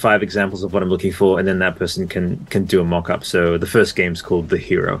like 5 examples of what I'm looking for, and then that person can do a mock-up. So the first game's called The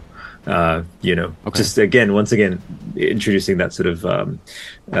Hero. Just once again introducing that sort of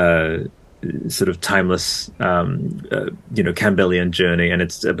timeless Campbellian journey, and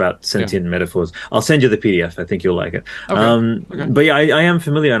it's about sentient metaphors. I'll send you the PDF. I think you'll like it. But yeah, I am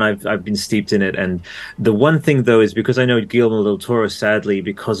familiar, and I've been steeped in it. And the one thing, though, is because I know Guillermo del Toro, sadly,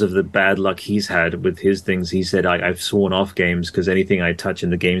 because of the bad luck he's had with his things, he said, I've sworn off games because anything I touch in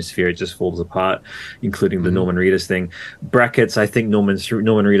the game sphere, it just falls apart, including the Norman Reedus thing. Brackets, I think Norman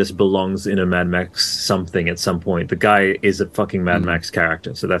Reedus belongs in a Mad Max something at some point. The guy is a fucking Mad Max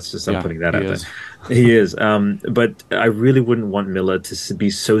character, so that's just, I'm putting that out there. He is. But I really wouldn't want Miller to be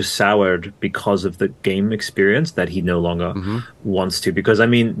so soured because of the game experience that he no longer wants to. Because, I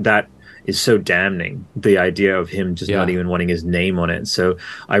mean, that is so damning, the idea of him just not even wanting his name on it. So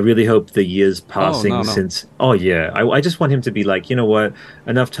I really hope the years passing since... Oh, yeah. I just want him to be like, you know what?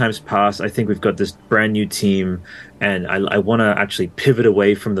 Enough time's passed. I think we've got this brand new team, and I want to actually pivot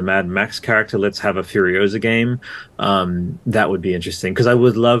away from the Mad Max character. Let's have a Furiosa game. That would be interesting, because I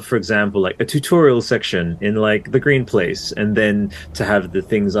would love, for example, like a tutorial section in like the Green Place, and then to have the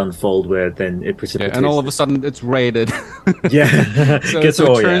things unfold where then it precipitates. And all of a sudden it's raided. so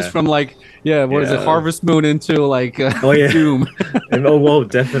it turns from like what is it, Harvest Moon into like Doom.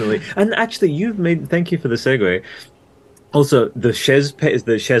 Definitely. And actually, thank you for the segue. Also, the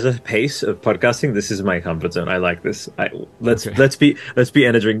Shez pace of podcasting. This is my comfort zone. I like this. Let's be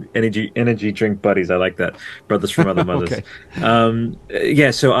energy drink buddies. I like that. Brothers from other mothers.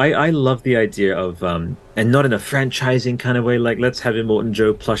 So I love the idea of and not in a franchising kind of way. Like, let's have Immortan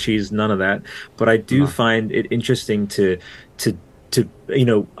Joe plushies. None of that. But I do find it interesting to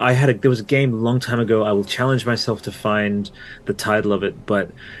there was a game a long time ago. I will challenge myself to find the title of it,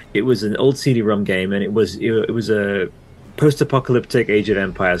 but it was an old CD-ROM game, and it was a post-apocalyptic Age of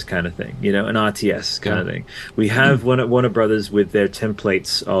Empires kind of thing, an RTS kind of thing. We have Warner Brothers with their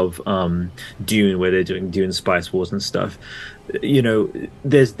templates of Dune, where they're doing Dune Spice Wars and stuff.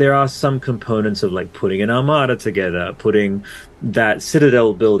 There are some components of like putting an armada together, putting that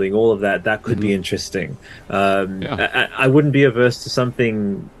citadel building, all of that could be interesting. I wouldn't be averse to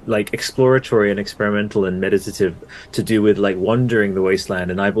something like exploratory and experimental and meditative to do with like wandering the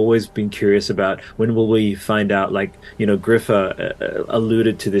wasteland. And I've always been curious about when will we find out, like, Griffa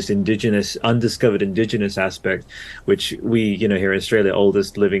alluded to this undiscovered indigenous aspect, which we, here in Australia,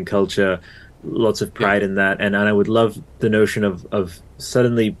 oldest living culture, lots of pride in that, and I would love the notion of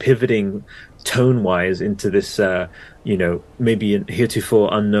suddenly pivoting tone-wise into this maybe heretofore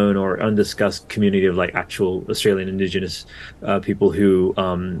unknown or undiscussed community of like actual Australian Indigenous people who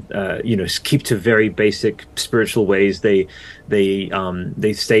keep to very basic spiritual ways. They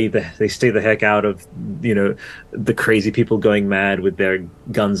stay the heck out of the crazy people going mad with their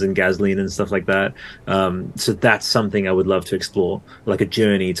guns and gasoline and stuff like that. So that's something I would love to explore, like a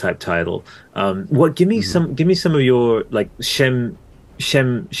journey type title. Give me some of your like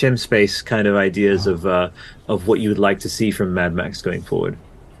Shem space kind of ideas of what you would like to see from Mad Max going forward.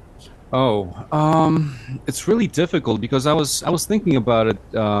 Oh, it's really difficult because I was thinking about it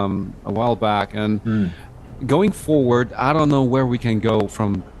a while back, and Mm, going forward, I don't know where we can go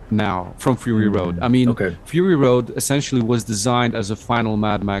from now, from Fury Road. I mean, okay. Fury Road essentially was designed as a final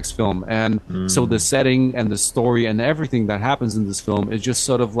Mad Max film. And so the Mm, setting and the story and everything that happens in this film is just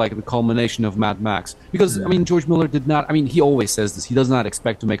sort of like the culmination of Mad Max. Because, I mean, George Miller did not, I mean, he always says this, he does not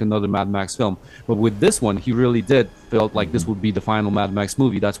expect to make another Mad Max film. But with this one, he really did felt like this would be the final Mad Max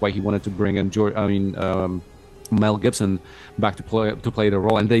movie. That's why he wanted to bring in Mel Gibson back to play the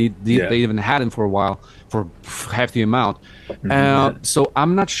role, and they even had him for a while for a hefty amount. So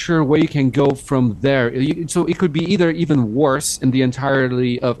I'm not sure where you can go from there. So it could be either even worse in the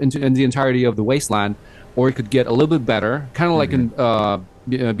entirety of the Wasteland, or it could get a little bit better, kind of like in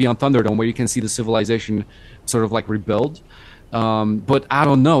Beyond Thunderdome, where you can see the civilization sort of like rebuild. But I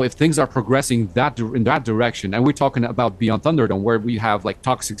don't know if things are progressing in that direction, and we're talking about Beyond Thunderdome, where we have like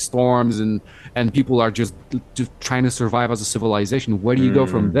toxic storms and people are just trying to survive as a civilization. Where do you go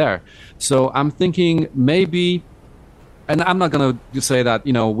from there? So I'm thinking maybe, and I'm not gonna say that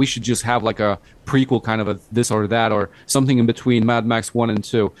we should just have like a prequel kind of a this or that or something in between Mad Max 1 and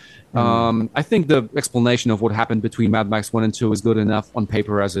 2. I think the explanation of what happened between Mad Max 1 and 2 is good enough on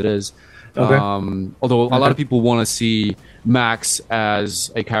paper as it is. Okay. Although a lot of people want to see Max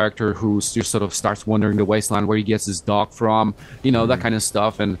as a character who just sort of starts wandering the wasteland, where he gets his dog from, that kind of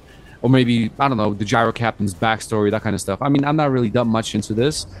stuff, or maybe I don't know, the Gyro Captain's backstory, that kind of stuff. I mean, I'm not really that much into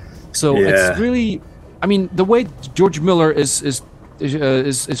this, so it's really, I mean, the way George Miller is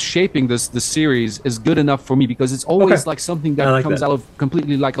shaping this series is good enough for me, because it's always like something that comes out of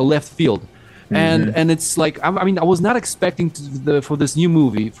completely like a left field. And it's like, I mean, I was not expecting for this new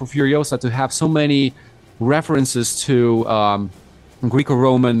movie, for Furiosa, to have so many references to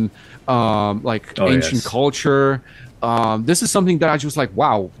Greco-Roman, ancient culture. This is something that I just like,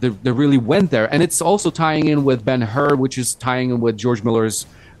 wow, they really went there. And it's also tying in with Ben-Hur, which is tying in with George Miller's,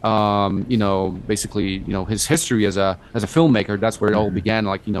 basically, his history as a filmmaker. That's where it all began.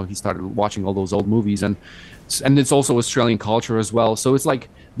 Like, he started watching all those old movies, and it's also Australian culture as well. So it's like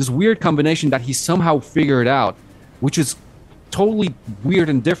this weird combination that he somehow figured out, which is totally weird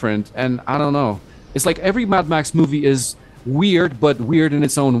and different. And I don't know. It's like every Mad Max movie is weird, but weird in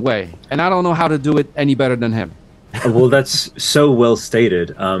its own way. And I don't know how to do it any better than him. Well, that's so well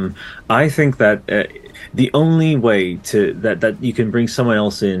stated. I think that the only way that you can bring someone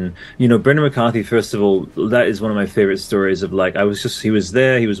else in, Brendan McCarthy, first of all, that is one of my favorite stories of like, he was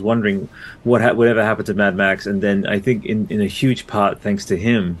there, he was wondering whatever happened to Mad Max, and then I think in a huge part, thanks to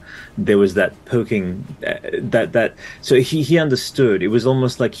him, there was that poking, so he understood. It was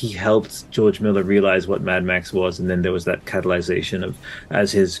almost like he helped George Miller realize what Mad Max was, and then there was that catalyzation of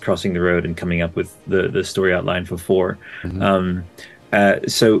as his crossing the road and coming up with the story outline for 4.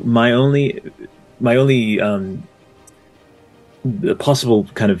 So my only possible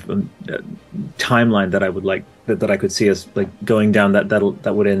kind of timeline that I would like that I could see us like going down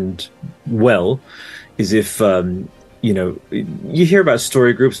that would end well is if you hear about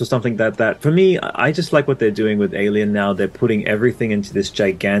story groups or something that for me, I just like what they're doing with Alien now. They're putting everything into this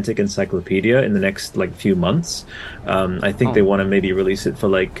gigantic encyclopedia in the next like few months. I think they want to maybe release it for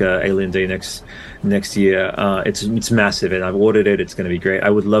like Alien Day next year. It's massive, and I've ordered it. It's going to be great.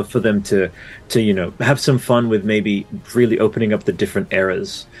 I would love for them to have some fun with maybe really opening up the different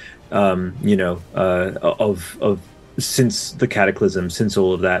eras, of since the Cataclysm, since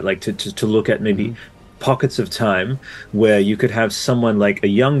all of that, like to look at maybe pockets of time where you could have someone like a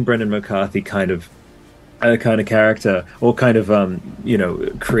young Brendan McCarthy kind of character, or kind of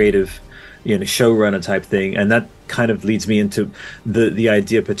creative showrunner type thing, and that kind of leads me into the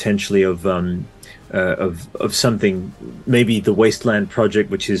idea potentially of something, maybe the Wasteland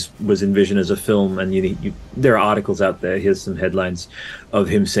project, which was envisioned as a film, and there are articles out there. Here's some headlines of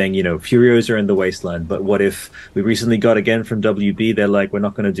him saying, Furiosa in the Wasteland, but what if we recently got again from WB, they're like, we're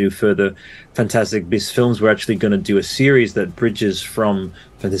not going to do further Fantastic Beasts films, we're actually going to do a series that bridges from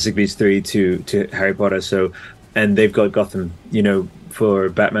Fantastic Beasts 3 to Harry Potter. So, and they've got Gotham, for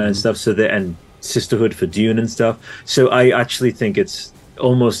Batman and stuff, so and Sisterhood for Dune and stuff. So I actually think it's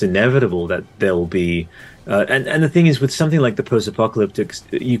almost inevitable that there'll be and the thing is, with something like the post-apocalyptic,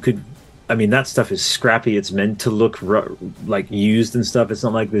 that stuff is scrappy. It's meant to look like used and stuff. It's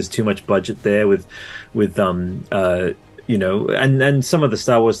not like there's too much budget there with and some of the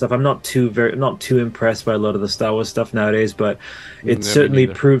Star Wars stuff. I'm not too impressed by a lot of the Star Wars stuff nowadays, but it certainly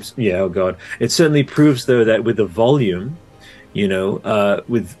proves it certainly proves though that with the volume,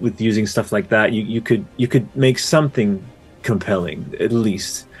 with using stuff like that, you could make something compelling, at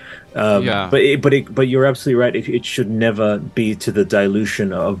least. Yeah, But you're absolutely right. It should never be to the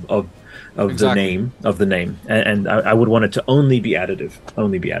dilution of the exactly. name and I would want it to only be additive,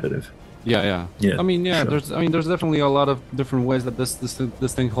 only be additive. Yeah, yeah. Yeah, I mean, yeah. sure. There's definitely a lot of different ways that this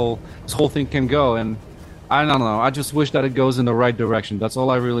whole thing can go, and I don't know. I just wish that it goes in the right direction. That's all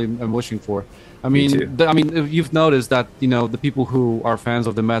I really am wishing for. I Me mean, too. if you've noticed that, the people who are fans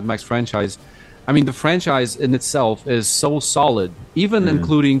of the Mad Max franchise, I mean, the franchise in itself is so solid, even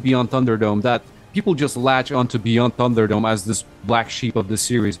including Beyond Thunderdome, that people just latch onto Beyond Thunderdome as this black sheep of the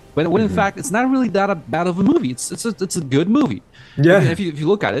series. But when in fact, it's not really that bad of a movie. It's a good movie. Yeah. If you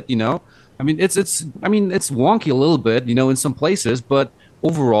look at it, I mean, it's wonky a little bit, in some places, but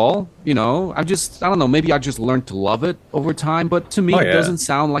overall, I don't know, maybe I just learned to love it over time, but to me, Oh, it yeah. doesn't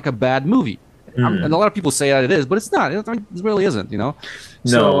sound like a bad movie. And a lot of people say that it is, but it's not. It really isn't, So,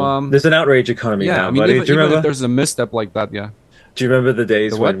 No, there's an outrage economy yeah, now, I mean, buddy. Do you even if remember? there's a misstep like that, yeah. Do you remember the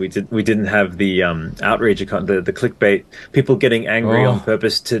days The what? when we didn't have the outrage the clickbait, people getting angry Oh. on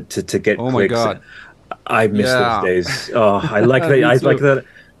purpose to get Oh my clicks? God. I miss Yeah. those days. Oh, I like that. Me I like too. that.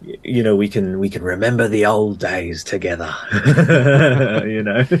 We can remember the old days together.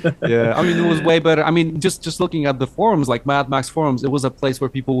 Yeah, I mean, it was way better. I mean, just looking at the forums, like Mad Max forums, it was a place where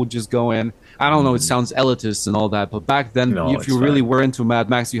people would just go in. I don't know, it sounds elitist and all that, but back then, No, if it's you really fine. were into Mad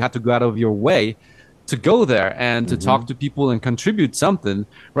Max, you had to go out of your way to go there and to talk to people and contribute something.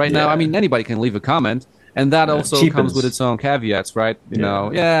 Right now, I Yeah. mean, anybody can leave a comment. And that also comes with Cheapens. its own caveats, right?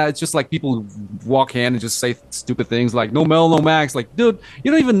 It's just like people walk in and just say stupid things like "No Mel, no Max." Like, dude,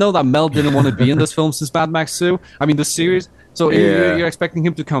 you don't even know that Mel didn't want to be in this film since Mad Max 2. I mean, the series. So Yeah. you're expecting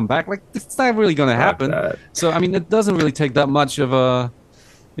him to come back? Like, it's not really going to happen. that. So I mean, it doesn't really take that much of a,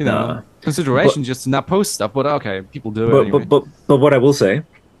 Nah. consideration just to not post stuff. But okay, people do it But anyway. but what I will say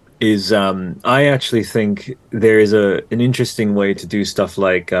is I actually think there is an interesting way to do stuff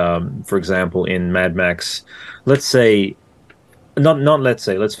like for example in Mad Max, let's say not let's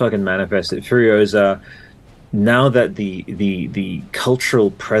say let's fucking manifest it. Furiosa, now that the cultural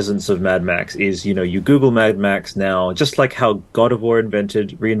presence of Mad Max is, you Google Mad Max now, just like how God of War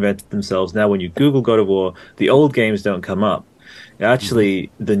reinvented themselves. Now when you Google God of War, the old games don't come up.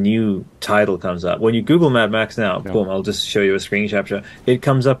 Actually, the new title comes up. When you Google Mad Max now, boom, I'll just show you a screen capture. It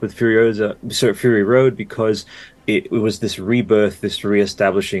comes up with Fury Road, because it was this rebirth, this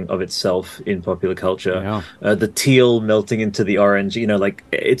reestablishing of itself in popular culture. Yeah. The teal melting into the orange, like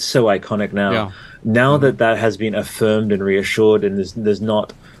it's so iconic now. Yeah. Now that has been affirmed and reassured, and there's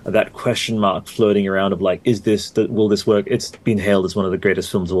not that question mark floating around of like, will this work? It's been hailed as one of the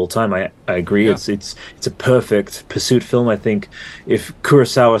greatest films of all time. I agree. Yeah. It's a perfect pursuit film. I think if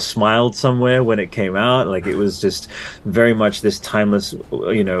Kurosawa smiled somewhere when it came out, like it was just very much this timeless, bit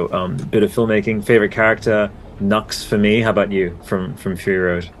of filmmaking. Favorite character, Nux for me. How about you from Fury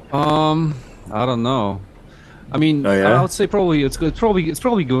Road? I don't know. I mean, Oh, yeah? I would say probably it's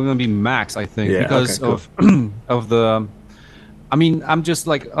probably going to be Max. I think Yeah, because okay, of the. I mean, I'm just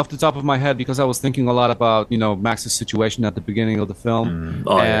like off the top of my head because I was thinking a lot about Max's situation at the beginning of the film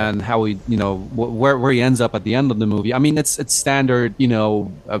Oh, yeah. and how he where he ends up at the end of the movie. I mean, it's standard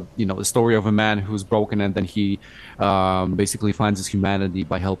the story of a man who's broken and then he basically finds his humanity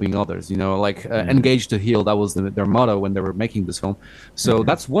by helping others. Engage to heal. That was their motto when they were making this film. So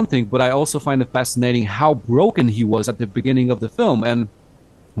that's one thing. But I also find it fascinating how broken he was at the beginning of the film and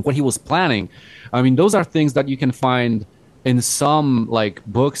what he was planning. I mean, those are things that you can find in some like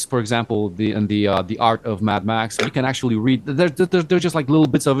books, for example, the Art of Mad Max. You can actually read. They're just like little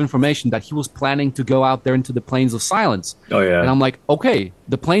bits of information that he was planning to go out there into the Plains of Silence. Oh yeah. And I'm like, okay,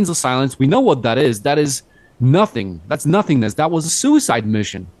 the Plains of Silence. We know what that is. That is nothing. That's nothingness. That was a suicide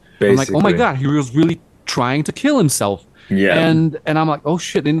mission. I'm like, oh my Basically. god, he was really trying to kill himself. Yeah. And I'm like, oh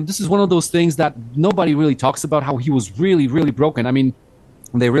shit. And this is one of those things that nobody really talks about. How he was really, really broken. I mean,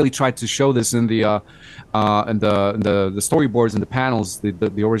 they really tried to show this in the storyboards and the panels,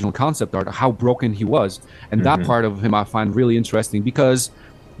 the original concept art, how broken he was, and that part of him I find really interesting because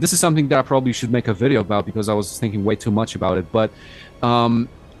this is something that I probably should make a video about because I was thinking way too much about it. But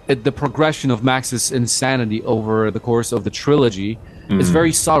the progression of Max's insanity over the course of the trilogy is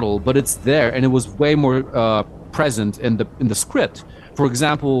very subtle, but it's there, and it was way more present in the script. For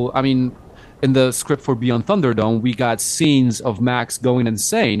example, I mean, in the script for Beyond Thunderdome, we got scenes of Max going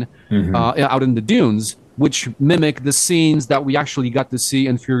insane out in the dunes, which mimic the scenes that we actually got to see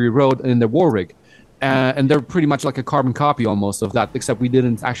in Fury Road in the war rig. And they're pretty much like a carbon copy almost of that, except we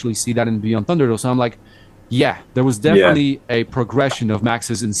didn't actually see that in Beyond Thunderdome. So I'm like, yeah, there was definitely a progression of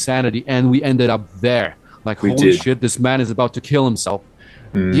Max's insanity, and we ended up there. Like, holy shit, this man is about to kill himself.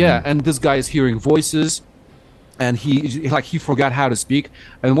 Yeah, and this guy is hearing voices. and he forgot how to speak.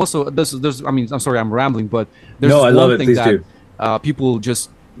 And also, there's I mean, I'm sorry, I'm rambling, but there's No, this I love one it. thing Please that do. people just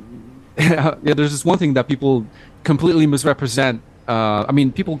yeah, there's this one thing that people completely misrepresent. I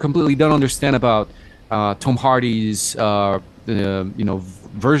mean, people completely don't understand about Tom Hardy's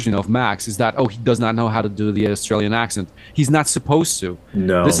version of Max is that he does not know how to do the Australian accent. He's not supposed to.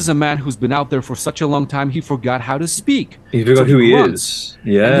 No. This is a man who's been out there for such a long time. He forgot how to speak. He forgot who he is.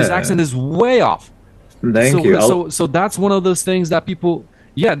 Yeah. And his accent is way off. Thank you. So that's one of those things that people.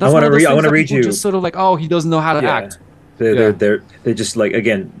 Yeah, that's I one of those I things want to that read people you. just sort of like, he doesn't know how to act. They're just like,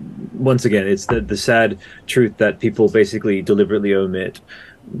 again, once again, it's the sad truth that people basically deliberately omit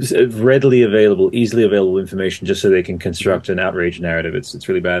readily available, easily available information just so they can construct an outrage narrative. It's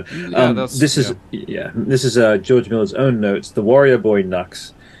really bad. This is George Miller's own notes. The warrior boy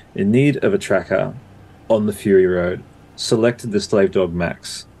Nux, in need of a tracker on the Fury Road, selected the slave dog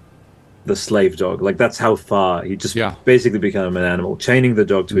Max. The slave dog, like that's how far he just basically became an animal, chaining the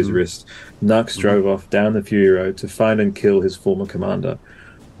dog to his wrist. Nux drove off down the Fury Road to find and kill his former commander,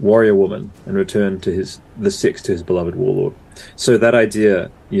 warrior woman, and return to the Six to his beloved warlord. So that idea,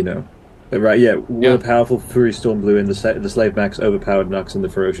 right? Yeah, a powerful fury storm blew in. The slave Max overpowered Nux in the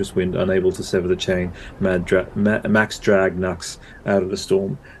ferocious wind, unable to sever the chain. Max dragged Nux out of the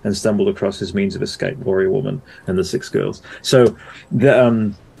storm and stumbled across his means of escape: warrior woman and the six girls. So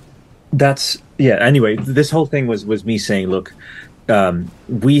anyway, this whole thing was me saying, look,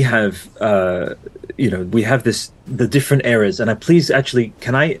 we have we have the different eras, and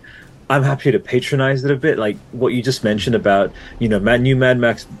I'm happy to patronize it a bit, like what you just mentioned about new Mad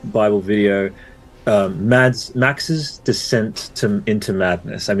Max Bible video, Max's descent into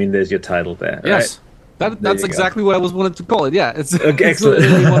madness. I mean, there's your title there. Yes. Right? That's exactly what I was wanted to call it. Yeah, it's excellent.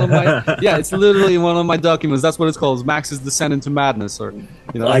 It's literally one of my documents. That's what it's called. Max's descent into madness, or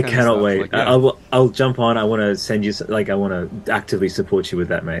I cannot wait. Like, I'll jump on. I want to send you. I want to actively support you with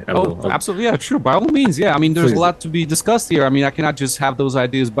that, mate. I'll absolutely. Yeah, sure. By all means. Yeah. I mean, there's a lot to be discussed here. I mean, I cannot just have those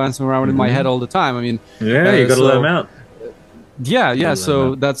ideas bouncing around in my head all the time. I mean, you got to let them out. Yeah.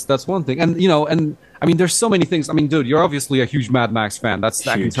 So that's one thing, and I mean, there's so many things. I mean, dude, you're obviously a huge Mad Max fan. I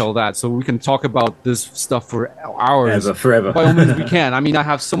can tell that. So we can talk about this stuff for hours. Forever. By all means, we can. I mean, I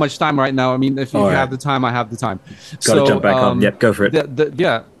have so much time right now. I mean, if you have the time, I have the time. Got to jump back on. Yep, go for it.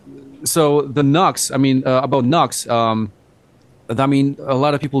 So the Nux, I mean, about Nux, I mean, a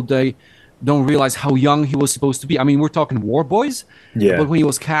lot of people, they don't realize how young he was supposed to be. I mean, we're talking War Boys. Yeah. But when he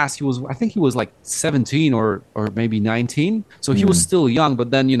was cast, I think he was like 17 or maybe 19. So he was still young. But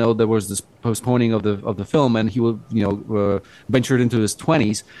then there was this postponing of the film, and he would ventured into his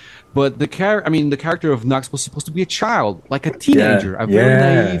 20s. But the character of Nux was supposed to be a child, like a teenager, a very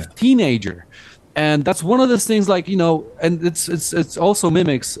naive teenager. And that's one of those things, like and it's also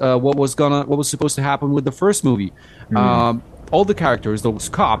mimics what was supposed to happen with the first movie. All the characters, those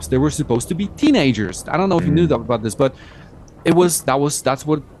cops, they were supposed to be teenagers. I don't know if you knew about this, but that's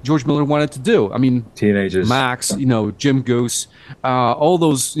what George Miller wanted to do. I mean, teenagers, Max, Jim Goose, all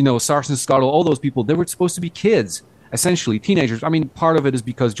those, Sarson Scuttle, all those people, they were supposed to be kids, essentially teenagers. I mean, part of it is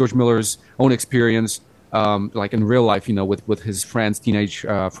because George Miller's own experience, like in real life, with his teenage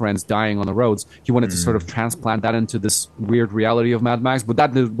friends dying on the roads, he wanted to sort of transplant that into this weird reality of Mad Max, but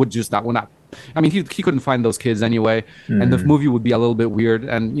that would not. I mean, he couldn't find those kids anyway, and the movie would be a little bit weird,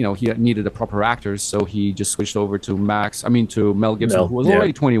 and he needed a proper actors, so he just switched over to Mel Gibson, who was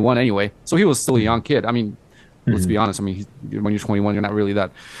already 21 anyway, so he was still a young kid. I mean, let's be honest. I mean, when you're 21, you're not really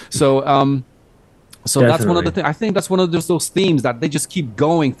that. So, that's one of the things. I think that's one of those themes that they just keep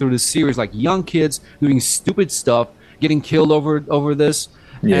going through the series, like young kids doing stupid stuff, getting killed over this.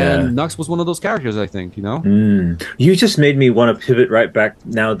 Yeah. And Nux was one of those characters, I think, You just made me want to pivot right back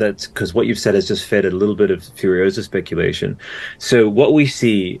now, because what you've said has just fed a little bit of Furiosa speculation. So what we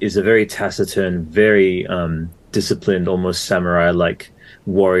see is a very taciturn, very disciplined, almost samurai-like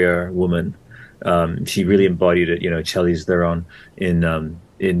warrior woman. She really embodied it, Charlize Theron in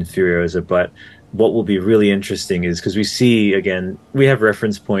Furiosa. But what will be really interesting is, because we have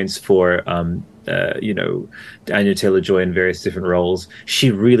reference points for Anya Taylor-Joy in various different roles.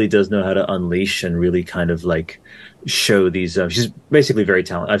 She really does know how to unleash and really kind of like show these. She's basically very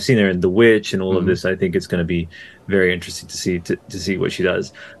talented. I've seen her in The Witch and all of this. I think it's going to be very interesting to see what she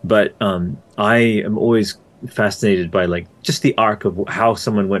does. But I am always fascinated by like just the arc of how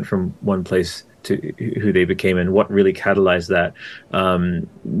someone went from one place to who they became and what really catalyzed that.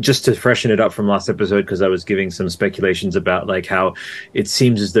 Just to freshen it up from last episode, because I was giving some speculations about like how it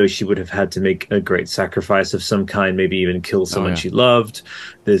seems as though she would have had to make a great sacrifice of some kind, maybe even kill someone she loved.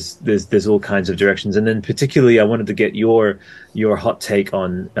 There's all kinds of directions, and then particularly I wanted to get your hot take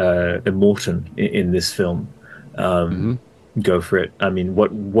on Immortan in this film. Hmm. Go for it. I mean,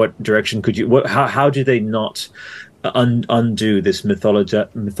 what direction could you? How do they not undo this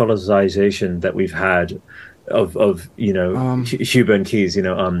mythologization that we've had of Um, Huber and Keyes,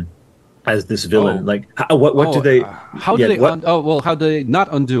 as this villain? oh, Like, what do they? how do Yeah, they? what? How do they not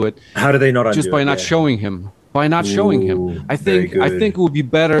undo it? How do they not Just undo by it? not Yeah. showing him. By not showing him, Ooh, very I think good. it would be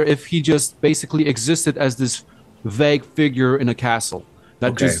better if he just basically existed as this vague figure in a castle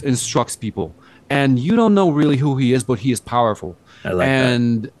that Okay, just instructs people, and you don't know really who he is, but he is powerful. I like that.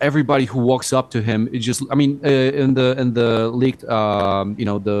 And everybody who walks up to him, it just, I mean, in the leaked,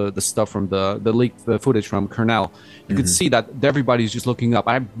 the stuff from the leaked footage from Cornell, you could Hmm. see that everybody's just looking up.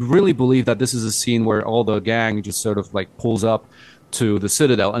 I really believe that this is a scene where all the gang just sort of like pulls up to the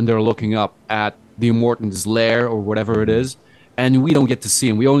Citadel and they're looking up at the Immortan's lair or whatever it is, and we don't get to see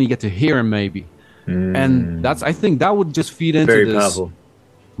him. We only get to hear him maybe, and that's, I think that would just feed into Very this powerful.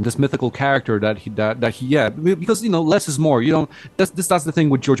 mythical character that he, yeah, because less is more. You don't, that's the thing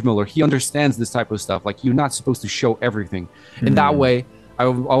with George Miller. He understands this type of stuff. Like, you're not supposed to show everything in that way.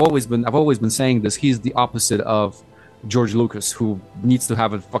 I've always been saying this. He's the opposite of George Lucas, who needs to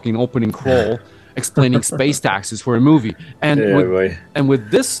have a fucking opening crawl explaining space taxes for a movie. And Yeah, boy. with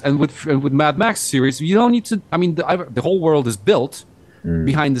this, and with Mad Max series, you don't need to. I mean, the whole world is built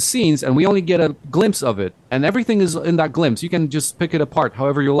behind the scenes, and we only get a glimpse of it, and everything is in that glimpse. You can just pick it apart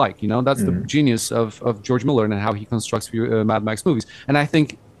however you like. That's the genius of George Miller and how he constructs Mad Max movies. And I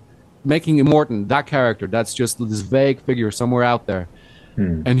think making Immortan that character, that's just this vague figure somewhere out there,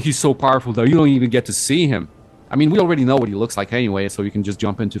 and he's so powerful that you don't even get to see him. I mean, we already know what he looks like anyway, so you can just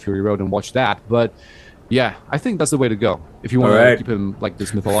jump into Fury Road and watch that. But yeah, I think that's the way to go if you want All to right. keep him like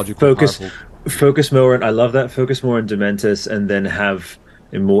this mythological, Focus, powerful. focus more on. I love that. Focus more on Dementus, and then have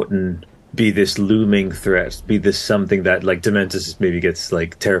Immortan be this looming threat, be this something that like Dementus maybe gets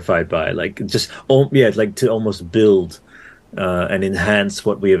like terrified by, like just like to almost build and enhance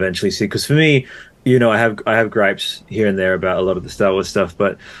what we eventually see. Because for me, I have gripes here and there about a lot of the Star Wars stuff,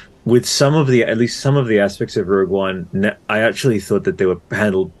 but with at least some of the aspects of Rogue One, I actually thought that they were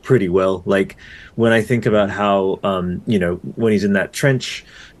handled pretty well. Like when I think about how, when he's in that trench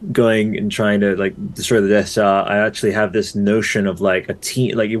going and trying to like destroy the Death Star, I actually have this notion of like a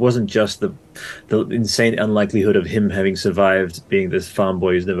team. Like it wasn't just the insane unlikelihood of him having survived being this farm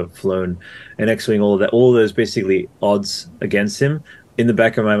boy who's never flown an X-wing, all of that, all those basically odds against him. In the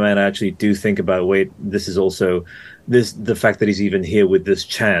back of my mind, I actually do think about, wait, this is also the fact that he's even here with this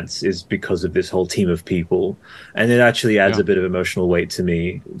chance is because of this whole team of people, and it actually adds Yeah. a bit of emotional weight to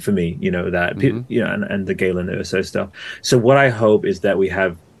me for me, that Mhm. and the Galen Erso stuff. So what I hope is that we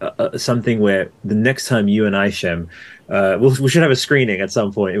have something where the next time you and I, Shem, we should have a screening at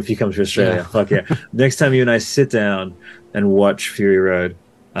some point if you come to Australia. Yeah. Fuck yeah! Next time you and I sit down and watch Fury Road,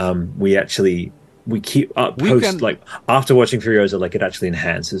 we keep up We post can- like after watching Fury Road, like it actually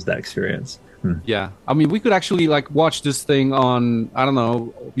enhances that experience. Yeah, I mean, we could actually like watch this thing on, I don't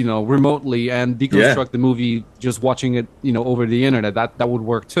know, remotely and deconstruct the movie just watching it, over the internet. That would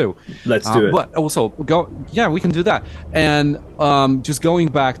work too. Let's do it. But also yeah, we can do that. And just going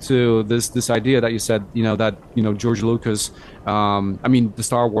back to this idea that you said, that George Lucas, I mean, the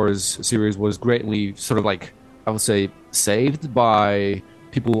Star Wars series was greatly sort of like, I would say, saved by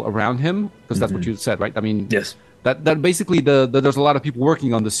people around him, because that's what you said, right? I mean, Yes. that basically there's a lot of people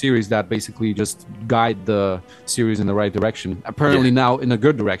working on the series that basically just guide the series in the right direction. Apparently now in a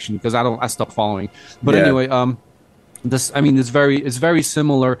good direction, because I stopped following. But Yeah. anyway, it's very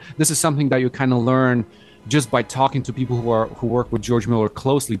similar. This is something that you kind of learn just by talking to people who work with George Miller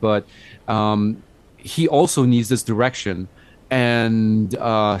closely. But he also needs this direction, and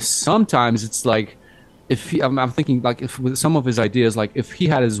sometimes it's like, I'm thinking like, if with some of his ideas, like if he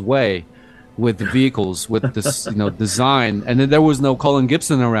had his way with the vehicles, with this design, and then there was no Colin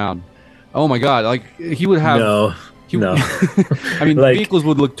Gibson around, oh my god, like he would have No. I mean, Like- the vehicles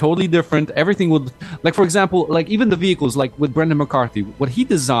would look totally different. Everything would, like, for example, like even the vehicles, like with Brendan McCarthy, what he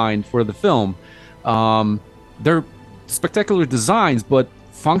designed for the film, they're spectacular designs, but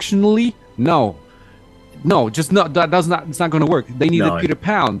functionally, just not. It's not going to work. They needed No. Peter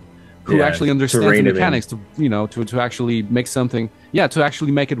Pound, who Yeah, actually to understands rein the him in. mechanics, to actually make something, to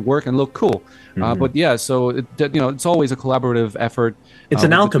actually make it work and look cool. But yeah, so it's always a collaborative effort. It's an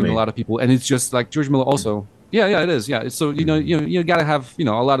between alchemy. a lot of people, and it's just like George Miller also. Yeah, it is. Yeah, so you got to have a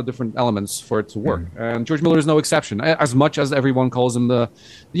lot of different elements for it to work, and George Miller is no exception. As much as everyone calls him the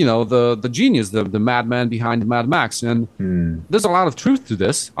genius, the madman behind Mad Max, and there's a lot of truth to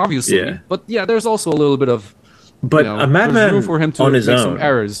this, obviously. Yeah. But yeah, there's also a little bit of You But a know, there's room madman for him on to his make some own.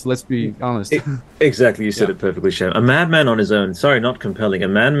 errors. Let's be honest. Exactly, you said Yeah. it perfectly, Shem. A madman on his own. Sorry, not compelling. A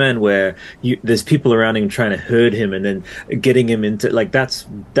madman where there's people around him trying to herd him and then getting him into like that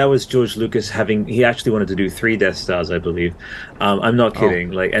was George Lucas having. He actually wanted to do three Death Stars, I believe. I'm not Oh.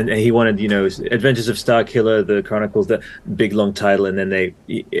 kidding. Like, and he wanted, Adventures of Star Killer, the Chronicles, the big long title, and then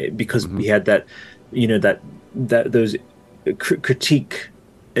because Mm-hmm. he had that, those critique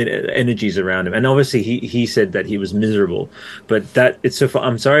energies around him, and obviously he said that he was miserable, but that it's so far,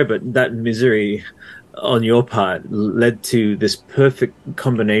 I'm sorry, but that misery on your part led to this perfect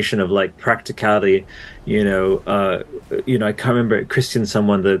combination of like practicality. I can't remember, Christian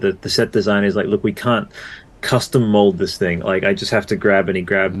someone, the set designer, is like, look, we can't custom mold this thing. Like, I just have to grab, and he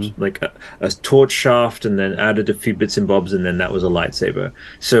grabbed like a torch shaft and then added a few bits and bobs, and then that was a lightsaber.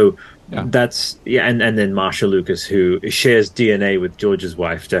 So Yeah. that's, yeah. And then Marsha Lucas, who shares DNA with George's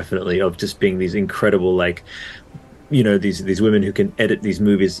wife, definitely, of just being these incredible, like, these women who can edit these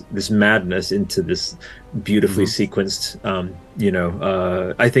movies, this madness, into this beautifully sequenced.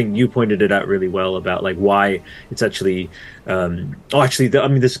 I think you pointed it out really well about like why it's actually.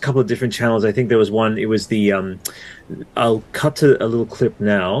 There's a couple of different channels. I think there was one. It was the. I'll cut to a little clip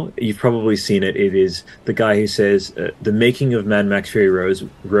now. You've probably seen it. It is the guy who says the making of Mad Max Fury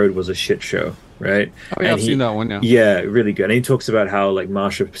Road was a shit show. Right. Oh yeah, And I've seen that one. Yeah. yeah, really good. And he talks about how like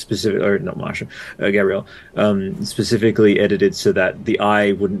Gabrielle, specifically edited so that the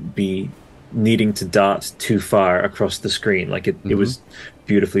eye wouldn't be needing to dart too far across the screen. Like it was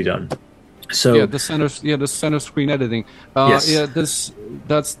beautifully done. So Yeah, the center screen editing. Yes. Yeah, that's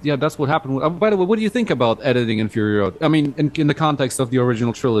what happened. By the way, what do you think about editing in Fury Road? I mean, in the context of the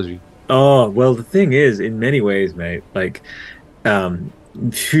original trilogy. oh well, the thing is, in many ways, mate, like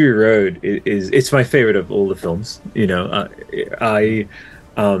Fury Road it's my favorite of all the films. I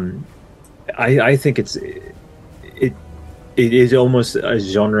think it is almost a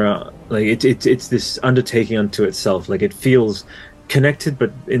genre, like it's this undertaking unto itself. Like, it feels connected,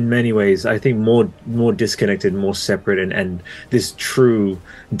 but in many ways I think more disconnected, more separate, and this true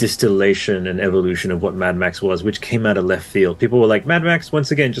distillation and evolution of what Mad Max was, which came out of left field. People were like, Mad Max, once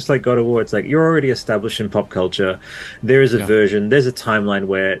again, just like God of War, it's like, you're already established in pop culture. There is a version, there's a timeline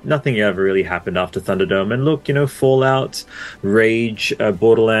where nothing ever really happened after Thunderdome, and look, Fallout, Rage,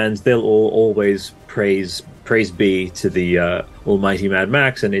 Borderlands, they'll all always praise be to the almighty Mad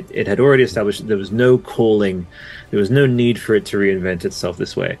Max, and it had already established there was no calling, there was no need for it to reinvent itself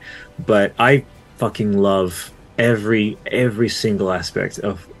this way. But I fucking love every single aspect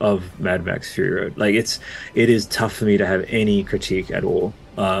of Mad Max Fury Road. Like, it is tough for me to have any critique at all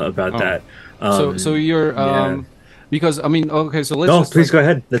about that. So you're because I mean, okay, so let's. No, just, please go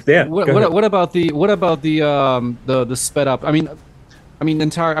ahead. What about the sped up? I mean, I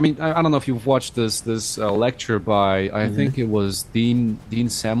don't know if you've watched this lecture by I think it was Dean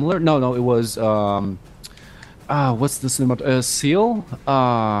Semler. No, it was what's the Seal?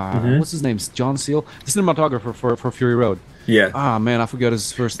 What's his name? John Seal, the cinematographer for Fury Road. Yeah. Ah, man, I forgot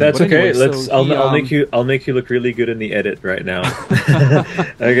his first name. That's But okay. anyway, I'll make you look really good in the edit right now.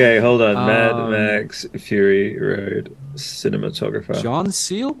 Okay, hold on. Mad Max Fury Road cinematographer. John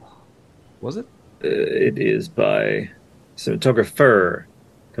Seal, was it? It is by cinematographer.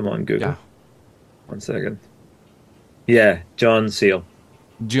 Come on, Google. Yeah. 1 second. Yeah, John Seal.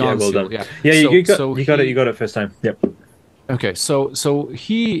 John well Seal. done. Yeah. Yeah, you got it. he- You got it first time. Yep. Okay, so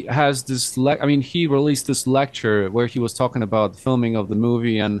he has this. He released this lecture where he was talking about the filming of the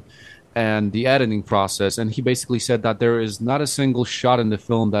movie and the editing process, and he basically said that there is not a single shot in the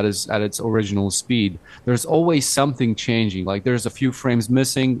film that is at its original speed. There's always something changing. Like, there's a few frames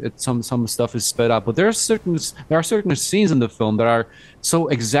missing. Some stuff is sped up, but there are certain scenes in the film that are so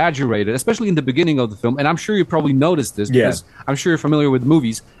exaggerated, especially in the beginning of the film. And I'm sure you probably noticed this because I'm sure you're familiar with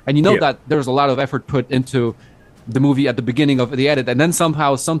movies, and you know that there's a lot of effort put into the movie at the beginning of the edit, and then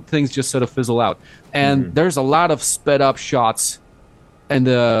somehow some things just sort of fizzle out. And there's a lot of sped up shots in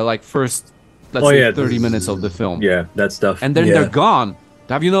the first, let's say, 30 minutes of the film. Yeah, that stuff. And then they're gone.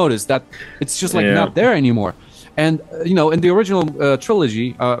 Have you noticed that it's just not there anymore? And in the original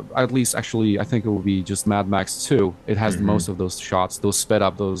trilogy, at least actually, I think it will be just Mad Max 2. It has most of those shots, those sped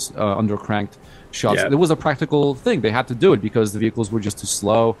up, those undercranked shots. It was a practical thing. They had to do it because the vehicles were just too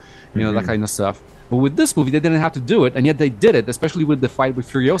slow, that kind of stuff. But with this movie, they didn't have to do it, and yet they did it, especially with the fight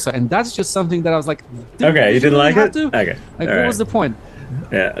with Furiosa. And that's just something that I was like, okay, you didn't like it? To? Okay, like, what was the point?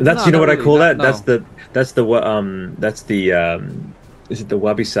 Yeah, that's what I call that. Is it the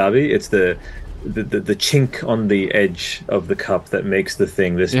wabi sabi? It's the chink on the edge of the cup that makes the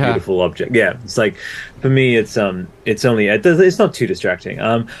thing this beautiful object. Yeah, it's like, for me, it's not too distracting.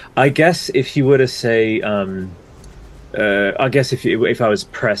 I guess if you were to say I guess if I was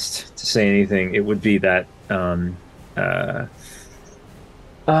pressed to say anything, it would be that uh,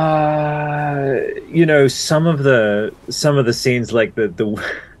 some of the scenes like the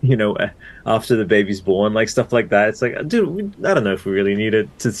you know after the baby's born, like stuff like that. It's like, dude, I don't know if we really needed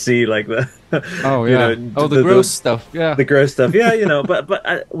to see like the Oh you know yeah. Oh, the gross stuff. Yeah. the gross stuff. Yeah,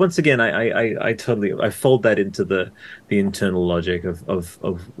 but once again, I totally I fold that into the internal logic of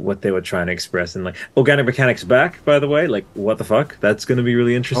what they were trying to express. And like organic mechanics back, by the way, like what the fuck? That's going to be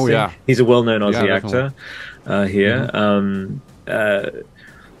really Oh interesting. yeah. He's a well-known Yeah, Aussie definitely. actor here.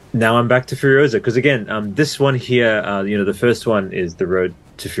 Now I'm back to Furiosa because again, this one here, the first one is the Road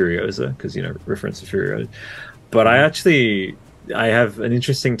to Furiosa because reference to Furiosa. But I have an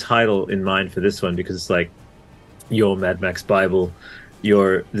interesting title in mind for this one because it's like your Mad Max Bible,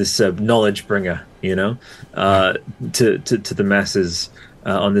 you're this knowledge bringer, to the masses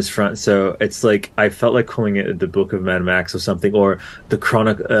on this front. So it's like I felt like calling it the Book of Mad Max or something, or the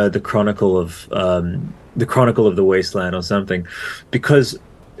Chronicle of the Wasteland or something, because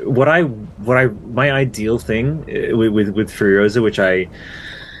my ideal thing with Furiosa, which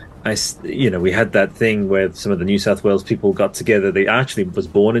we had that thing where some of the New South Wales people got together. They actually was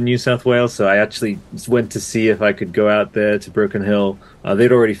born in New South Wales, so I actually went to see if I could go out there to Broken Hill.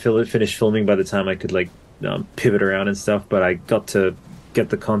 They'd already finished filming by the time I could pivot around and stuff, but I got to get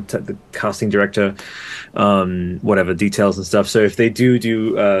the casting director, whatever details and stuff. So if they do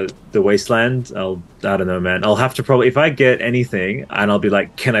the Wasteland, I don't know, man. I'll have to probably, if I get anything, and I'll be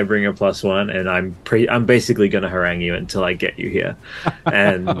like, can I bring a +1? And I'm basically gonna harangue you until I get you here,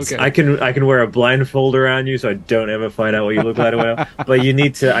 and Okay. I can wear a blindfold around you so I don't ever find out what you look like. But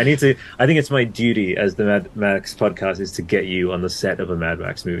I think it's my duty as the Mad Max podcast is to get you on the set of a Mad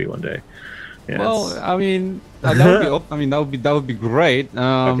Max movie one day. Yeah, Well, I mean, that would be great.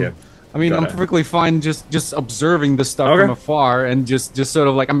 Okay. I mean, I'm Got it. perfectly fine just observing this stuff Okay. from afar and just sort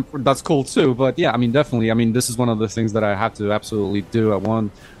of like that's cool too. But yeah, I mean, definitely. I mean, this is one of the things that I have to absolutely do at one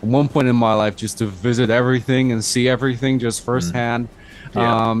point in my life, just to visit everything and see everything just firsthand.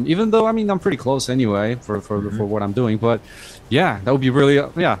 Yeah. Even though I mean I'm pretty close anyway for what I'm doing, but yeah, that would be really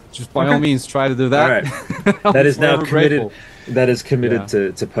just by all means try to do that. All right. That is now Forever committed. grateful. That is committed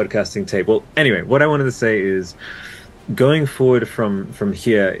to podcasting tape. Well, anyway, what I wanted to say is going forward from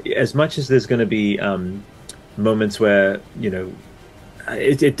here, as much as there's going to be moments where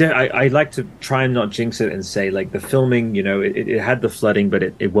I like to try and not jinx it and say like the filming, it had the flooding, but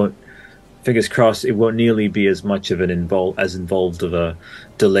it won't. Fingers crossed, it won't nearly be as much of an involved of a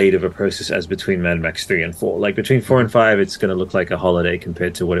delayed of a process as between Mad Max 3 and 4. Like between 4 and 5, it's going to look like a holiday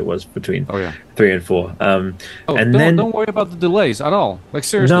compared to what it was between 3 and 4. Don't worry about the delays at all. Like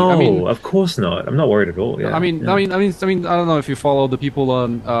seriously, No, I mean, of course not. I'm not worried at all. Yeah, I mean, yeah. I don't know if you follow the people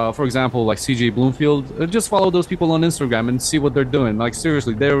on, for example, like CJ Bloomfield. Just follow those people on Instagram and see what they're doing. Like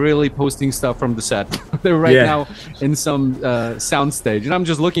seriously, they're really posting stuff from the set. They're right Yeah. now in some sound stage, and I'm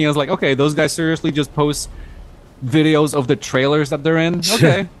just looking. I was like, okay, those guys seriously just post videos of the trailers that they're in.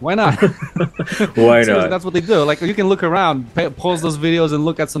 Okay, why not? Why Seriously, not? that's what they do. Like you can look around, pause those videos, and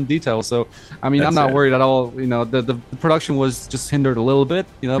look at some details. So I mean, I'm That's not it. worried at all. The production was just hindered a little bit,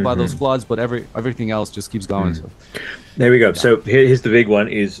 by Mm-hmm. those floods, but everything else just keeps going. So There we go. So here's the big one: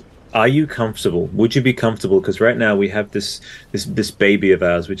 is are you comfortable? Would you be comfortable? Because right now we have this baby of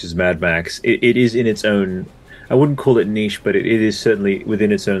ours, which is Mad Max. It is in its own. I wouldn't call it niche, but it is certainly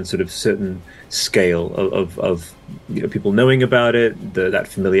within its own sort of certain scale of people knowing about it, that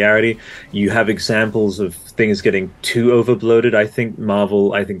familiarity. You have examples of things getting too overbloated. I think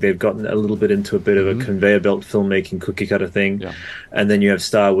they've gotten a little bit into a bit of a conveyor belt filmmaking cookie cutter thing. Yeah. And then you have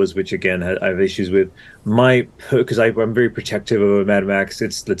Star Wars, which again I have issues with. Because I'm very protective of Mad Max.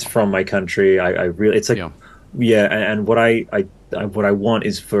 It's from my country. I really, it's like, and what I want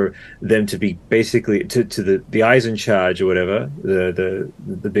is for them to be basically to the eyes in charge or whatever,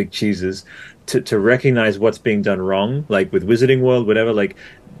 the big cheeses, to recognize what's being done wrong, like with Wizarding World, whatever. Like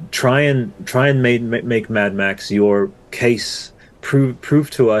try and make Mad Max your case. Prove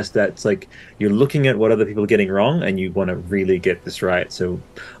to us that it's like you're looking at what other people are getting wrong and you want to really get this right. So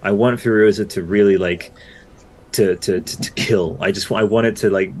I want Furiosa to really like to kill. I want it to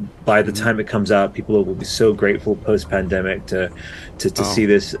like by the time it comes out, people will be so grateful post pandemic to see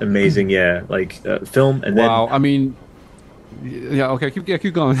this amazing film. And wow, I mean, yeah, okay,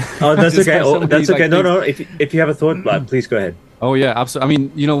 keep going. oh that's Just okay. have so Oh, many, that's okay. like, No, things. if you have a thought, please go ahead. Oh yeah, absolutely. I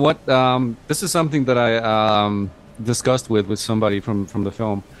mean, you know what? This is something that I discussed with somebody from the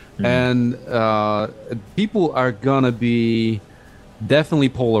film, and people are gonna be definitely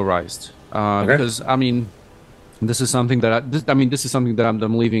polarized Okay. because I mean, This is something that this is something that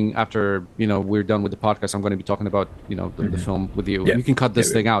I'm leaving after we're done with the podcast. I'm going to be talking about the film with you. Yeah. You can cut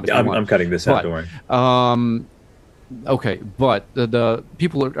this thing out if you want. I'm cutting this out. Don't worry. Okay, but the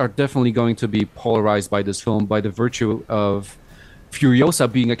people are definitely going to be polarized by this film by the virtue of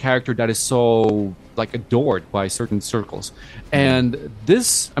Furiosa being a character that is so like adored by certain circles, and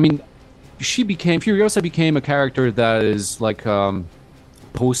Furiosa became a character that is like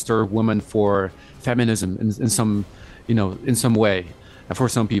poster woman for feminism in some way for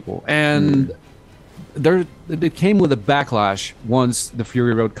some people, and it came with a backlash once the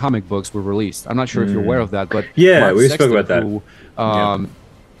Fury Road comic books were released. I'm not sure if you're aware of that, but Mark we Sexton, spoke about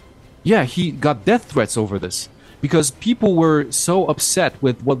that. He got death threats over this because people were so upset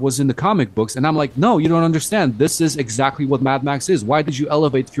with what was in the comic books, and I'm like, no, you don't understand. This is exactly what Mad Max is. Why did you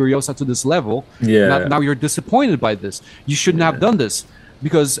elevate Furiosa to this level? Now you're disappointed by this. You shouldn't have done this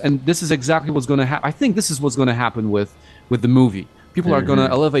and this is exactly what's going to happen. I think this is what's going to happen with the movie. People are going to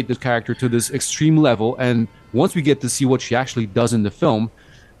elevate this character to this extreme level, and once we get to see what she actually does in the film,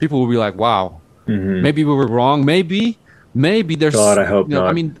 people will be like, wow, maybe we were wrong. Maybe there's... God, I hope not.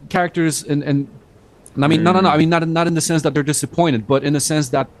 I mean, characters and I mean, no. I mean, not in the sense that they're disappointed, but in the sense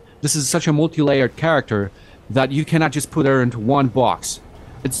that this is such a multi-layered character that you cannot just put her into one box.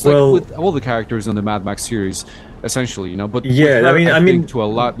 It's like with all the characters in the Mad Max series, essentially, But yeah, her, I mean, to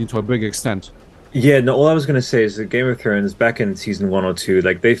a big extent. Yeah, no, all I was going to say is that Game of Thrones, back in season 1 or 2,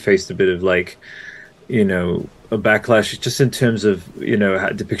 like, they faced a bit of, like, a backlash just in terms of,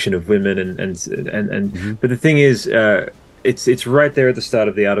 depiction of women but the thing is, it's right there at the start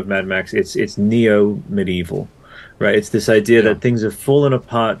of the Art of Mad Max. It's neo-medieval, right? It's this idea that things have fallen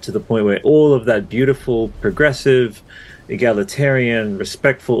apart to the point where all of that beautiful, progressive, egalitarian,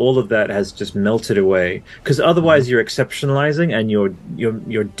 respectful, all of that has just melted away, because otherwise you're exceptionalizing and you're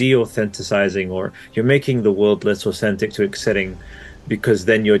de-authenticizing, or you're making the world less authentic to its setting, because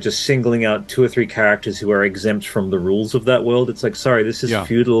then you're just singling out 2 or 3 characters who are exempt from the rules of that world. It's like, sorry, this is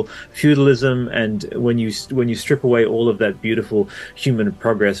feudalism, and when you strip away all of that beautiful human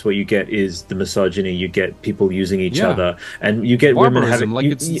progress, what you get is the misogyny. You get people using each other, and you get women having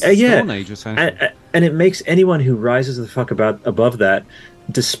it's Stone Age, essentially. And it makes anyone who rises the fuck above that,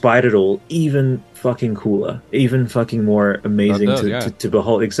 despite it all, even fucking cooler, even fucking more amazing to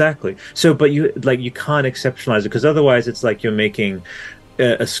behold. Exactly. So, but you can't exceptionalize it, because otherwise it's like you're making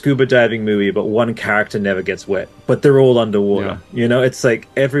a scuba diving movie, but one character never gets wet, but they're all underwater. It's like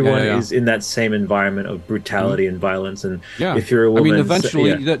everyone is in that same environment of brutality and violence. And if you're a woman,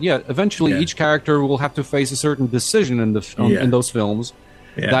 eventually each character will have to face a certain decision in those films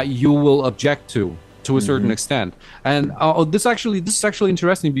that you will object to a certain extent. And this is actually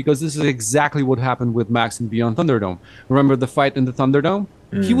interesting, because this is exactly what happened with Max in Beyond Thunderdome. Remember the fight in the Thunderdome?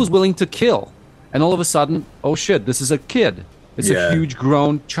 He was willing to kill, and all of a sudden, oh shit, this is a kid. It's a huge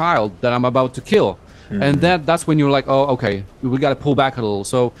grown child that I'm about to kill. And that's when you're like, oh, okay, we got to pull back a little.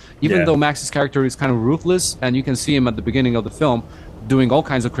 So even though Max's character is kind of ruthless, and you can see him at the beginning of the film doing all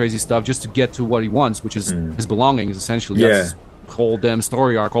kinds of crazy stuff just to get to what he wants, which is his belongings, essentially. That's his whole damn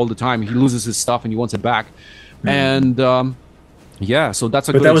story arc all the time. He loses his stuff and he wants it back. And so that's a good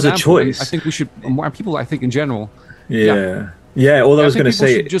example. But that was a choice. I think we should, more people, I think in general. All I was going to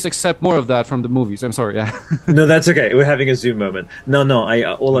say, should just accept more of that from the movies. I'm sorry. No, that's okay. We're having a Zoom moment. No.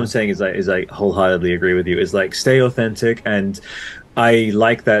 All I'm saying is I wholeheartedly agree with you. Is like, stay authentic, and I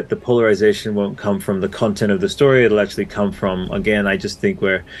like that the polarization won't come from the content of the story. It'll actually come from, again, I just think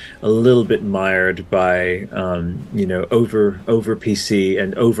we're a little bit mired by over PC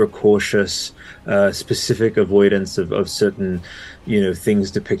and over cautious specific avoidance of certain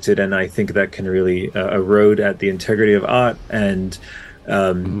things depicted, and I think that can really erode at the integrity of art. And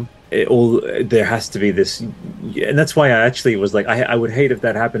there has to be this, and that's why I actually was like, I would hate if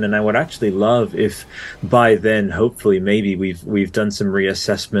that happened, and I would actually love if by then, hopefully, maybe we've done some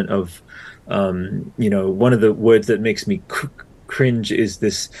reassessment of one of the words that makes me cringe is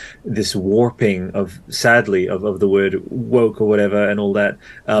this warping of, sadly, of the word woke or whatever and all that.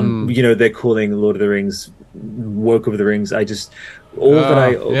 They're calling Lord of the Rings woke of the Rings. I just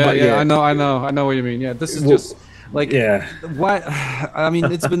I know what you mean. Yeah, this is just like what I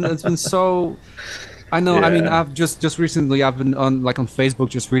mean. It's been so. I know. I mean, I've just recently I've been on Facebook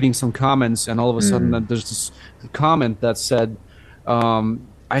just reading some comments, and all of a sudden there's this comment that said,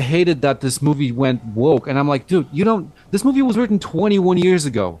 I hated that this movie went woke, and I'm like, dude, this movie was written 21 years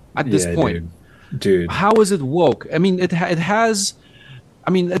ago at this point. Dude. How is it woke? I mean, it has. I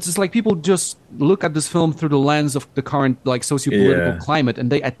mean, it's just like people just look at this film through the lens of the current socio-political climate,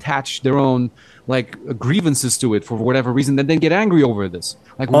 and they attach their own grievances to it for whatever reason, and then get angry over this.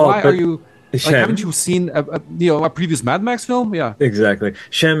 Like, why are you? Like, haven't Shem, you seen a previous Mad Max film? Yeah, exactly.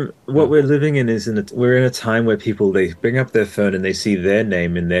 Shem, what yeah, we're living in is we're in a time where people they bring up their phone and they see their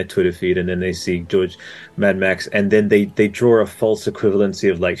name in their Twitter feed, and then they see George Mad Max, and then they draw a false equivalency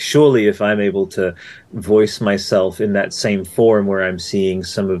of like, surely if I'm able to voice myself in that same forum where I'm seeing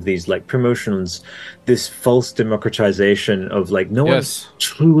some of these like promotions, this false democratization of like yes,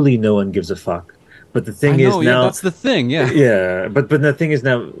 no one gives a fuck. But the I thing is know. Yeah, now that's the thing. Yeah, yeah, but the thing is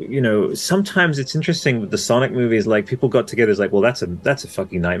now, sometimes it's interesting with the Sonic movies. Like people got together, it's like, well, that's a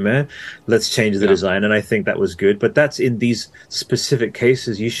fucking nightmare. Let's change the yeah, design, and I think that was good. But that's in these specific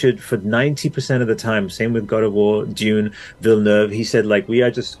cases. You should, for 90% of the time. Same with God of War, Dune, Villeneuve. He said like we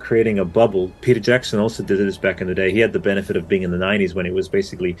are just creating a bubble. Peter Jackson also did this back in the day. He had the benefit of being in the 90s when it was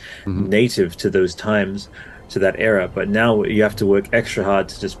basically hmm, native to those times, to that era. But now you have to work extra hard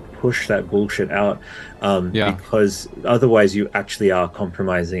to just push that bullshit out, yeah, because otherwise you actually are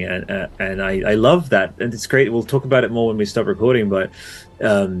compromising. And I love that, and it's great. We'll talk about it more when we stop recording, but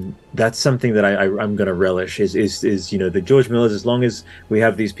that's something that I'm going to relish is the George Millers. As long as we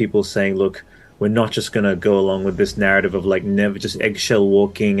have these people saying, look, we're not just going to go along with this narrative of like never just eggshell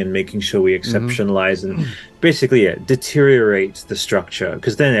walking and making sure we hmm, exceptionalize and basically deteriorate the structure,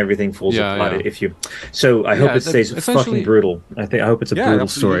 because then everything falls yeah, apart yeah. if you. So I hope Yeah, it stays fucking essentially, brutal. I hope it's a yeah, brutal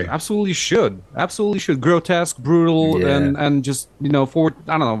story. absolutely should, grotesque, brutal, Yeah, and just forward.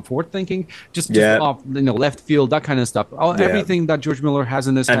 I don't know, forward thinking, just yeah, off, left field, that kind of stuff. yeah, Everything that George Miller has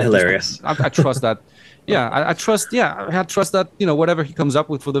in his and head, just hilarious. I trust that. Yeah, I trust. Yeah, I trust that whatever he comes up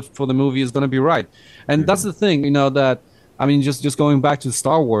with for the movie is going to be right. And that's Mhm. the thing, that I mean, just going back to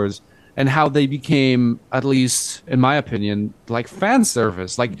Star Wars and how they became, at least in my opinion, like fan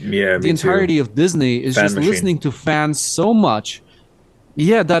service. Like Yeah, the me too. entirety of Disney is Fan just machine. listening to fans so much,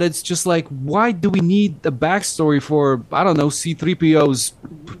 yeah, that it's just like, why do we need a backstory for, I don't know, C3PO's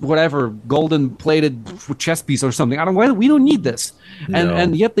whatever golden plated chess piece or something? I don't. We don't need this,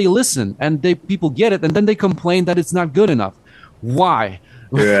 and No. yet they listen and people get it, and then they complain that it's not good enough. Why?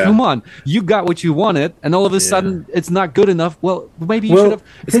 Yeah. Come on, you got what you wanted, and all of a Yeah. sudden it's not good enough. Well, maybe you should Well, have.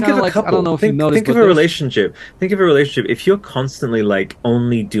 It's think kind of of a like, I don't couple. know if you noticed, Think of but a there's relationship. Think of a relationship. If you're constantly like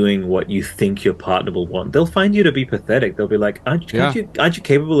only doing what you think your partner will want, they'll find you to be pathetic. They'll be like, yeah, aren't you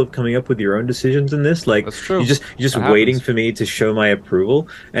capable of coming up with your own decisions in this? Like that's true. you're just That waiting happens. for me to show my approval,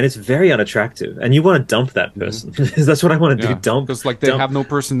 and it's very unattractive. And you want to dump that Hmm. person. That's what I want to do. Yeah, because like they Dump. have no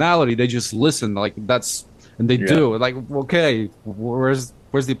personality. They just listen. Like that's and they Yeah. do. Like, okay, where's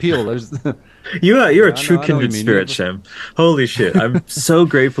the appeal? There's You're a yeah, true I know what you kindred mean. spirit, Shem. Holy shit! I'm so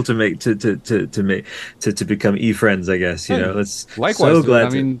grateful to make to make to become e-friends. I guess Hey, it's likewise, so dude. I glad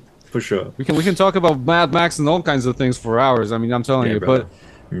to, mean, for sure. we can talk about Mad Max and all kinds of things for hours. I mean, I'm telling Yeah, you. brother.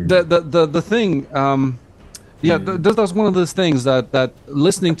 But Mm. the thing, yeah, that's one of those things that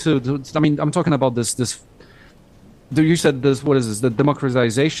listening to. I mean, I'm talking about this. You said this. What is this? The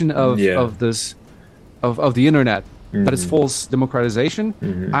democratization Yeah. of this of the internet. That it's Hmm. false democratization.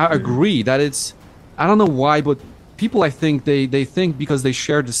 Hmm. I agree that it's. I don't know why, but people, I think they think because they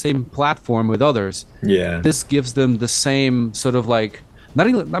share the same platform with others, Yeah. this gives them the same sort of like, not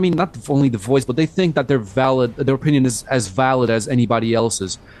even, I mean, not only the voice, but they think that their opinion is as valid as anybody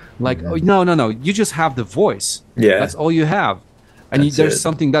else's. Like, oh, no, you just have the voice. Yeah. That's all you have, and That's there's it.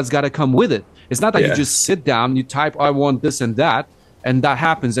 something that's got to come with it. It's not that you Yeah. just sit down, you type, I want this and that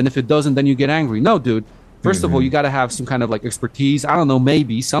happens, and if it doesn't, then you get angry. No, dude. First of all, you got to have some kind of like expertise. I don't know,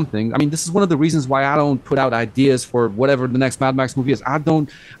 maybe something. I mean, this is one of the reasons why I don't put out ideas for whatever the next Mad Max movie is. I don't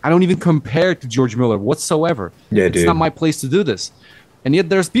even compare it to George Miller whatsoever. Yeah, It's not dude. my place to do this. And yet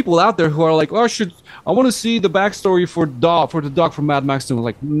there's people out there who are like, oh, I want to see the backstory for the dog from Mad Max 2. I'm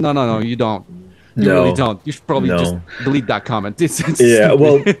like, no, you don't. You really No. don't. You should probably just No. delete that comment. It's Yeah. stupid.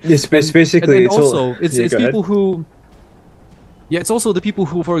 Well, it's basically And it's also all. it's Yeah, it's go ahead. people who, yeah, it's also the people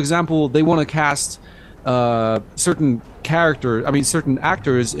who, for example, they want to cast certain certain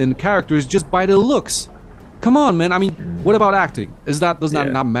actors in characters just by the looks. Come on, man. I mean, what about acting? Does that Yeah.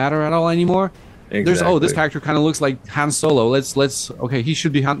 not matter at all anymore? There's, oh, this Exactly. character kind of looks like Han Solo. Let's okay, he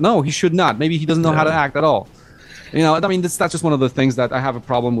should be Han. No, he should not. Maybe he doesn't know how to No. act at all. I mean, that's just one of the things that I have a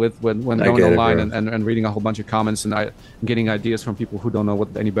problem with when I going get it, online bro. and reading a whole bunch of comments and getting ideas from people who don't know what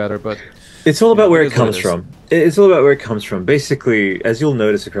any better. But It's all about where it is what comes is. from. It's all about where it comes from. Basically, as you'll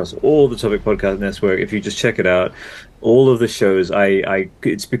notice across all the Topic Podcast Network, if you just check it out, all of the shows,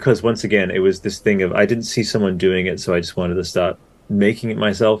 it's because once again, it was this thing of I didn't see someone doing it, so I just wanted to start making it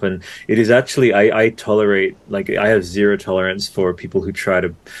myself. And it is actually I tolerate, like, I have zero tolerance for people who try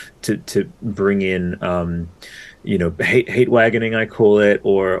to bring in hate wagoning, I call it,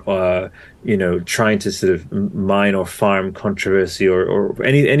 or trying to sort of mine or farm controversy, or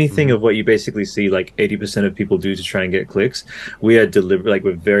anything of what you basically see like 80% of people do to try and get clicks. We are deliberate, like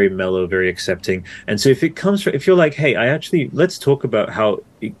we're very mellow, very accepting. And so if you're like, hey, let's talk about how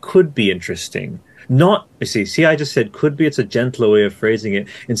it could be interesting. Not, see, I just said could be. It's a gentler way of phrasing it.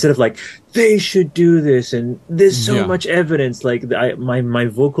 Instead of like, they should do this, and there's so much evidence. Like, my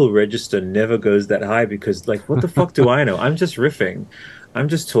vocal register never goes that high because, like, what the fuck do I know? I'm just riffing. I'm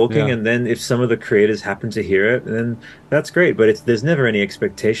just talking, and then if some of the creators happen to hear it, then that's great. But there's never any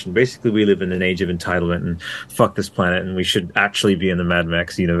expectation. Basically, we live in an age of entitlement, and fuck this planet, and we should actually be in the Mad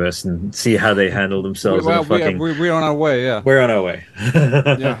Max universe and see how they handle themselves. We're on our way. Yeah, we're on our way.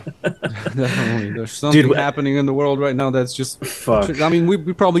 Yeah, definitely. There's something happening in the world right now that's just fuck. I mean,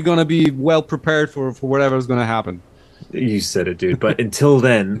 we're probably gonna be well prepared for whatever's gonna happen. You said it, dude. But until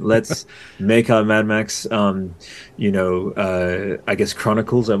then, let's make our Mad Max, I guess,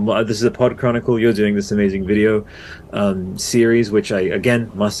 chronicles. This is a pod chronicle. You're doing this amazing video series, which I,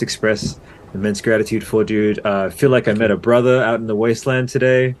 again, must express immense gratitude for, dude. I feel like I met a brother out in the Wasteland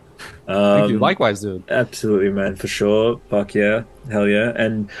today. Thank you. Likewise, dude. Absolutely, man, for sure. Fuck yeah. Hell yeah.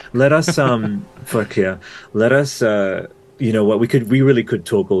 And let us, fuck yeah. Let us, we really could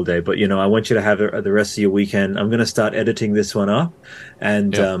talk all day, but I want you to have the rest of your weekend. I'm going to start editing this one up,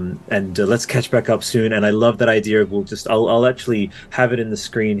 and let's catch back up soon. And I love that idea of I'll actually have it in the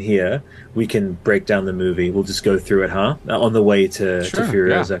screen here. We can break down the movie. We'll just go through it, on the way to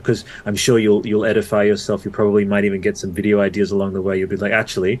Furiosa, because I'm sure you'll edify yourself. You probably might even get some video ideas along the way. You'll be like,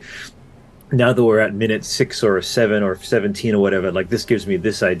 actually, now that we're at minute 6 or 7 or 17 or whatever, like this gives me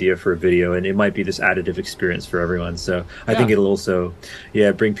this idea for a video, and it might be this additive experience for everyone. So I think it'll also,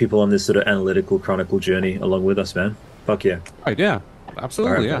 bring people on this sort of analytical chronicle journey along with us, man. Fuck yeah. Right, yeah.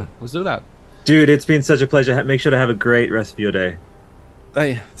 Absolutely, right, let's do that. Dude, it's been such a pleasure. Make sure to have a great rest of your day.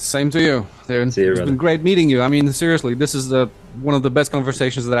 Hey, same to you. It's brother. Been great meeting you. I mean, seriously, this is one of the best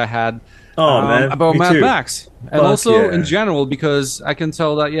conversations that I had man, about Mad Max. And also yeah. in general, because I can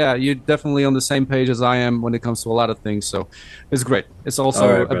tell that, you're definitely on the same page as I am when it comes to a lot of things. So it's great. It's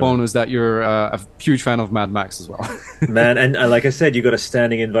also a bonus that you're a huge fan of Mad Max as well. Man, and like I said, you got a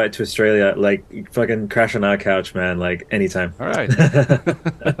standing invite to Australia. Like, fucking crash on our couch, man. Like, anytime. All right.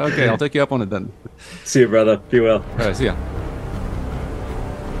 Okay, I'll take you up on it then. See you, brother. Be well. All right, see ya.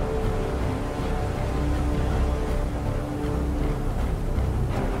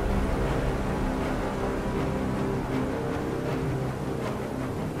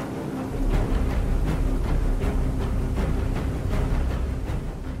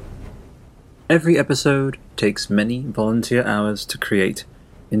 Every episode takes many volunteer hours to create.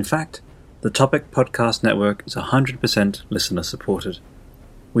 In fact, the Topic Podcast Network is 100% listener supported.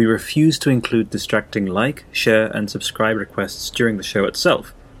 We refuse to include distracting like, share, and subscribe requests during the show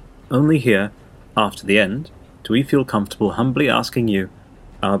itself. Only here, after the end, do we feel comfortable humbly asking you,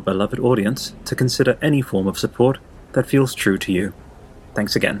 our beloved audience, to consider any form of support that feels true to you.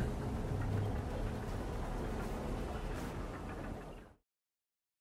 Thanks again.